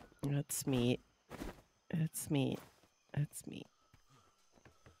 That's meat. It's meat. It's meat.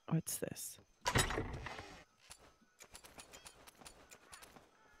 What's this?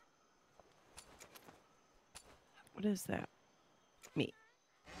 What is that? Meat.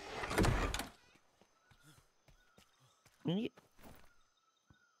 Meat.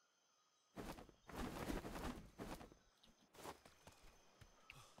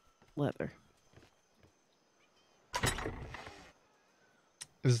 Leather.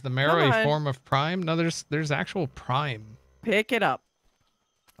 Is the marrow Come a on. form of prime? No, there's actual prime. Pick it up.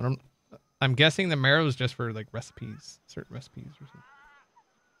 I'm guessing the marrow is just for like recipes, certain recipes or something.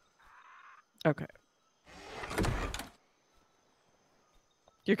 Okay.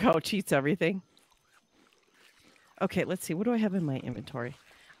 Your couch eats everything. Okay, let's see. What do I have in my inventory?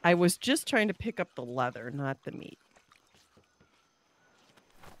 I was just trying to pick up the leather, not the meat.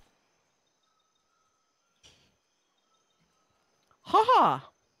 Ha!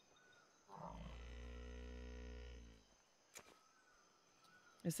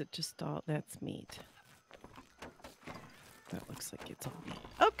 Is it just all that's meat? That looks like it's all meat.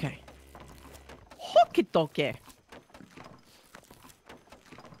 Okay. Hokidoke.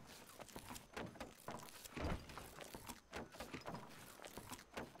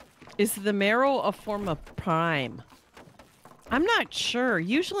 Is the marrow a form of prime? I'm not sure.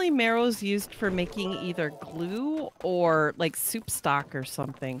 Usually marrow's used for making either glue or like soup stock or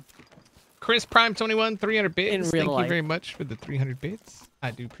something. Chris Prime 21, 300 bits. In real Thank life. you very much for the 300 bits.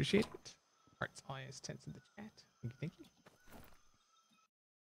 I do appreciate it. Hearts, eyes, tense in the chat. Thank you, thank you.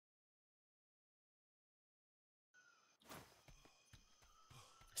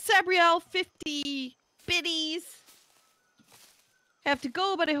 Sabriel, 50 biddies. Have to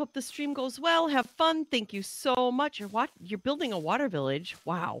go, but I hope the stream goes well. Have fun. Thank you so much. You're building a water village.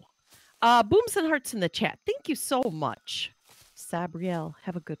 Wow. Booms and hearts in the chat. Thank you so much. Sabriel,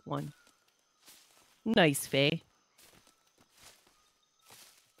 have a good one. Nice, Faye.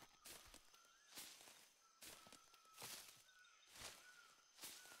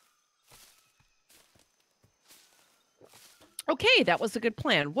 Okay, that was a good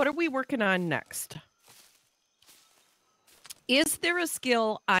plan. What are we working on next? Is there a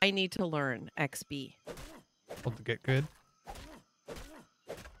skill I need to learn, XB? Hope to get good.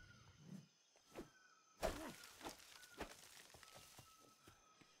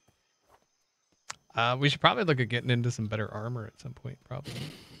 We should probably look at getting into some better armor at some point, probably.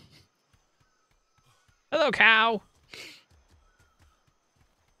 Hello, cow.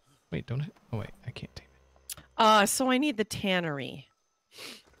 Wait, don't I? Oh, wait, I can't tame it. So I need the tannery.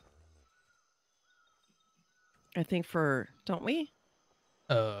 I think don't we?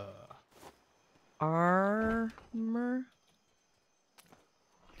 Armor.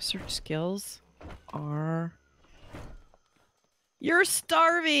 Search skills. You're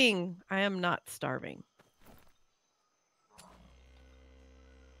starving. I am not starving.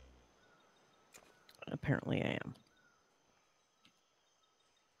 Apparently I am.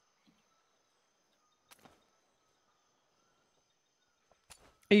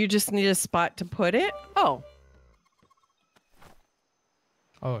 You just need a spot to put it? Oh.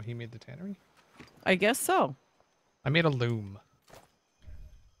 Oh, he made the tannery? I guess so. I made a loom.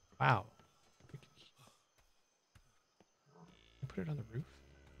 Wow. I put it on the roof.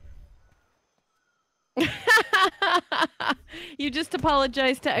 You just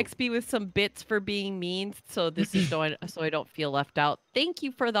apologize to XB with some bits for being mean, so this is so I don't feel left out. Thank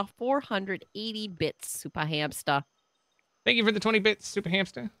you for the 480 bits, Super Hamster. Thank you for the 20 bits, Super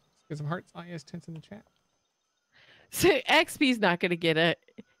Hamster. Let's get some hearts, eyes, tense in the chat. So XB's not gonna get it.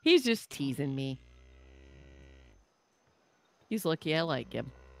 He's just teasing me. He's lucky I like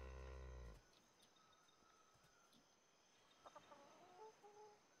him.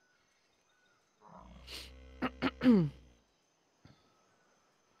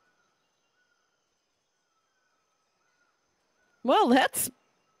 Well,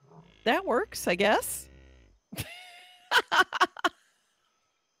 that works, I guess.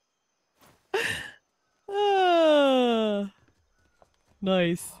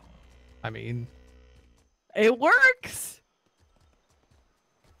 Nice. I mean, it works.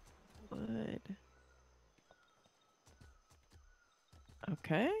 Wood.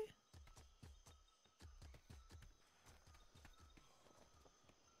 Okay.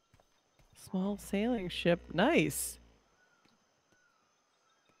 Small sailing ship. Nice.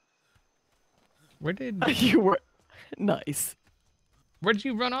 Where did You were nice. Where'd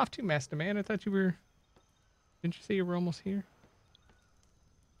you run off to, Master Man? I thought you were. Didn't you say you were almost here?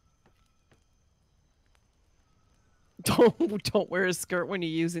 Don't wear a skirt when you're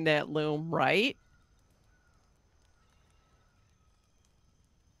using that loom, right?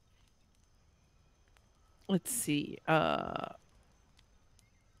 Let's see. Armor.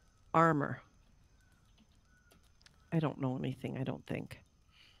 I don't know anything, I don't think.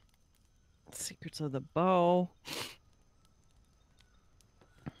 Secrets of the bow.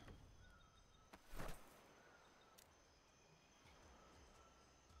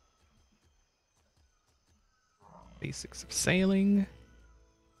 Basics of sailing.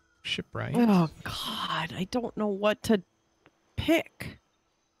 Shipwright. Oh God, I don't know what to pick.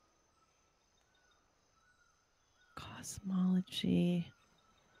 Cosmology.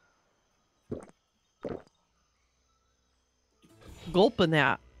 Gulping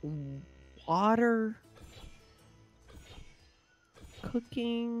that. Water.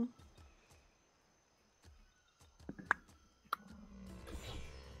 Cooking.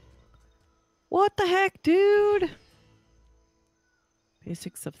 What the heck, dude?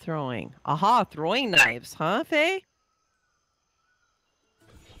 Basics of throwing. Aha, throwing knives, huh, Faye?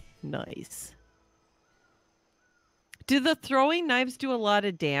 Nice. Do the throwing knives do a lot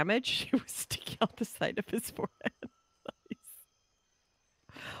of damage? He was sticking out the side of his forehead. Nice.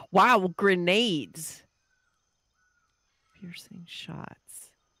 Wow, grenades. Piercing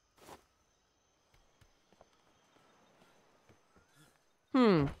shots.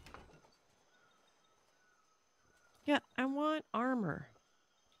 Yeah, I want armor.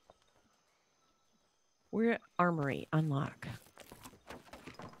 We're at armory. Unlock.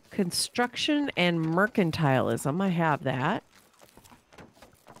 Construction and mercantilism. I have that.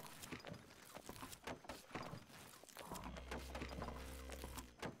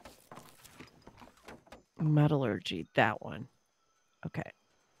 Metallurgy. That one. Okay.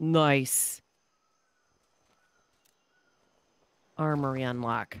 Nice. Armory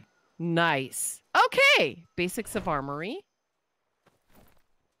unlock. Nice. Okay. Basics of armory.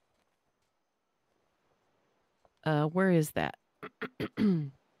 Where is that?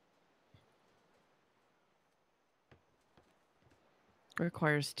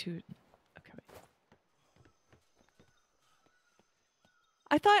 Requires 2. Okay.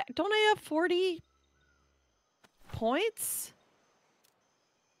 I thought, don't I have 40 points?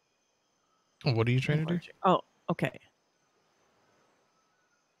 What are you trying to do? Oh, okay.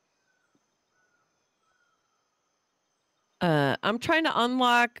 I'm trying to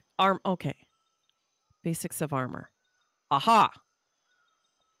unlock okay. Basics of armor. Aha.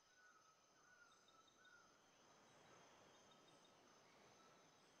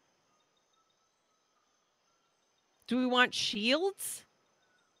 Do we want shields?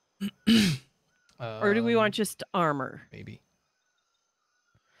 Or do we want just armor? Maybe.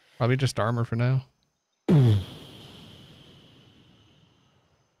 Probably just armor for now.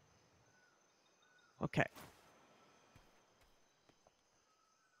 Okay.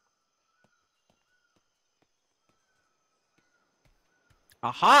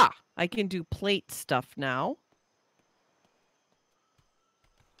 Aha! I can do plate stuff now.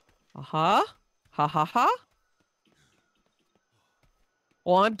 Aha. Ha ha ha.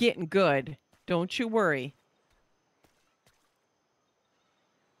 Well, I'm getting good. Don't you worry.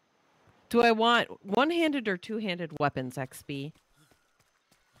 Do I want one-handed or two-handed weapons, XB?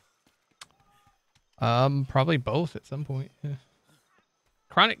 Probably both at some point. Yeah.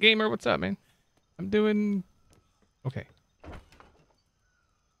 Chronic Gamer, what's up, man? I'm doing okay.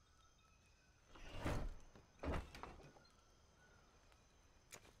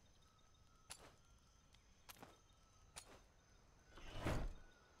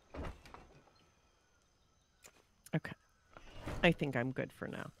 Okay. I think I'm good for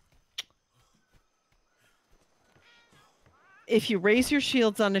now. If you raise your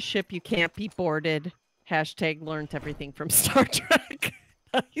shields on a ship, you can't be boarded. Hashtag learned everything from Star Trek.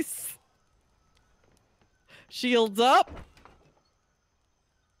 Nice. Shields up.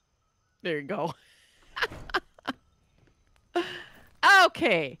 There you go.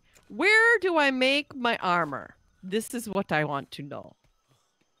 Okay. Where do I make my armor? This is what I want to know.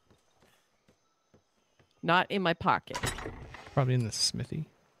 Not in my pocket. Probably in the smithy.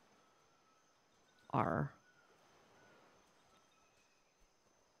 R.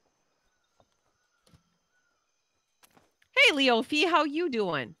 Hey, Leofi, how you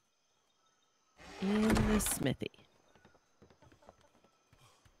doing? In the smithy.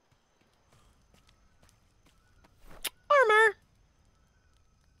 armor.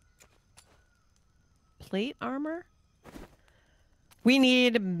 Plate armor. We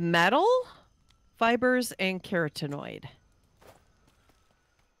need metal, fibers, and carotenoid.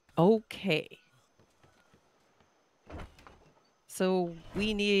 Okay. So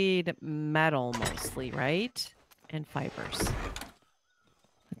we need metal mostly, right? And fibers.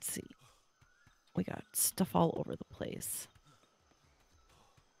 Let's see. We got stuff all over the place.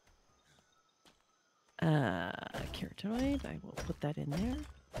 Carotenoid, I will put that in there.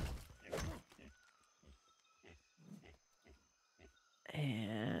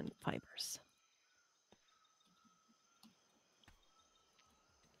 And fibers.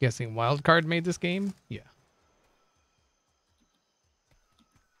 Guessing Wildcard made this game? Yeah.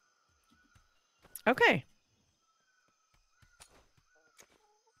 Okay.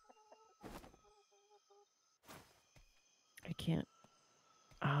 I can't.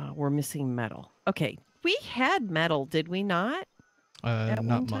 We're missing metal. Okay. We had metal, did we not? At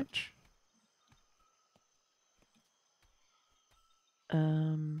Not one time? much.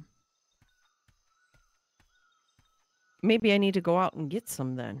 Maybe I need to go out and get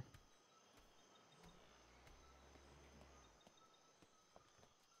some then.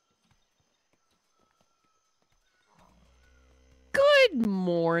 Good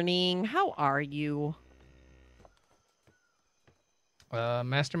morning. How are you?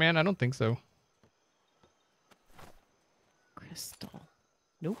 Masterman, I don't think so. Crystal.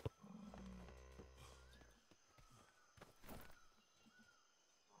 Nope.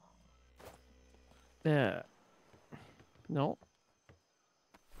 No.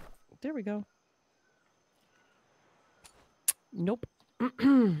 There we go. Nope.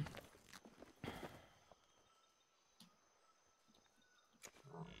 I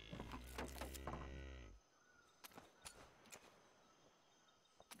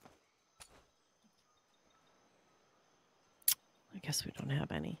guess we don't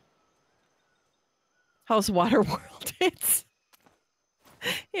have any. How's Waterworld?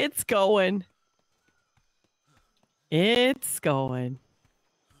 It's going. It's going.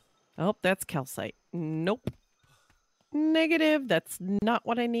 Oh, that's calcite. Nope. Negative. That's not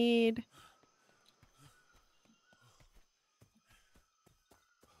what I need.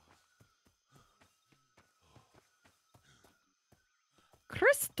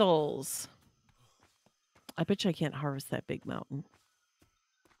 Crystals. I bet you I can't harvest that big mountain.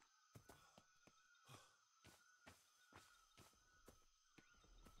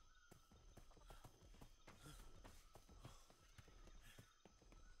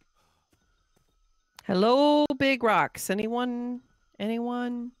 Hello, big rocks. Anyone?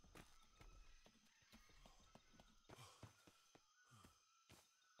 Anyone?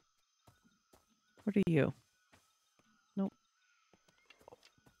 What are you? Nope.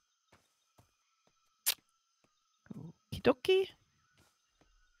 Okie dokie.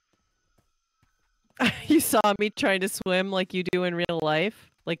 You saw me trying to swim like you do in real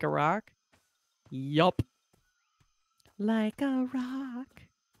life? Like a rock? Yup. Like a rock.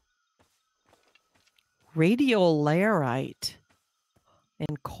 Radiolarite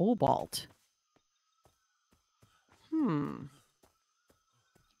and cobalt.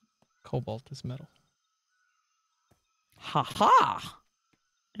 Cobalt is metal. Ha-ha!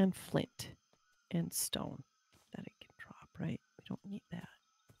 And flint and stone that I can drop, right? We don't need that.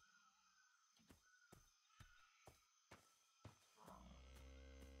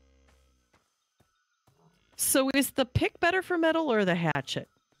 So is the pick better for metal or the hatchet?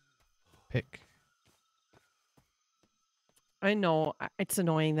 Pick. I know. It's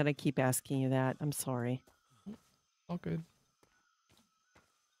annoying that I keep asking you that. I'm sorry. All good.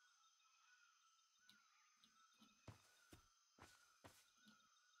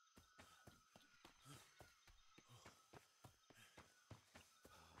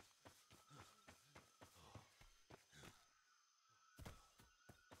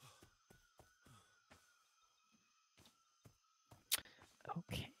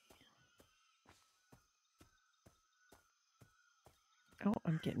 Okay. Oh,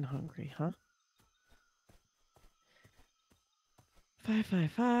 I'm getting hungry, huh?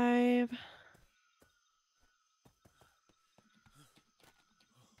 555.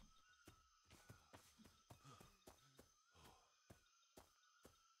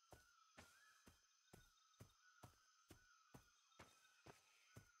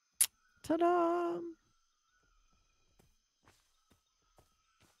 Ta-da!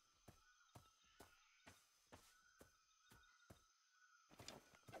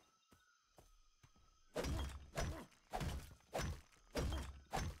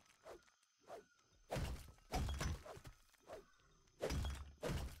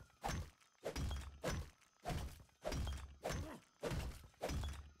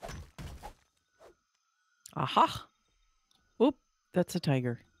 Aha. Oop, that's a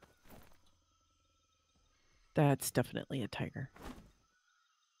tiger. That's definitely a tiger.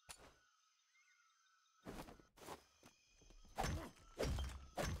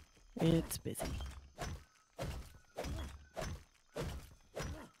 It's busy.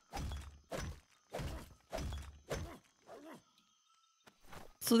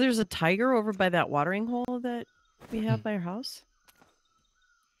 So there's a tiger over by that watering hole that we have by our house?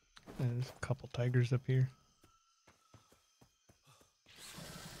 There's a couple tigers up here.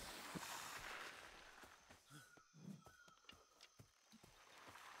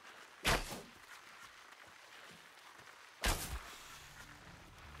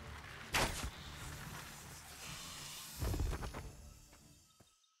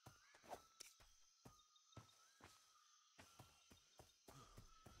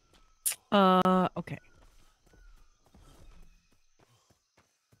 Okay.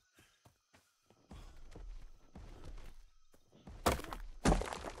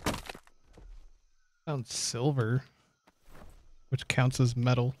 Found silver, which counts as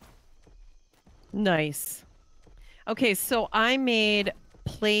metal. Nice. Okay, so I made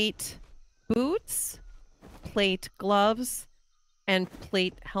plate boots, plate gloves, and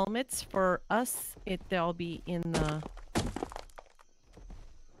plate helmets for us. They'll be in the...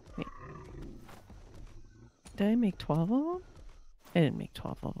 Wait. Did I make 12 of them? I didn't make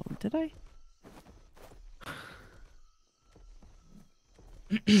 12 of them, did I?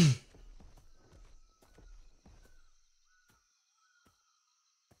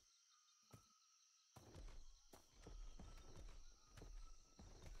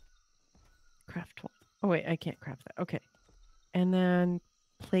 Craft one. Oh wait, I can't craft that. Okay. And then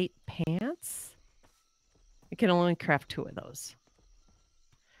plate pants. I can only craft 2 of those.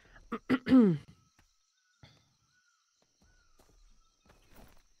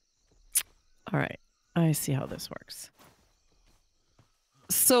 All right. I see how this works.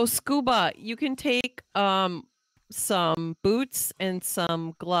 So Scuba, you can take some boots and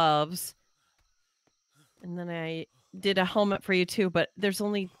some gloves. And then I did a helmet for you too, but there's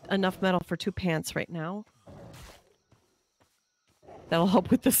only enough metal for 2 pants right now. That'll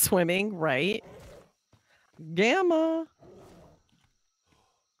help with the swimming, right? Gamma.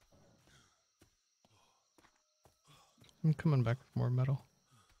 I'm coming back with more metal.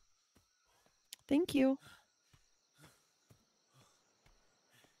 Thank you.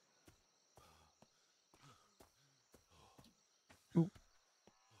 Ooh.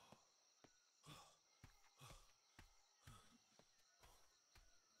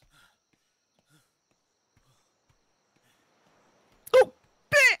 Oh,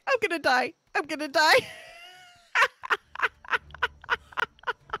 I'm gonna die. I'm gonna die.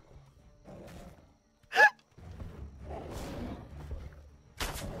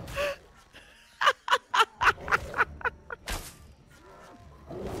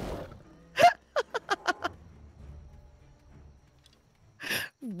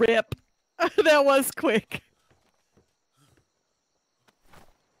 Rip. That was quick.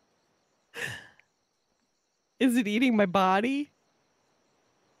 Is it eating my body?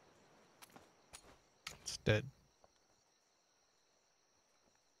 It's dead.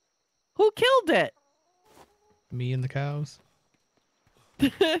 Who killed it? Me and the cows.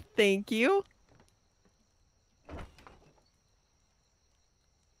 Thank you.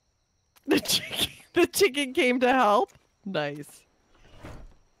 The chicken came to help. Nice.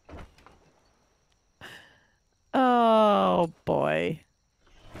 Oh boy.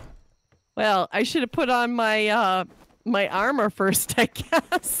 Well, I should have put on my my armor first, I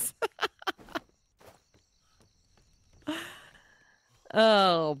guess.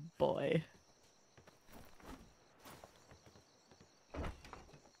 Oh boy.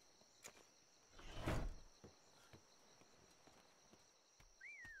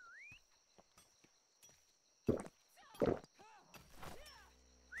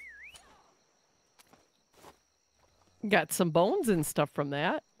 Got some bones and stuff from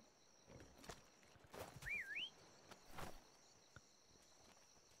that.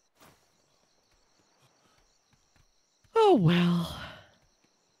 Oh well.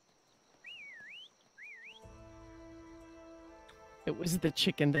 It was the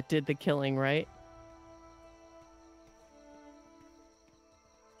chicken that did the killing, right?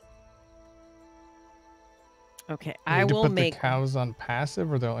 Okay, I will put make the cows on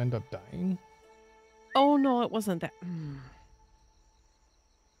passive or they'll end up dying. Oh no, it wasn't that.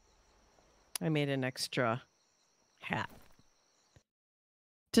 I made an extra hat.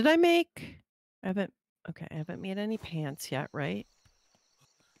 Did I make? I haven't. Okay, I haven't made any pants yet, right?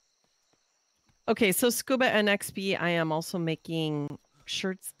 Okay, so Scuba and XB, I am also making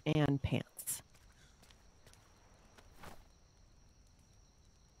shirts and pants.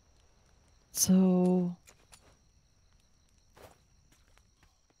 So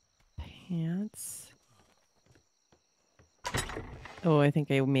pants. Oh, I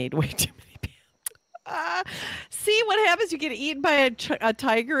think I made way too many pants. See what happens? You get eaten by a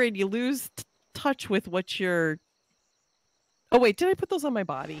tiger and you lose touch with what you're. Oh wait, did I put those on my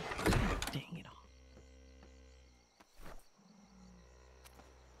body? Dang it all.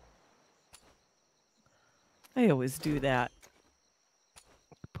 I always do that.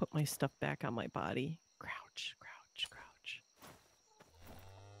 Put my stuff back on my body. Crouch, crouch, crouch.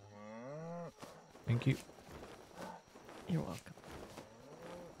 Thank you. You're welcome.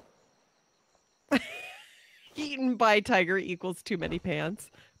 Eaten by tiger equals too many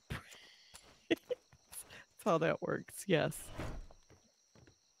pants. That's how that works, yes.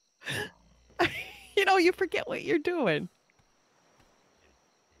 You know, you forget what you're doing.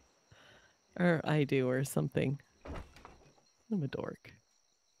 Or I do, or something. I'm a dork.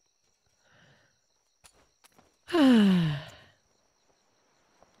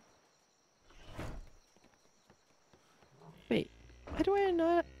 Wait, why do I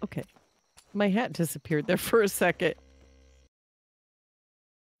not? Okay. My hat disappeared there for a second.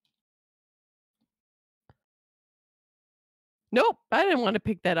 Nope, I didn't want to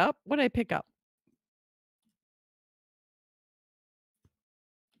pick that up. What did I pick up?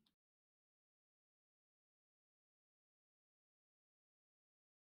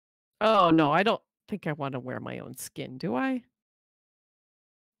 Oh, no, I don't think I want to wear my own skin, do I?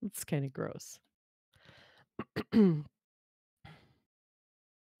 It's kind of gross. Yeah.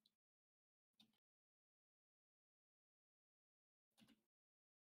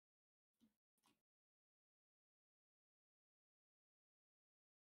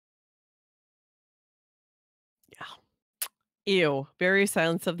 Ew. Very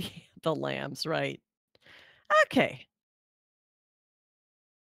Silence of the Lambs, right. Okay.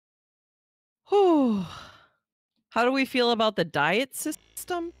 Whew. How do we feel about the diet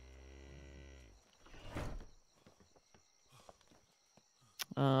system?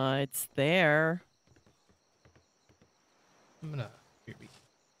 It's there. I'm gonna here we.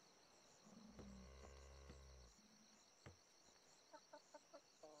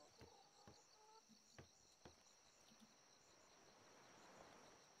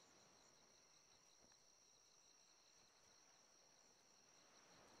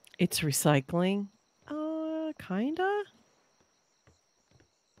 It's recycling. Kinda.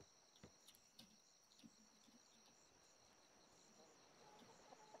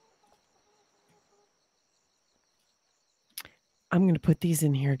 I'm going to put these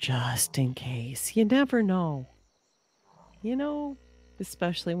in here just in case. You never know. You know,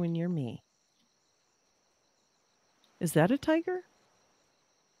 especially when you're me. Is that a tiger?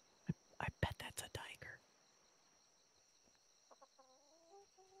 I bet that's a tiger.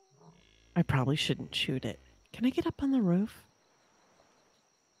 I probably shouldn't shoot it. Can I get up on the roof?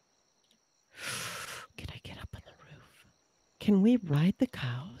 Can I get up on the roof? Can we ride the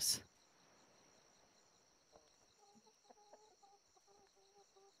cows?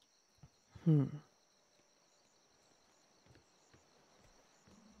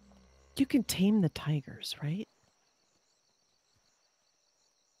 You can tame the tigers, right?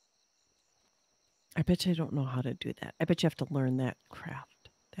 I bet you I don't know how to do that. I bet you have to learn that craft,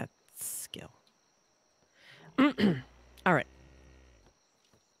 that skill. All right.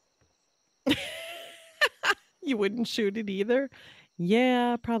 You wouldn't shoot it either?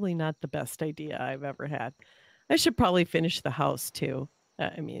 Yeah, probably not the best idea I've ever had. I should probably finish the house too.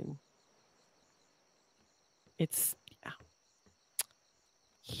 I mean, it's, yeah.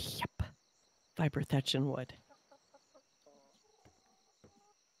 Yep. Fiber thatch and wood.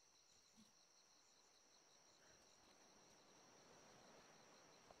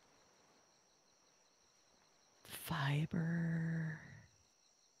 Fiber.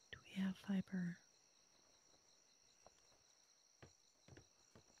 Do we have fiber?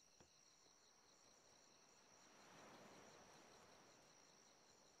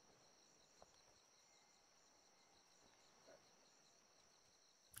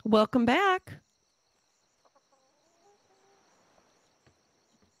 Welcome back.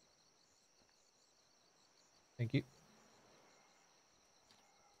 Thank you.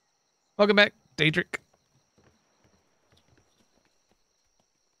 Welcome back, Daedric.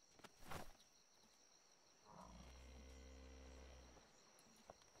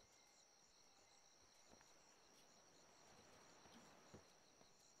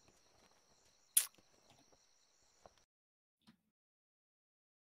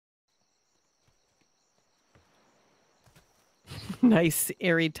 Nice,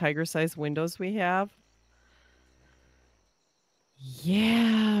 airy tiger-sized windows we have.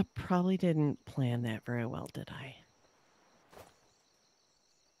 Yeah, probably didn't plan that very well, did I?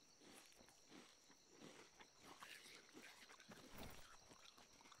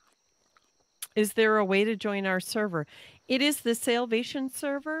 Is there a way to join our server? It is the Sailvation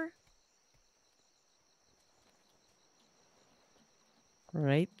server.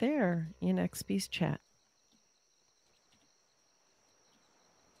 Right there in XB's chat.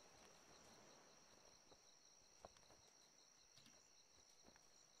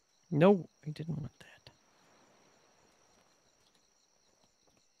 No, I didn't want that.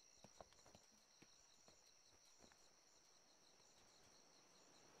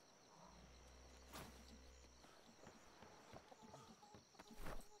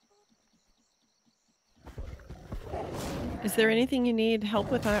 Is there anything you need help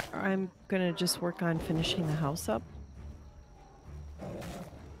with? I'm going to just work on finishing the house up.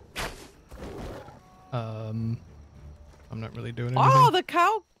 I'm not really doing anything. Oh, the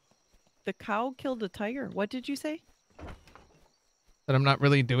cow! The cow killed a tiger. What did you say? That I'm not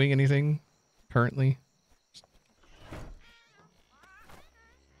really doing anything currently.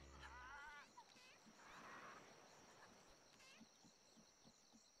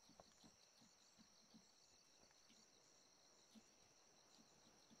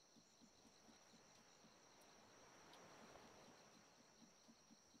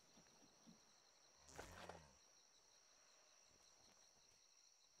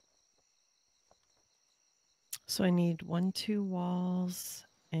 So I need 1, 2 walls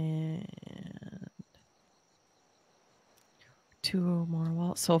and 2 more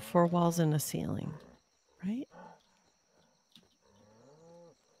walls. So 4 walls and a ceiling, right?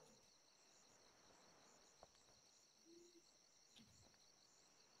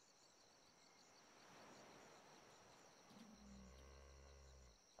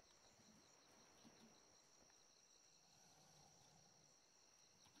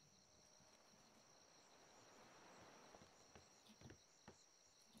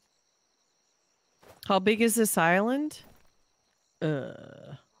 How big is this island?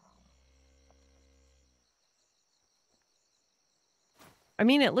 I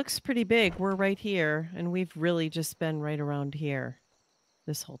mean, it looks pretty big. We're right here, and we've really just been right around here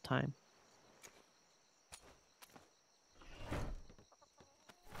this whole time.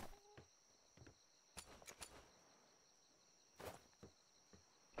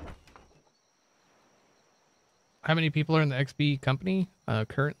 How many people are in the XB company?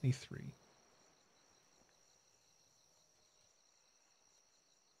 Currently 3.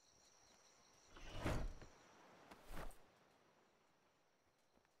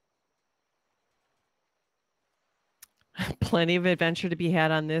 Plenty of adventure to be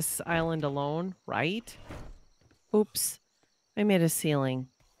had on this island alone, right? Oops. I made a ceiling,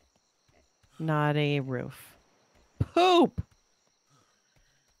 not a roof. Poop!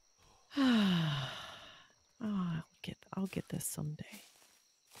 Oh, I'll get this someday.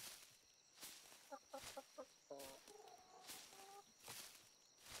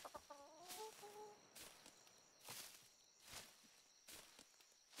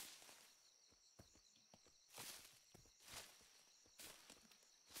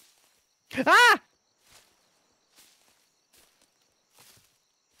 Ah!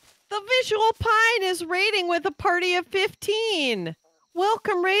 The Visual Pine is raiding with a party of 15.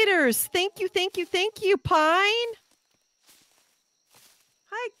 Welcome, Raiders. Thank you, thank you, thank you, Pine.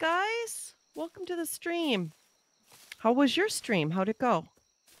 Hi, guys. Welcome to the stream. How was your stream? How'd it go?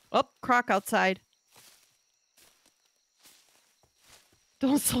 Oh, Croc outside.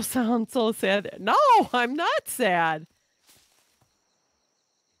 Don't sound so sad. No, I'm not sad.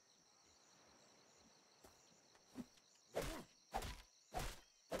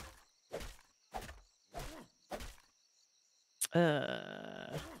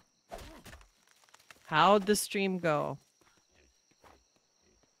 How'd the stream go?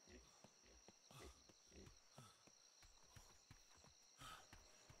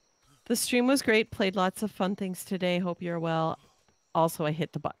 The stream was great. Played lots of fun things today. Hope you're well. Also, I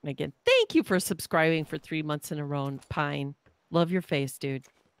hit the button again. Thank you for subscribing for 3 months in a row, Pine. Love your face, dude.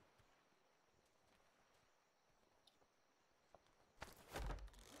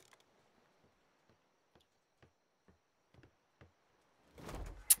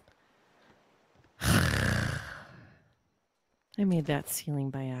 I made that ceiling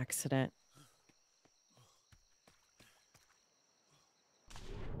by accident.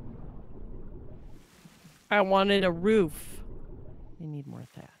 I wanted a roof. I need more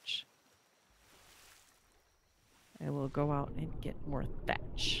thatch. I will go out and get more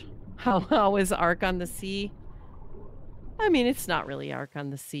thatch. How is Ark on the Sea? I mean, it's not really Ark on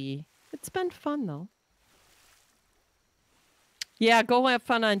the Sea. It's been fun, though. Yeah, go have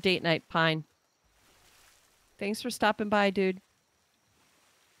fun on date night, Pine. Thanks for stopping by, dude.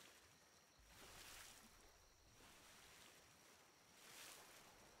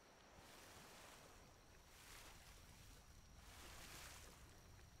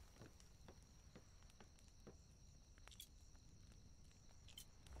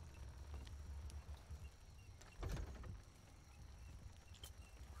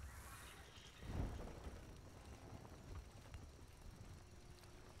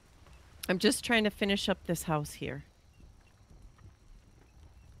 I'm just trying to finish up this house here.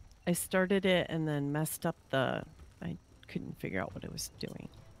 I started it and then messed up the... I couldn't figure out what it was doing.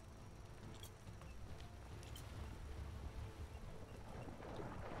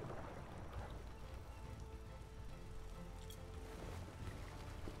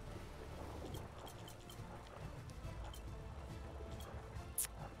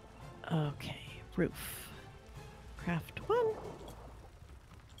 Okay, roof. Craft 1.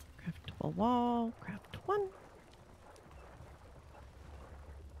 Craftable wall. Craft 1.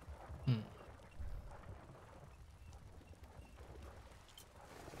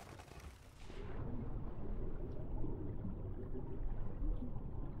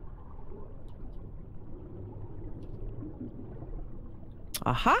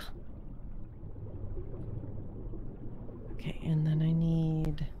 Aha. Okay, and then I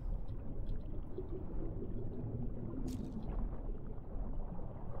need...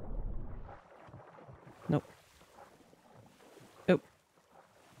 Nope. Nope.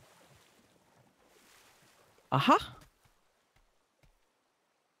 Aha.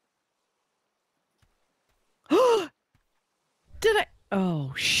 Did I?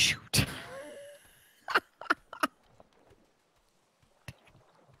 Oh, shoot.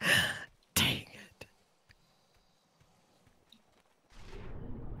 Dang it.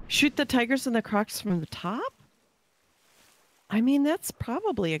 Shoot the tigers and the crocs from the top? I mean, that's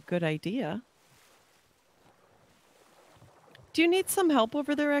probably a good idea. Do you need some help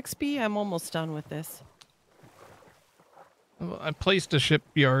over there, XB? I'm almost done with this. Well, I placed a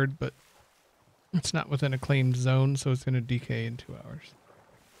shipyard, but it's not within a claimed zone, so it's going to decay in 2 hours.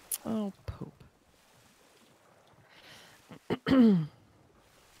 Oh, poop.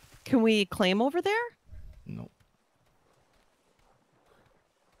 Can we claim over there? Nope.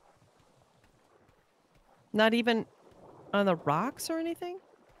 Not even on the rocks or anything?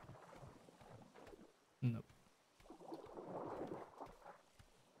 Nope.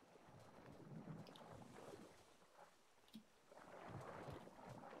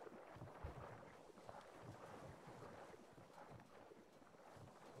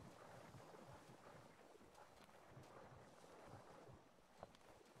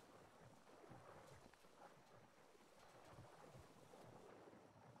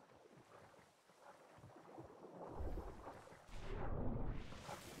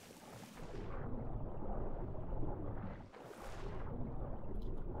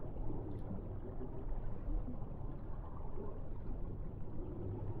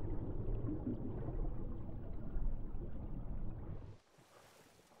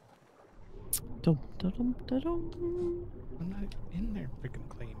 Dum, da-dum, da-dum. I'm not in their freaking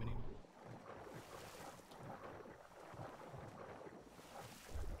claim anymore.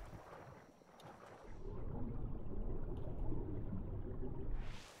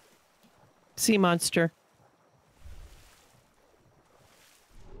 Sea monster.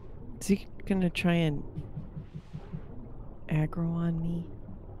 Is he gonna try and aggro on me?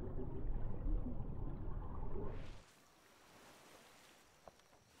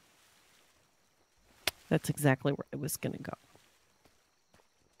 That's exactly where it was gonna go.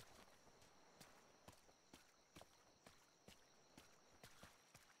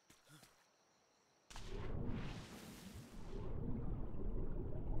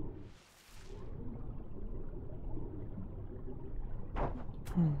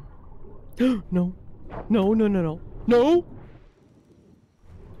 No. No, no, no, no. No!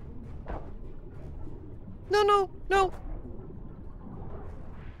 No, no, no.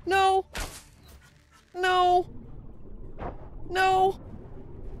 No. No. No.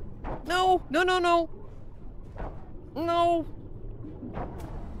 No, no, no, no. No.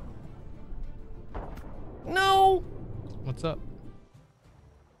 No. What's up?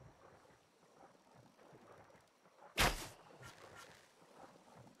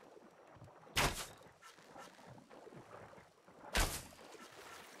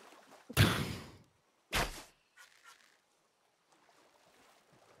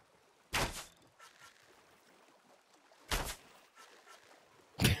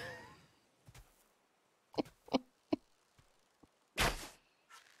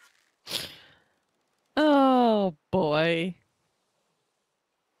 Oh, boy.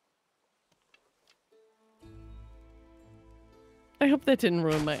 I hope that didn't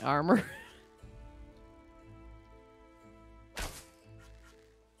ruin my armor.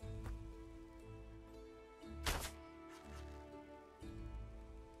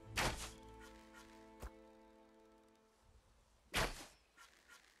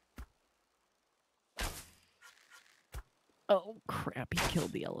 Oh, crap. He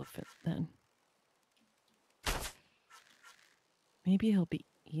killed the elephant then. Maybe he'll be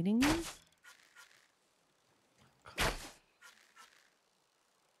eating me?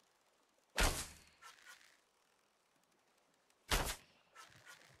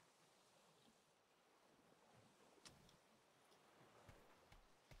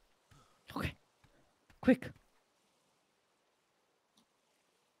 Okay. Quick.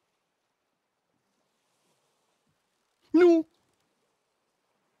 No.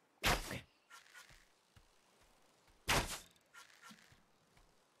 Okay.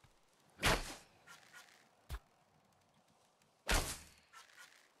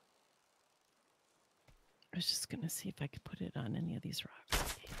 I was just going to see if I could put it on any of these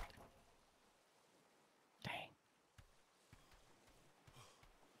rocks. Dang.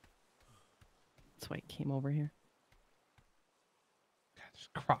 That's why I came over here. God, there's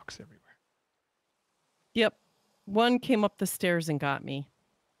crocs everywhere. Yep. One came up the stairs and got me.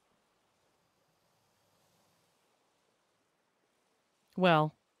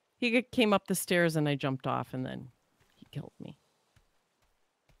 Well, he came up the stairs and I jumped off and then he killed me.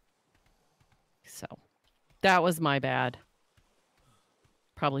 So, that was my bad.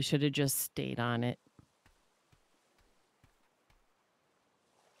 Probably should have just stayed on it.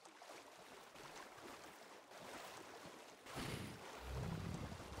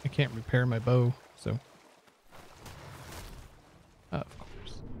 I can't repair my bow, so. Of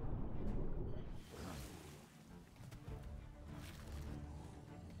course.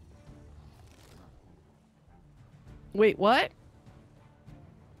 Wait, what?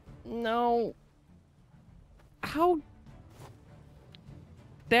 No. How?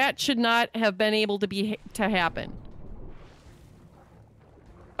 That should not have been able to happen.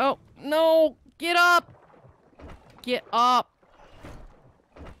 Oh, no. Get up. Get up.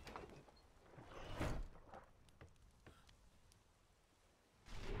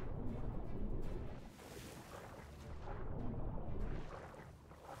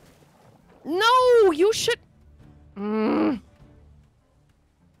 No, you should. I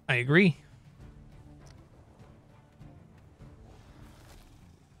agree.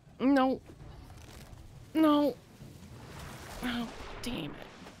 No. No. Oh, damn it.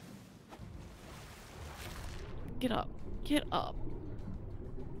 Get up. Get up.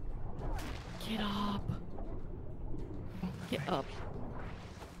 Get up. Get up.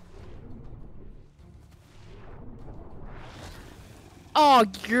 Oh,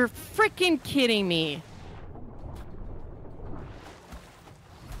 you're freaking kidding me.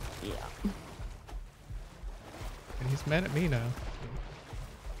 Yeah. And he's mad at me now.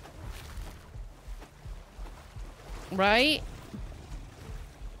 Right?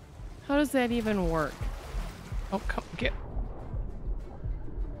 How does that even work? Oh, come get.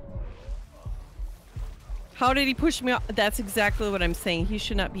 How did he push me off? That's exactly what I'm saying. He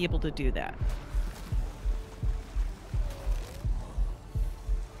should not be able to do that.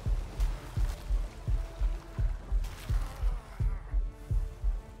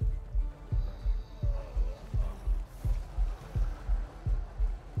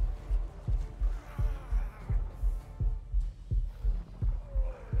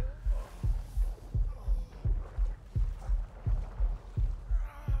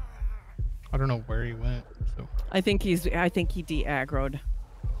 I don't know where he went, so. I think he de-aggroed.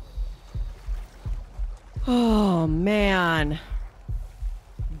 Oh man.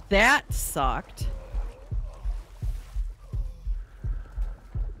 That sucked.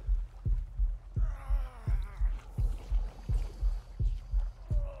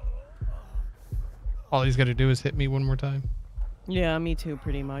 All he's got to do is hit me one more time. Yeah, me too,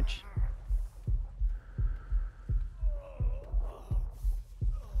 pretty much.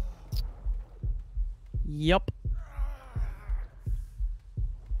 Yup.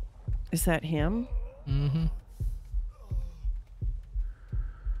 Is that him? Mm-hmm.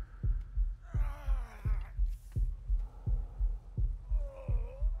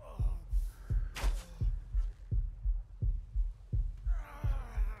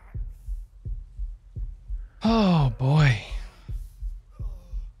 Oh boy.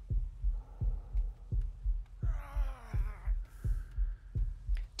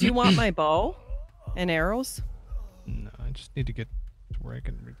 Do you want my bow and arrows? No, I just need to get to where I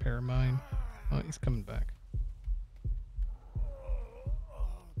can repair mine. Oh, he's coming back.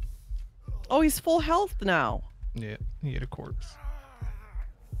 Oh, he's full health now. Yeah, he hit a corpse.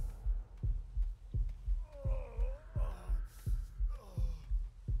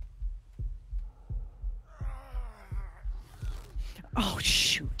 Oh,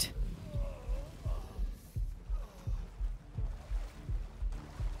 shoot.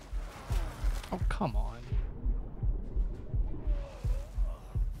 Oh, come on.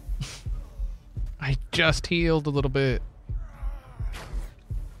 I just healed a little bit.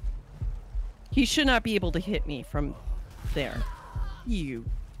 He should not be able to hit me from there. You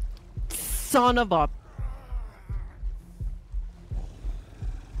son of a...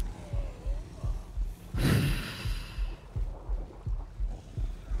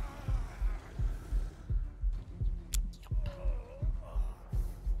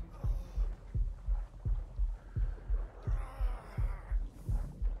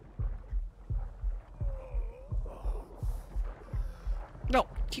 No,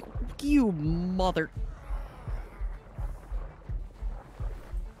 you mother...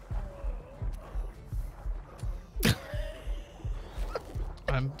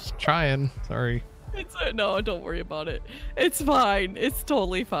 I'm just trying. Sorry. It's no, don't worry about it. It's fine. It's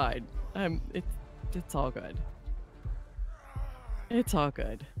totally fine. It's all good. It's all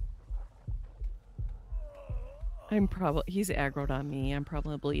good. He's aggroed on me. I'm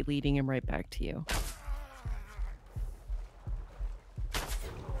probably leading him right back to you.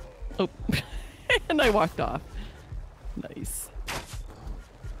 Oh, and I walked off. Nice.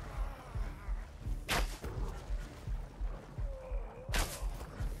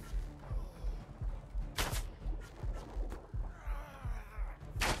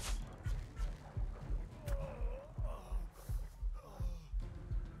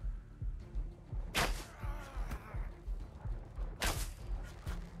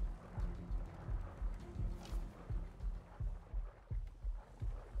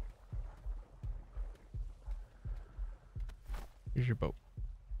 Here's your boat.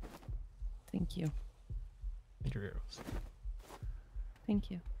 Thank you. And your arrows. Thank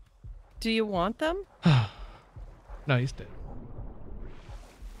you. Do you want them? No, he's dead.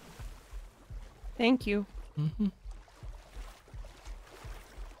 Thank you. Mm-hmm.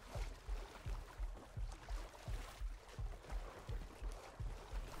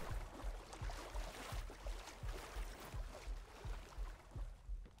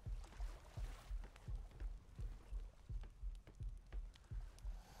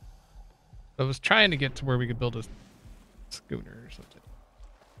 I was trying to get to where we could build a schooner or something.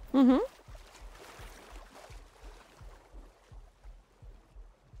 Mm-hmm.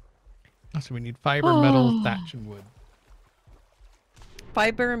 So we need fiber, metal, thatch, and wood.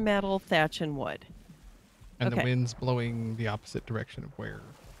 Fiber, metal, thatch, and wood. And Okay. the wind's blowing the opposite direction of where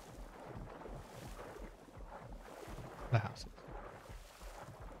the house is.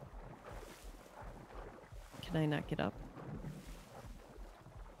 Can I not get up?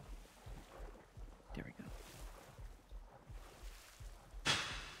 There we go.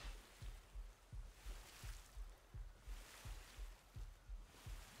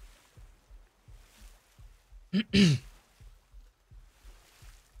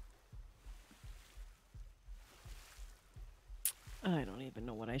 I don't even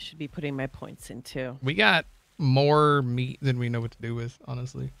know what I should be putting my points into. We got more meat than we know what to do with,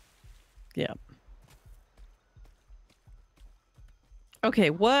 honestly. Yeah.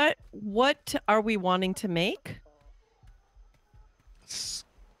 Okay, what are we wanting to make?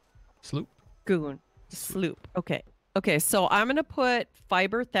 Sloop. Goon. Sloop. Okay. Okay, so I'm gonna put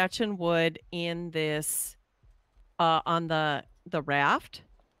fiber, thatch, and wood in this on the raft.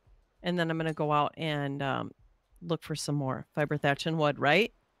 And then I'm gonna go out and look for some more fiber, thatch, and wood,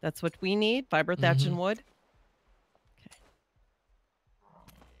 right? That's what we need. Fiber, thatch, and wood. Okay.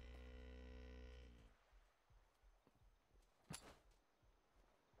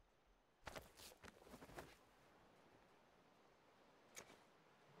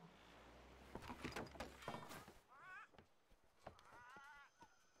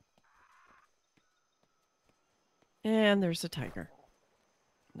 And there's a tiger.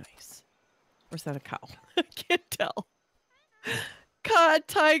 Nice. Or is that a cow? I can't tell.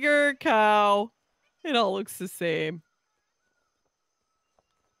 Tiger, cow. It all looks the same.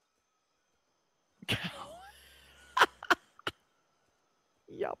 Cow.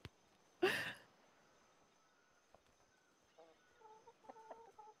 Yup.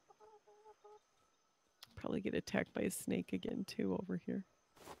 Probably get attacked by a snake again too over here.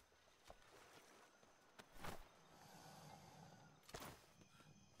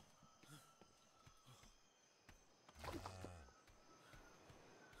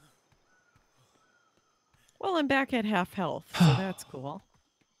 Well, I'm back at half health, so that's cool.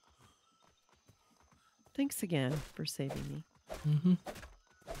 Thanks again for saving me. Mm-hmm.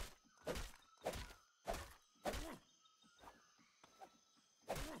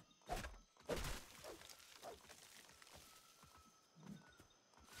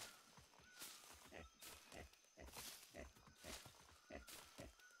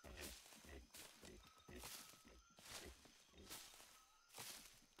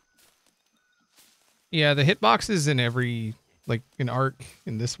 Yeah, the hitboxes in every, like in Ark,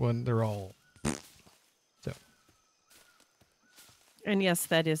 in this one, they're all. So. And yes,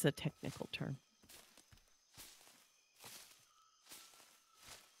 that is a technical term.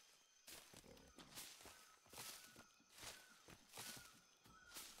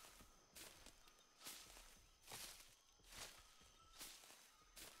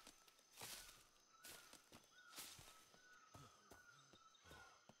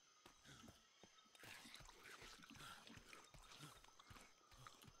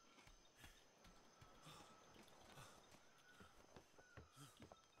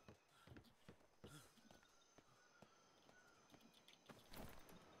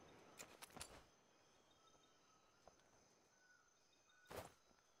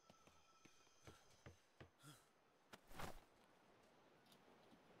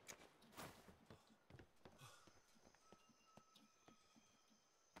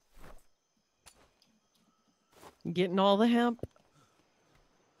 Getting all the hemp.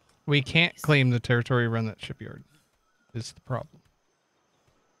 We can't claim the territory around that shipyard. Is the problem.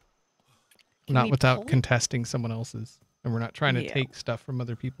 Can Not we without pull it? contesting someone else's. And we're not trying to Yeah. take stuff from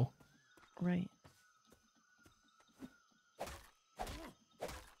other people. Right.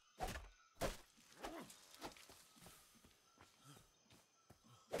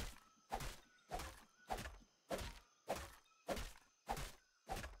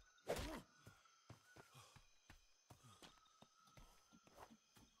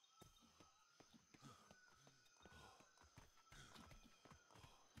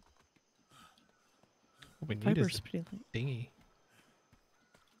 What we need Fiber's is a pretty light. dinghy.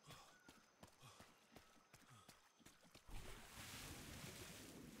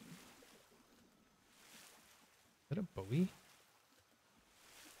 Is that a buoy?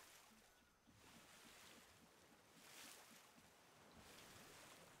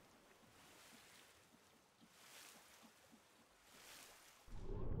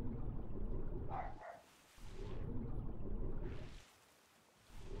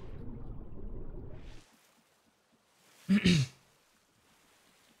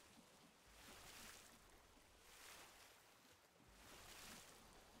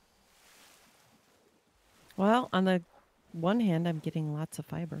 Well, on the one hand, I'm getting lots of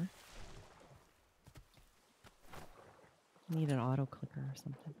fiber. Need an auto clicker or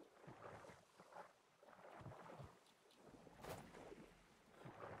something.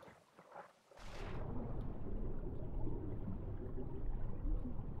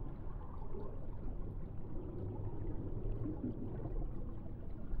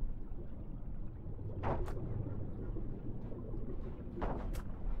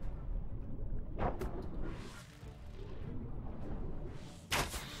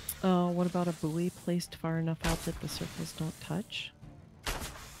 Oh, what about a buoy placed far enough out that the circles don't touch?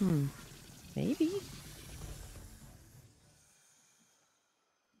 Maybe.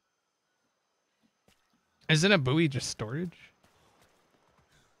 Isn't a buoy just storage?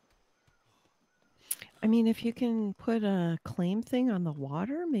 I mean, if you can put a claim thing on the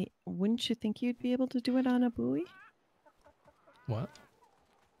water, wouldn't you think you'd be able to do it on a buoy? What?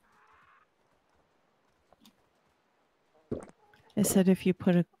 I said if you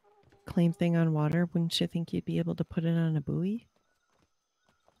put a claim thing on water, wouldn't you think you'd be able to put it on a buoy?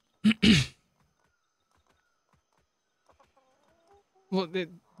 Well,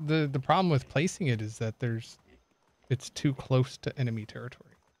 the problem with placing it is that it's too close to enemy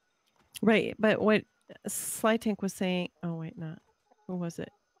territory. Right, but what Sly Tank was saying, oh wait, not, who was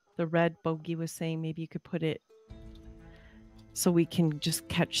it? The red bogey was saying maybe you could put it so we can just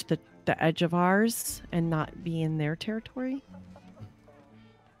catch the edge of ours and not be in their territory.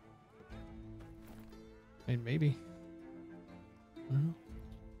 I mean, maybe. I don't know.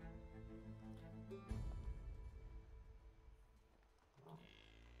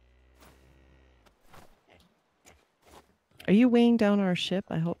 Are you weighing down our ship?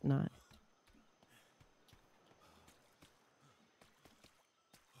 I hope not.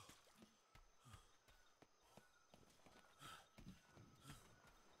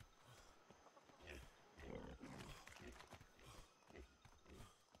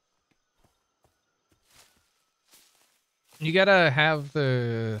 You gotta have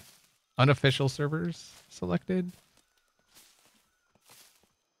the unofficial servers selected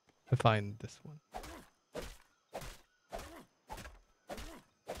to find this one.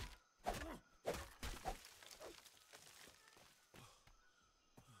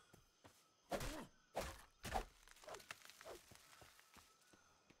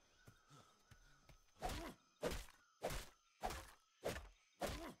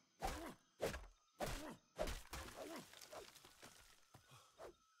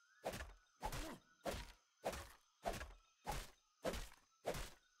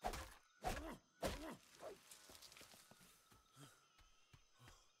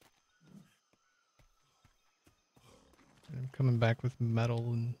 coming back with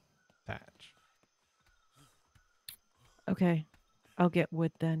metal and thatch. Okay. I'll get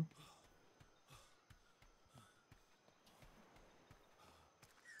wood then.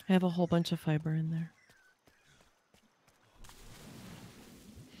 I have a whole bunch of fiber in there.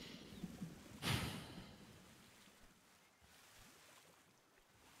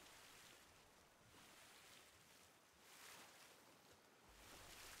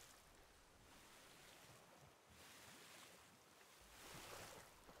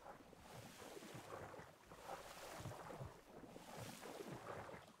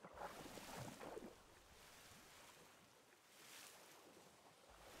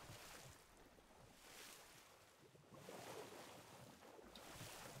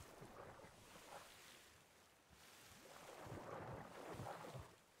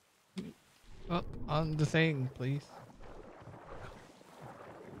 Up on the thing, please.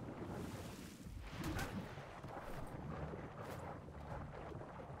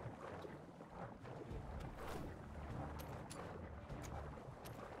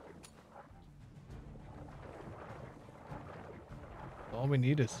 All we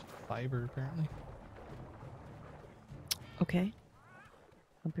need is fiber, apparently. Okay.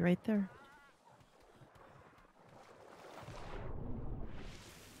 I'll be right there.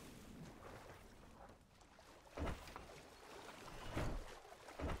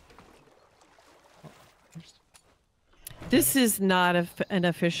 This is not an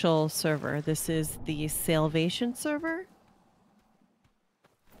official server. This is the Sailvation server.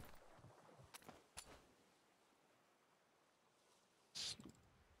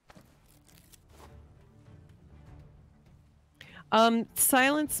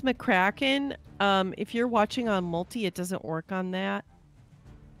 Silence McCracken. If you're watching on multi, it doesn't work on that.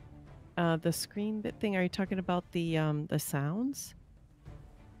 The screen bit thing. Are you talking about the sounds?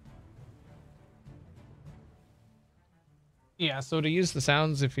 Yeah, so to use the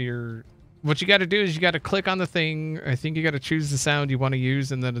sounds, if you're... What you got to do is you got to click on the thing. I think you got to choose the sound you want to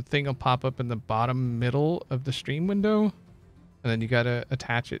use, and then the thing will pop up in the bottom middle of the stream window. And then you got to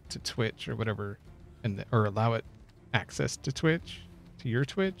attach it to Twitch or whatever, or allow it access to Twitch, to your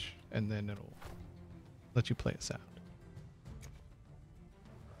Twitch, and then it'll let you play a sound.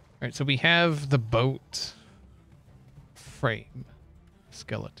 All right, so we have the boat frame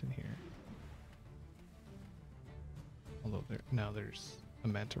skeleton here. Although now there's a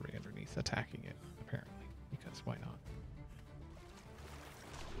manta ray underneath attacking it, apparently, because why not?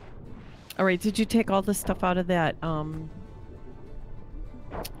 All right, did you take all the stuff out of that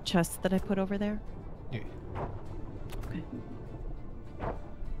chest that I put over there? Yeah. Okay.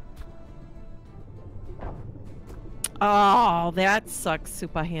 Oh, that sucks,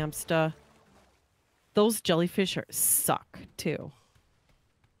 Super Hamster. Those jellyfish suck, too.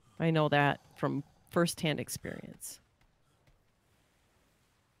 I know that from first-hand experience.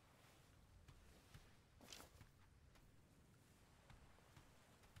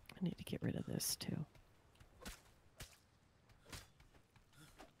 I need to get rid of this, too.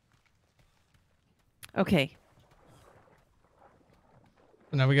 Okay.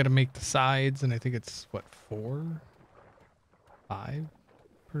 Now we got to make the sides, and I think it's, what, 4? 5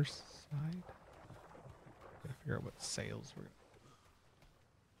 per side? Gotta figure out what sails we're...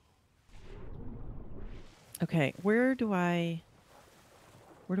 Okay, where do I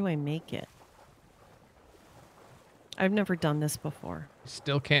make it? I've never done this before.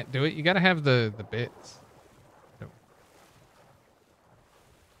 Still can't do it. You got to have the bits. No.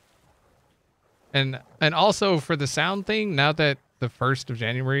 And also for the sound thing, now that the 1st of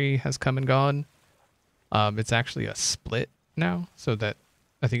January has come and gone, it's actually a split now, so that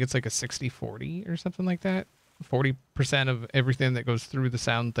I think it's like a 60-40 or something like that. 40% of everything that goes through the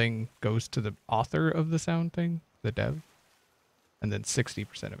sound thing goes to the author of the sound thing, the dev, and then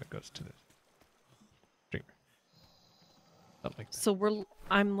 60% of it goes to the streamer. Something like that. So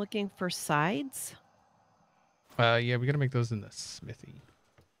I'm looking for sides. Yeah, we gotta make those in the smithy.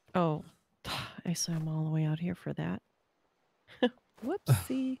 Oh, I saw I'm all the way out here for that.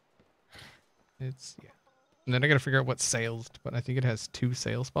 Whoopsie. It's, yeah. And then I gotta figure out what sails to put. I think it has 2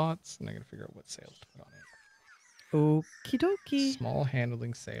 sail spots, and I gotta figure out what sails to put on it. Okie dokie. Small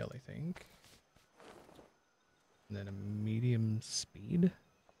handling sail, I think. And then a medium speed.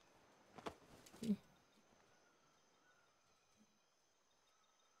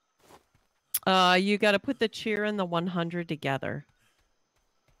 You got to put the cheer and the 100 together.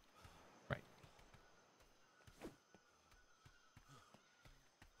 Right.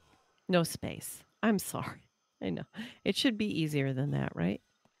 No space. I'm sorry. I know. It should be easier than that, right?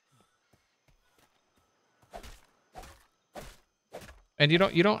 And you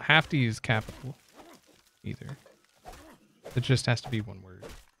don't have to use capital either. It just has to be one word.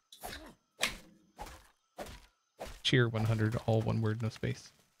 Cheer 100, all one word, no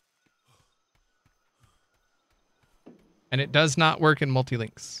space. And it does not work in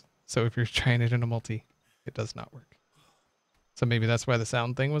multi-links. So if you're trying it in a multi, it does not work. So maybe that's why the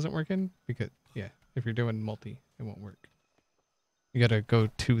sound thing wasn't working. Because, yeah, if you're doing multi, it won't work. You gotta go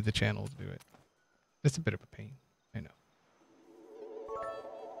to the channel to do it. It's a bit of a pain. I know.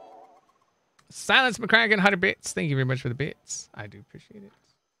 Silence McCracken, 100 bits. Thank you very much for the bits. I do appreciate it.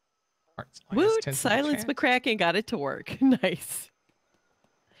 Hearts. Woot! Silence McCracken got it to work. Nice.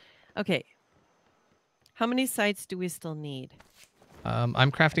 Okay. How many sites do we still need?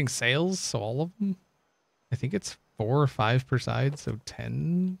 I'm crafting sails, so all of them. I think it's 4 or 5 per side, so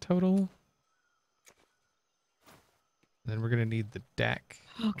 10 total. Then we're gonna need the deck.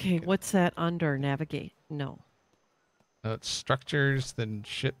 Okay, what's that under? Navigate? No. It's structures, then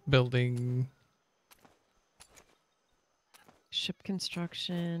shipbuilding. Ship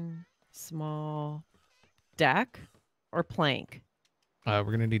construction, small deck or plank? We're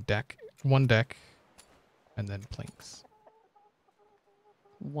gonna need deck, 1 deck, and then planks.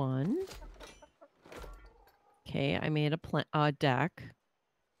 1. Okay, I made a deck.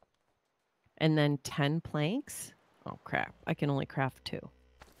 And then 10 planks? Oh crap, I can only craft 2.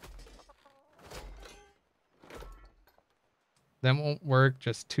 That won't work,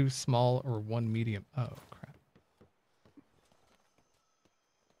 just 2 small or 1 medium. Oh crap.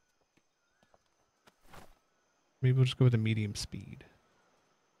 Maybe we'll just go with a medium speed.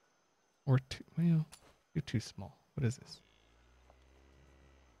 Or 2, well, do 2 small. What is this?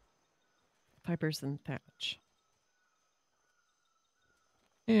 Fibers and thatch.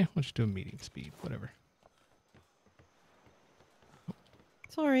 Yeah, we'll just do a medium speed, whatever.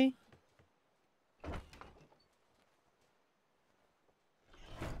 Sorry.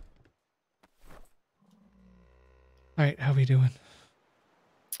 All right, how we doing?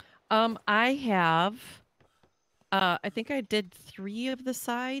 I have, I think I did 3 of the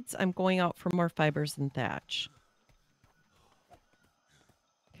sides. I'm going out for more fibers and thatch.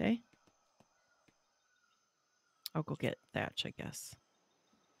 Okay. I'll go get thatch, I guess.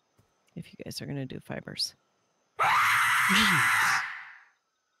 If you guys are going to do fibers.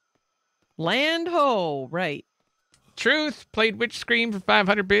 Land ho, right. Truth played Witch Scream for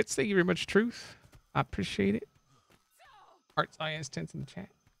 500 bits. Thank you very much, Truth. I appreciate it. Hearts IS10s in the chat.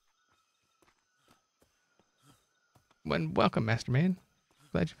 Welcome, Master Man.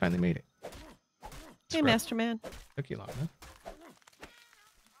 Glad you finally made it. Hey, Master Man. Took you long enough.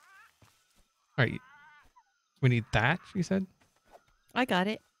 All right. We need thatch, you said? I got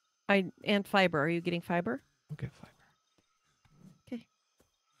it. And fiber. Are you getting fiber? Okay, fiber. Okay.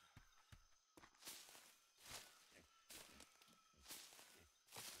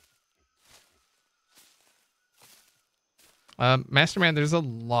 Master Man, there's a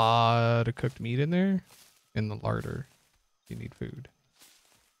lot of cooked meat in there. In the larder. You need food.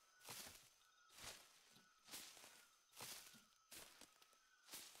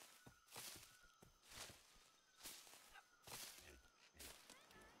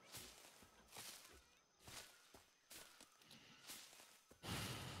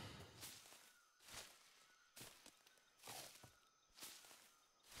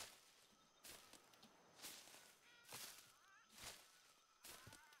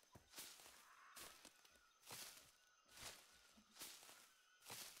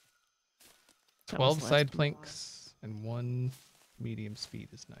 That 12 was side last planks and 1 medium speed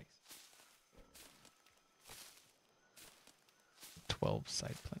is nice. 12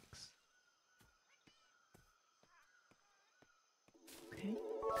 side planks. Okay.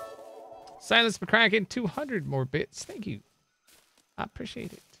 Silence McCracken, 200 more bits. Thank you. I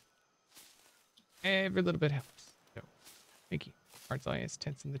appreciate it. Every little bit helps. So, thank you. Hearts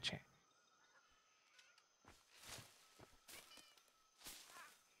IS10s in the chat.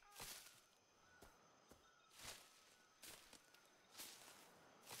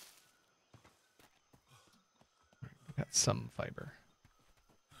 Got some fiber.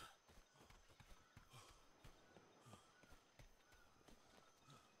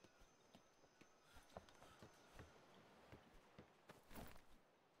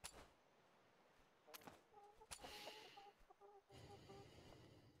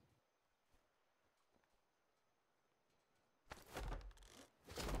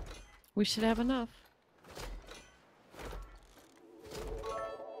 We should have enough.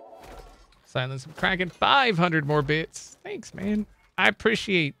 Silence of Kraken, 500 more bits. Thanks, man. I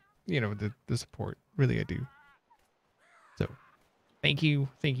appreciate, the support. Really, I do. So, thank you,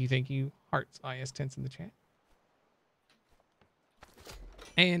 thank you, thank you. Hearts IS10s in the chat.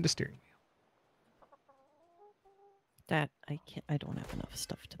 And a steering wheel. That I can't. I don't have enough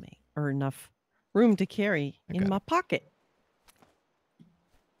stuff to make, or enough room to carry I in got my pocket.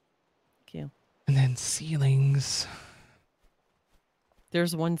 Thank you. And then ceilings.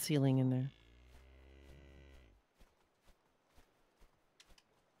 There's one ceiling in there.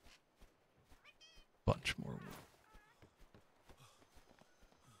 Bunch more wood.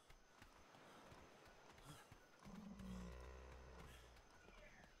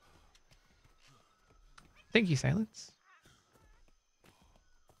 Thank you, Silence.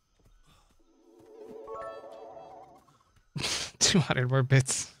 $200 more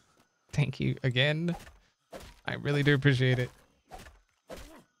bits. Thank you again. I really do appreciate it.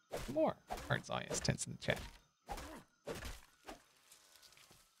 More hearts, audience, tense in the chat.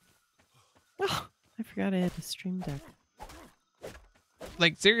 Oh, I forgot I had a stream deck.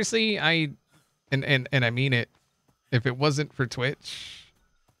 Like seriously, and I mean it. If it wasn't for Twitch,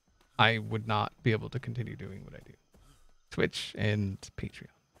 I would not be able to continue doing what I do. Twitch and Patreon.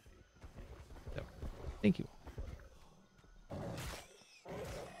 So, thank you.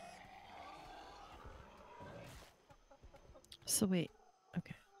 So wait,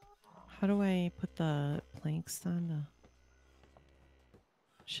 okay. How do I put the planks on the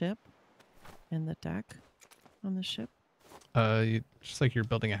ship and the deck on the ship? Just like you're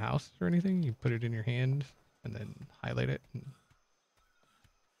building a house or anything, you put it in your hand and then highlight it. And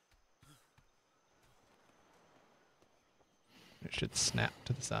it should snap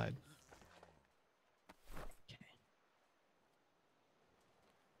to the side. Okay.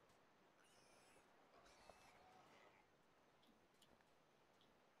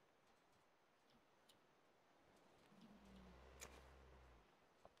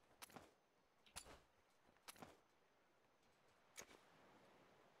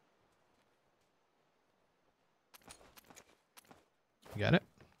 You got it?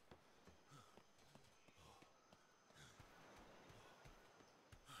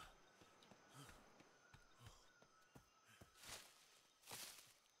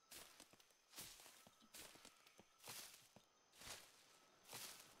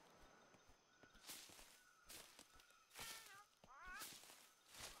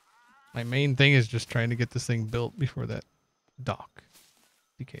 My main thing is just trying to get this thing built before that dock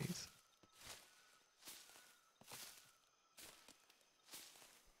decays.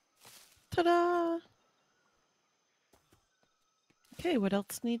 Ta-da! Okay, what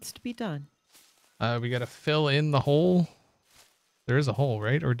else needs to be done? We got to fill in the hole. There is a hole,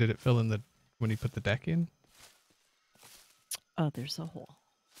 right? Or did it fill in when you put the deck in? Oh, there's a hole.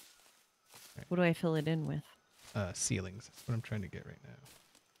 Right. What do I fill it in with? Ceilings. That's what I'm trying to get right now.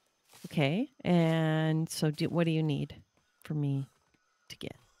 Okay, and so what do you need for me to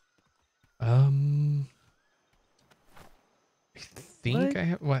get? I think What? I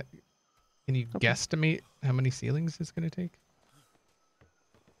have what? Can you Okay. guesstimate how many ceilings it's going to take?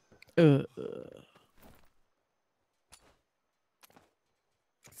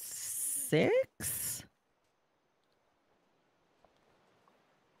 6?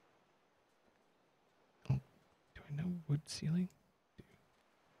 Do I know wood ceiling?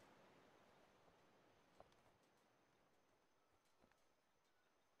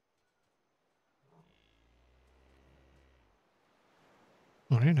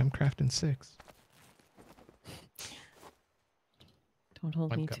 All right, I'm crafting 6. Don't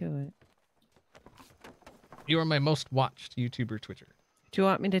hold me to it. You are my most watched YouTuber Twitcher. Do you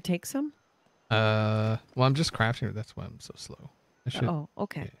want me to take some? Well, I'm just crafting it. That's why I'm so slow. I should. Oh,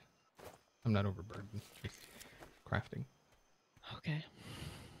 okay. Yeah. I'm not overburdened with crafting. Okay.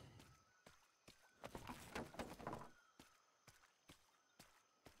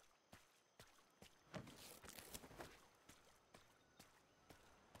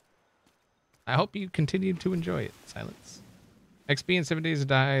 I hope you continue to enjoy it, Silence. XP in 7 days to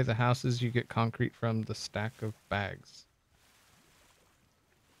die, the houses you get concrete from the stack of bags.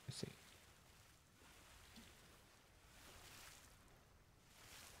 I see.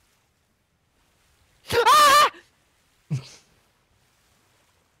 Ah!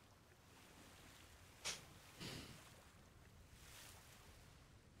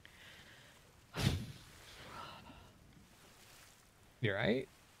 You right?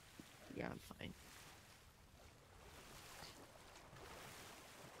 Yeah, I'm fine.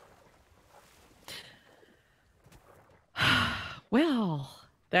 Well,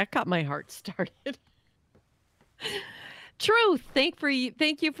 that got my heart started. Truth. Thank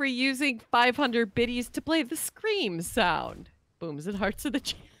you for using 500 biddies to play the scream sound. Booms and hearts of the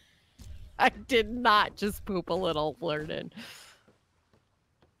chat. I did not just poop a little flirting.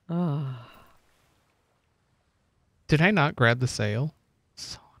 Oh. Did I not grab the sail?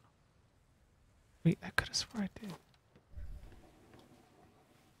 Wait, I could have swore I did.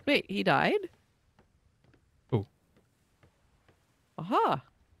 Wait, he died? Who? Aha.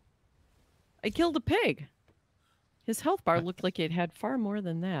 I killed a pig. His health bar What? looked like it had far more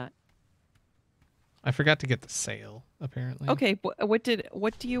than that. I forgot to get the sail, apparently. Okay, what do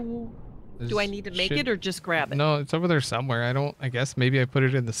you... Do I need to make it or just grab it? No, it's over there somewhere. I guess maybe I put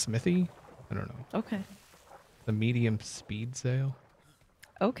it in the smithy? I don't know. Okay. The medium speed sail.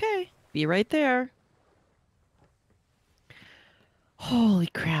 Okay. Be right there. Holy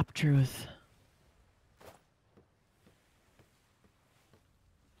crap, Truth.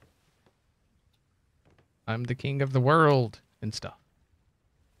 I'm the king of the world and stuff.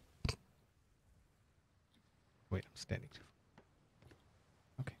 Wait, I'm standing too.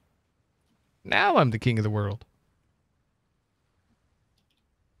 Okay. Now I'm the king of the world.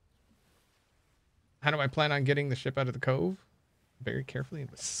 How do I plan on getting the ship out of the cove? Very carefully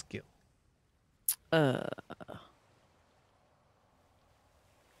and with skill.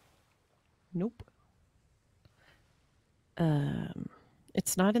 Nope.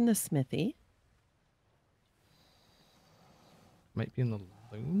 It's not in the smithy. Might be in the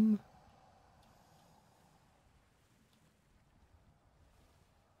loom.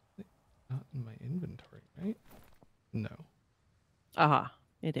 Not in my inventory, right? No. Aha,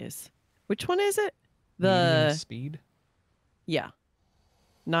 it is. Which one is it? Medium The... speed. Yeah.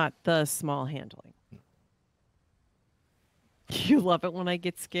 Not the small handling. You love it when I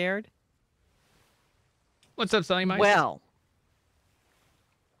get scared? What's up, Sunny Mice? Well.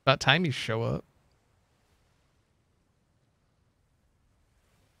 About time you show up.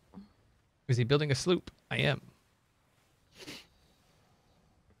 Is he building a sloop? I am.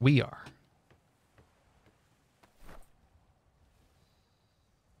 We are.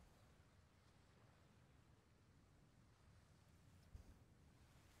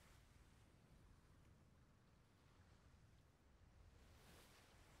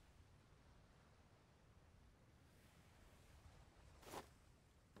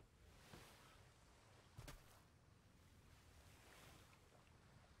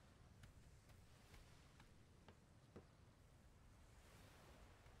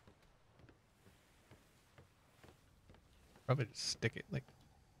 Probably just stick it like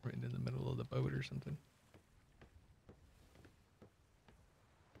right in the middle of the boat or something.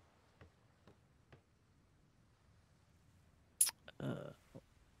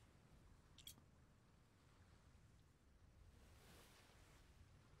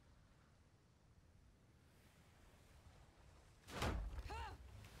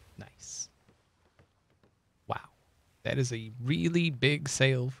 Nice. Wow, that is a really big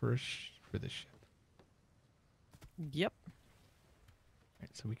sail for for this ship. Yep. All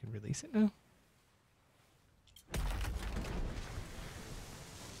right, so we can release it now.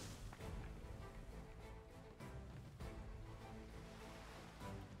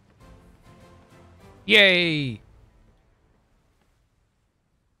 Yay!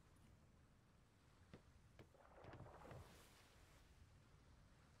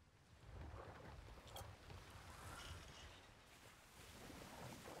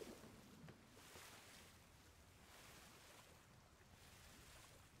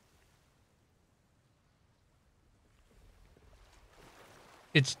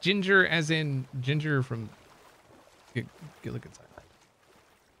 It's ginger as in ginger from... Get look inside.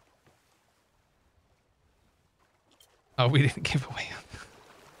 Oh, we didn't give away.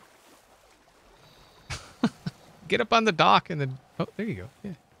 Get up on the dock and then... Oh, there you go.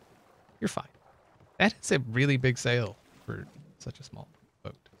 Yeah. You're fine. That is a really big sail for such a small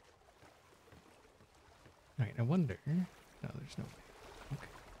boat. All right, I wonder... No, there's no way. Okay.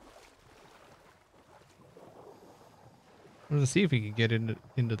 I'm going to see if we can get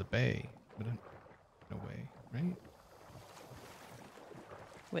into the bay. But no way, right?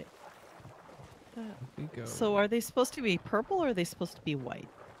 Wait. If we go... So are they supposed to be purple or are they supposed to be white?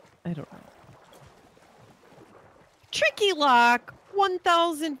 I don't know. Tricky Lock,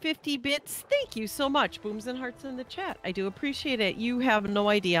 1,050 bits. Thank you so much. Booms and hearts in the chat. I do appreciate it. You have no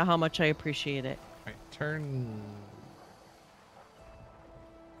idea how much I appreciate it. All right, turn...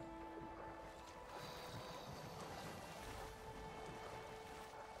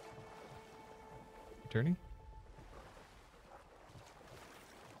 Turning?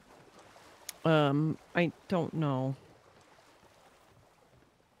 I don't know.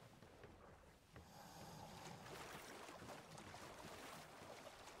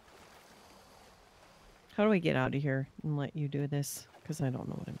 How do I get out of here and let you do this? Because I don't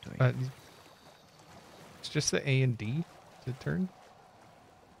know what I'm doing. It's just the A and D to turn.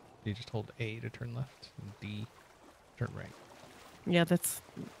 You just hold A to turn left and D turn right. Yeah, those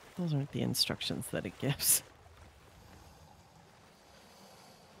aren't the instructions that it gives.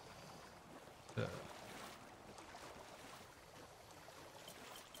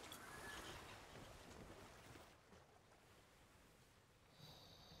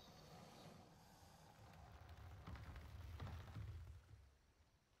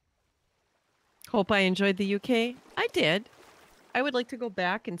 Hope I enjoyed the UK. I did. I would like to go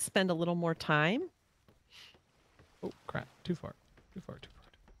back and spend a little more time. Oh crap! Too far. Too far. Too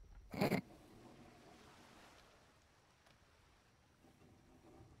far.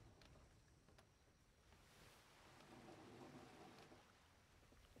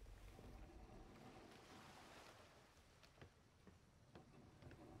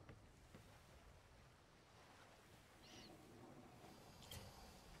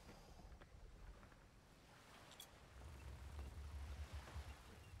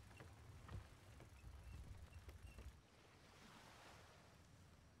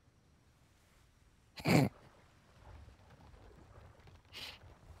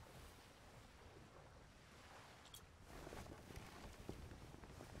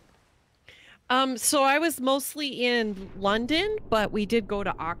 So I was mostly in London, but we did go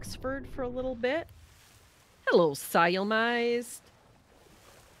to Oxford for a little bit. Hello, Sailvation.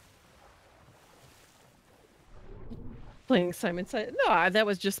 Playing Simon Says. No, that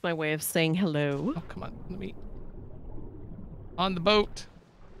was just my way of saying hello. Oh come on! Let me. On the boat.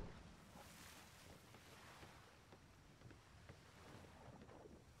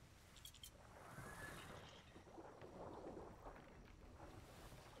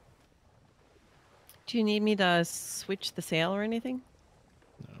 Do you need me to switch the sail or anything?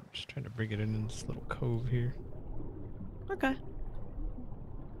 No, I'm just trying to bring it in this little cove here. Okay.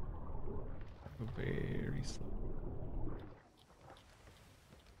 Go very slow.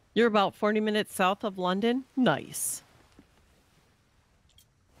 You're about 40 minutes south of London? Nice.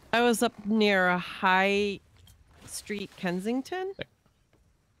 I was up near High Street, Kensington. I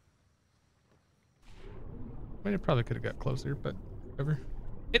mean, it probably could have got closer, but whatever.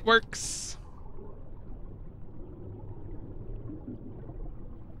 It works.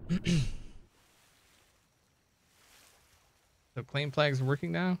 So claim flags are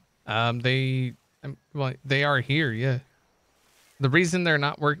working now. Well, they are here. Yeah. The reason they're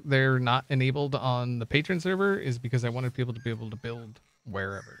not enabled on the patron server is because I wanted people to be able to build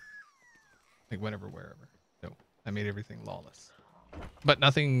wherever, like whenever, wherever. So I made everything lawless, but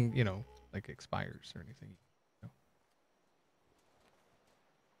nothing, like expires or anything.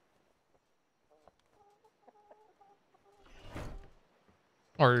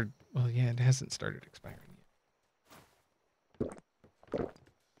 Or, well, yeah, it hasn't started expiring yet.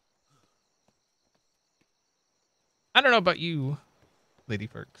 I don't know about you, Lady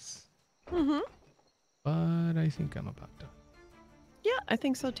Ferks, Mm-hmm. but I think I'm about done. Yeah, I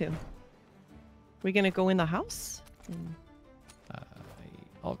think so too. We gonna go in the house? I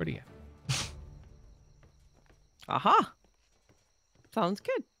already am. Aha. Sounds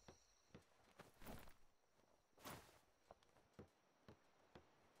good.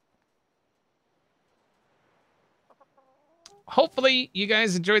 Hopefully you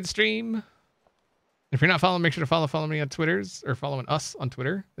guys enjoyed the stream. If you're not following, make sure to follow me on Twitters, or following us on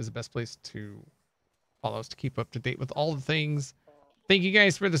Twitter is the best place to follow us to keep up to date with all the things. Thank you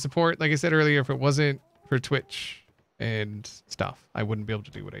guys for the support. Like I said earlier, if it wasn't for Twitch and stuff, I wouldn't be able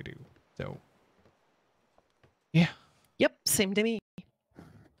to do what I do. So, yeah. Yep, same to me.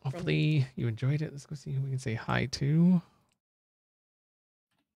 Hopefully you enjoyed it. Let's go see who we can say hi to.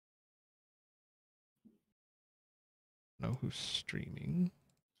 Know who's streaming.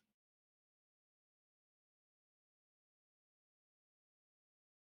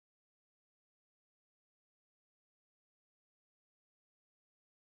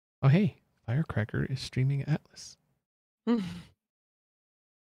 Oh, hey, Firecracker is streaming Atlas.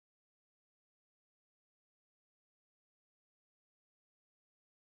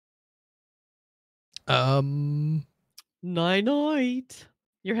 Night.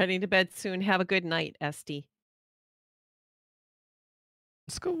 You're heading to bed soon. Have a good night, Esty.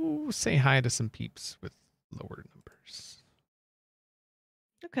 Let's go say hi to some peeps with lower numbers.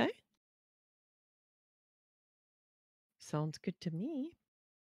 Okay. Sounds good to me.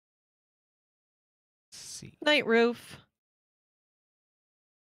 Let's see. Night, Roof.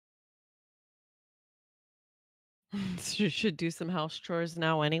 Should do some house chores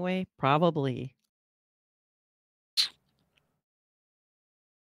now anyway. Probably.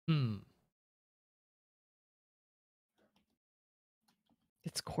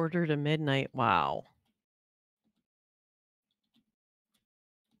 It's 1:45. Wow.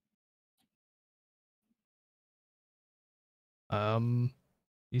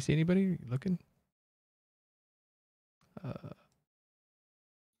 You see anybody? Are you looking?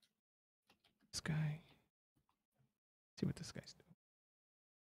 guy. See what this guy's doing.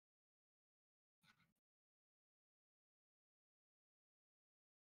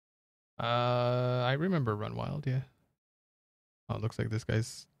 I remember Run Wild, yeah. Oh, it looks like this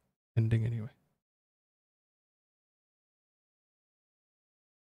guy's ending anyway.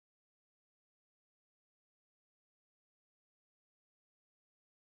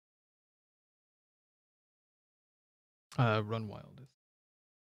 Run Wild is.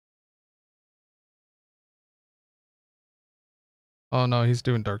 Oh no, he's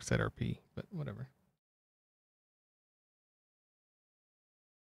doing Dark Side RP, but whatever.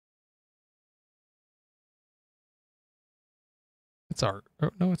 It's Art. Oh,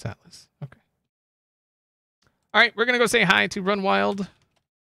 no, it's Atlas. Okay. All right, we're going to go say hi to Run Wild.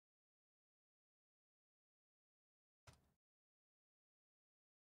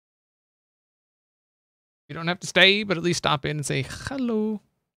 You don't have to stay, but at least stop in and say hello.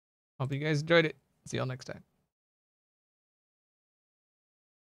 Hope you guys enjoyed it. See y'all next time.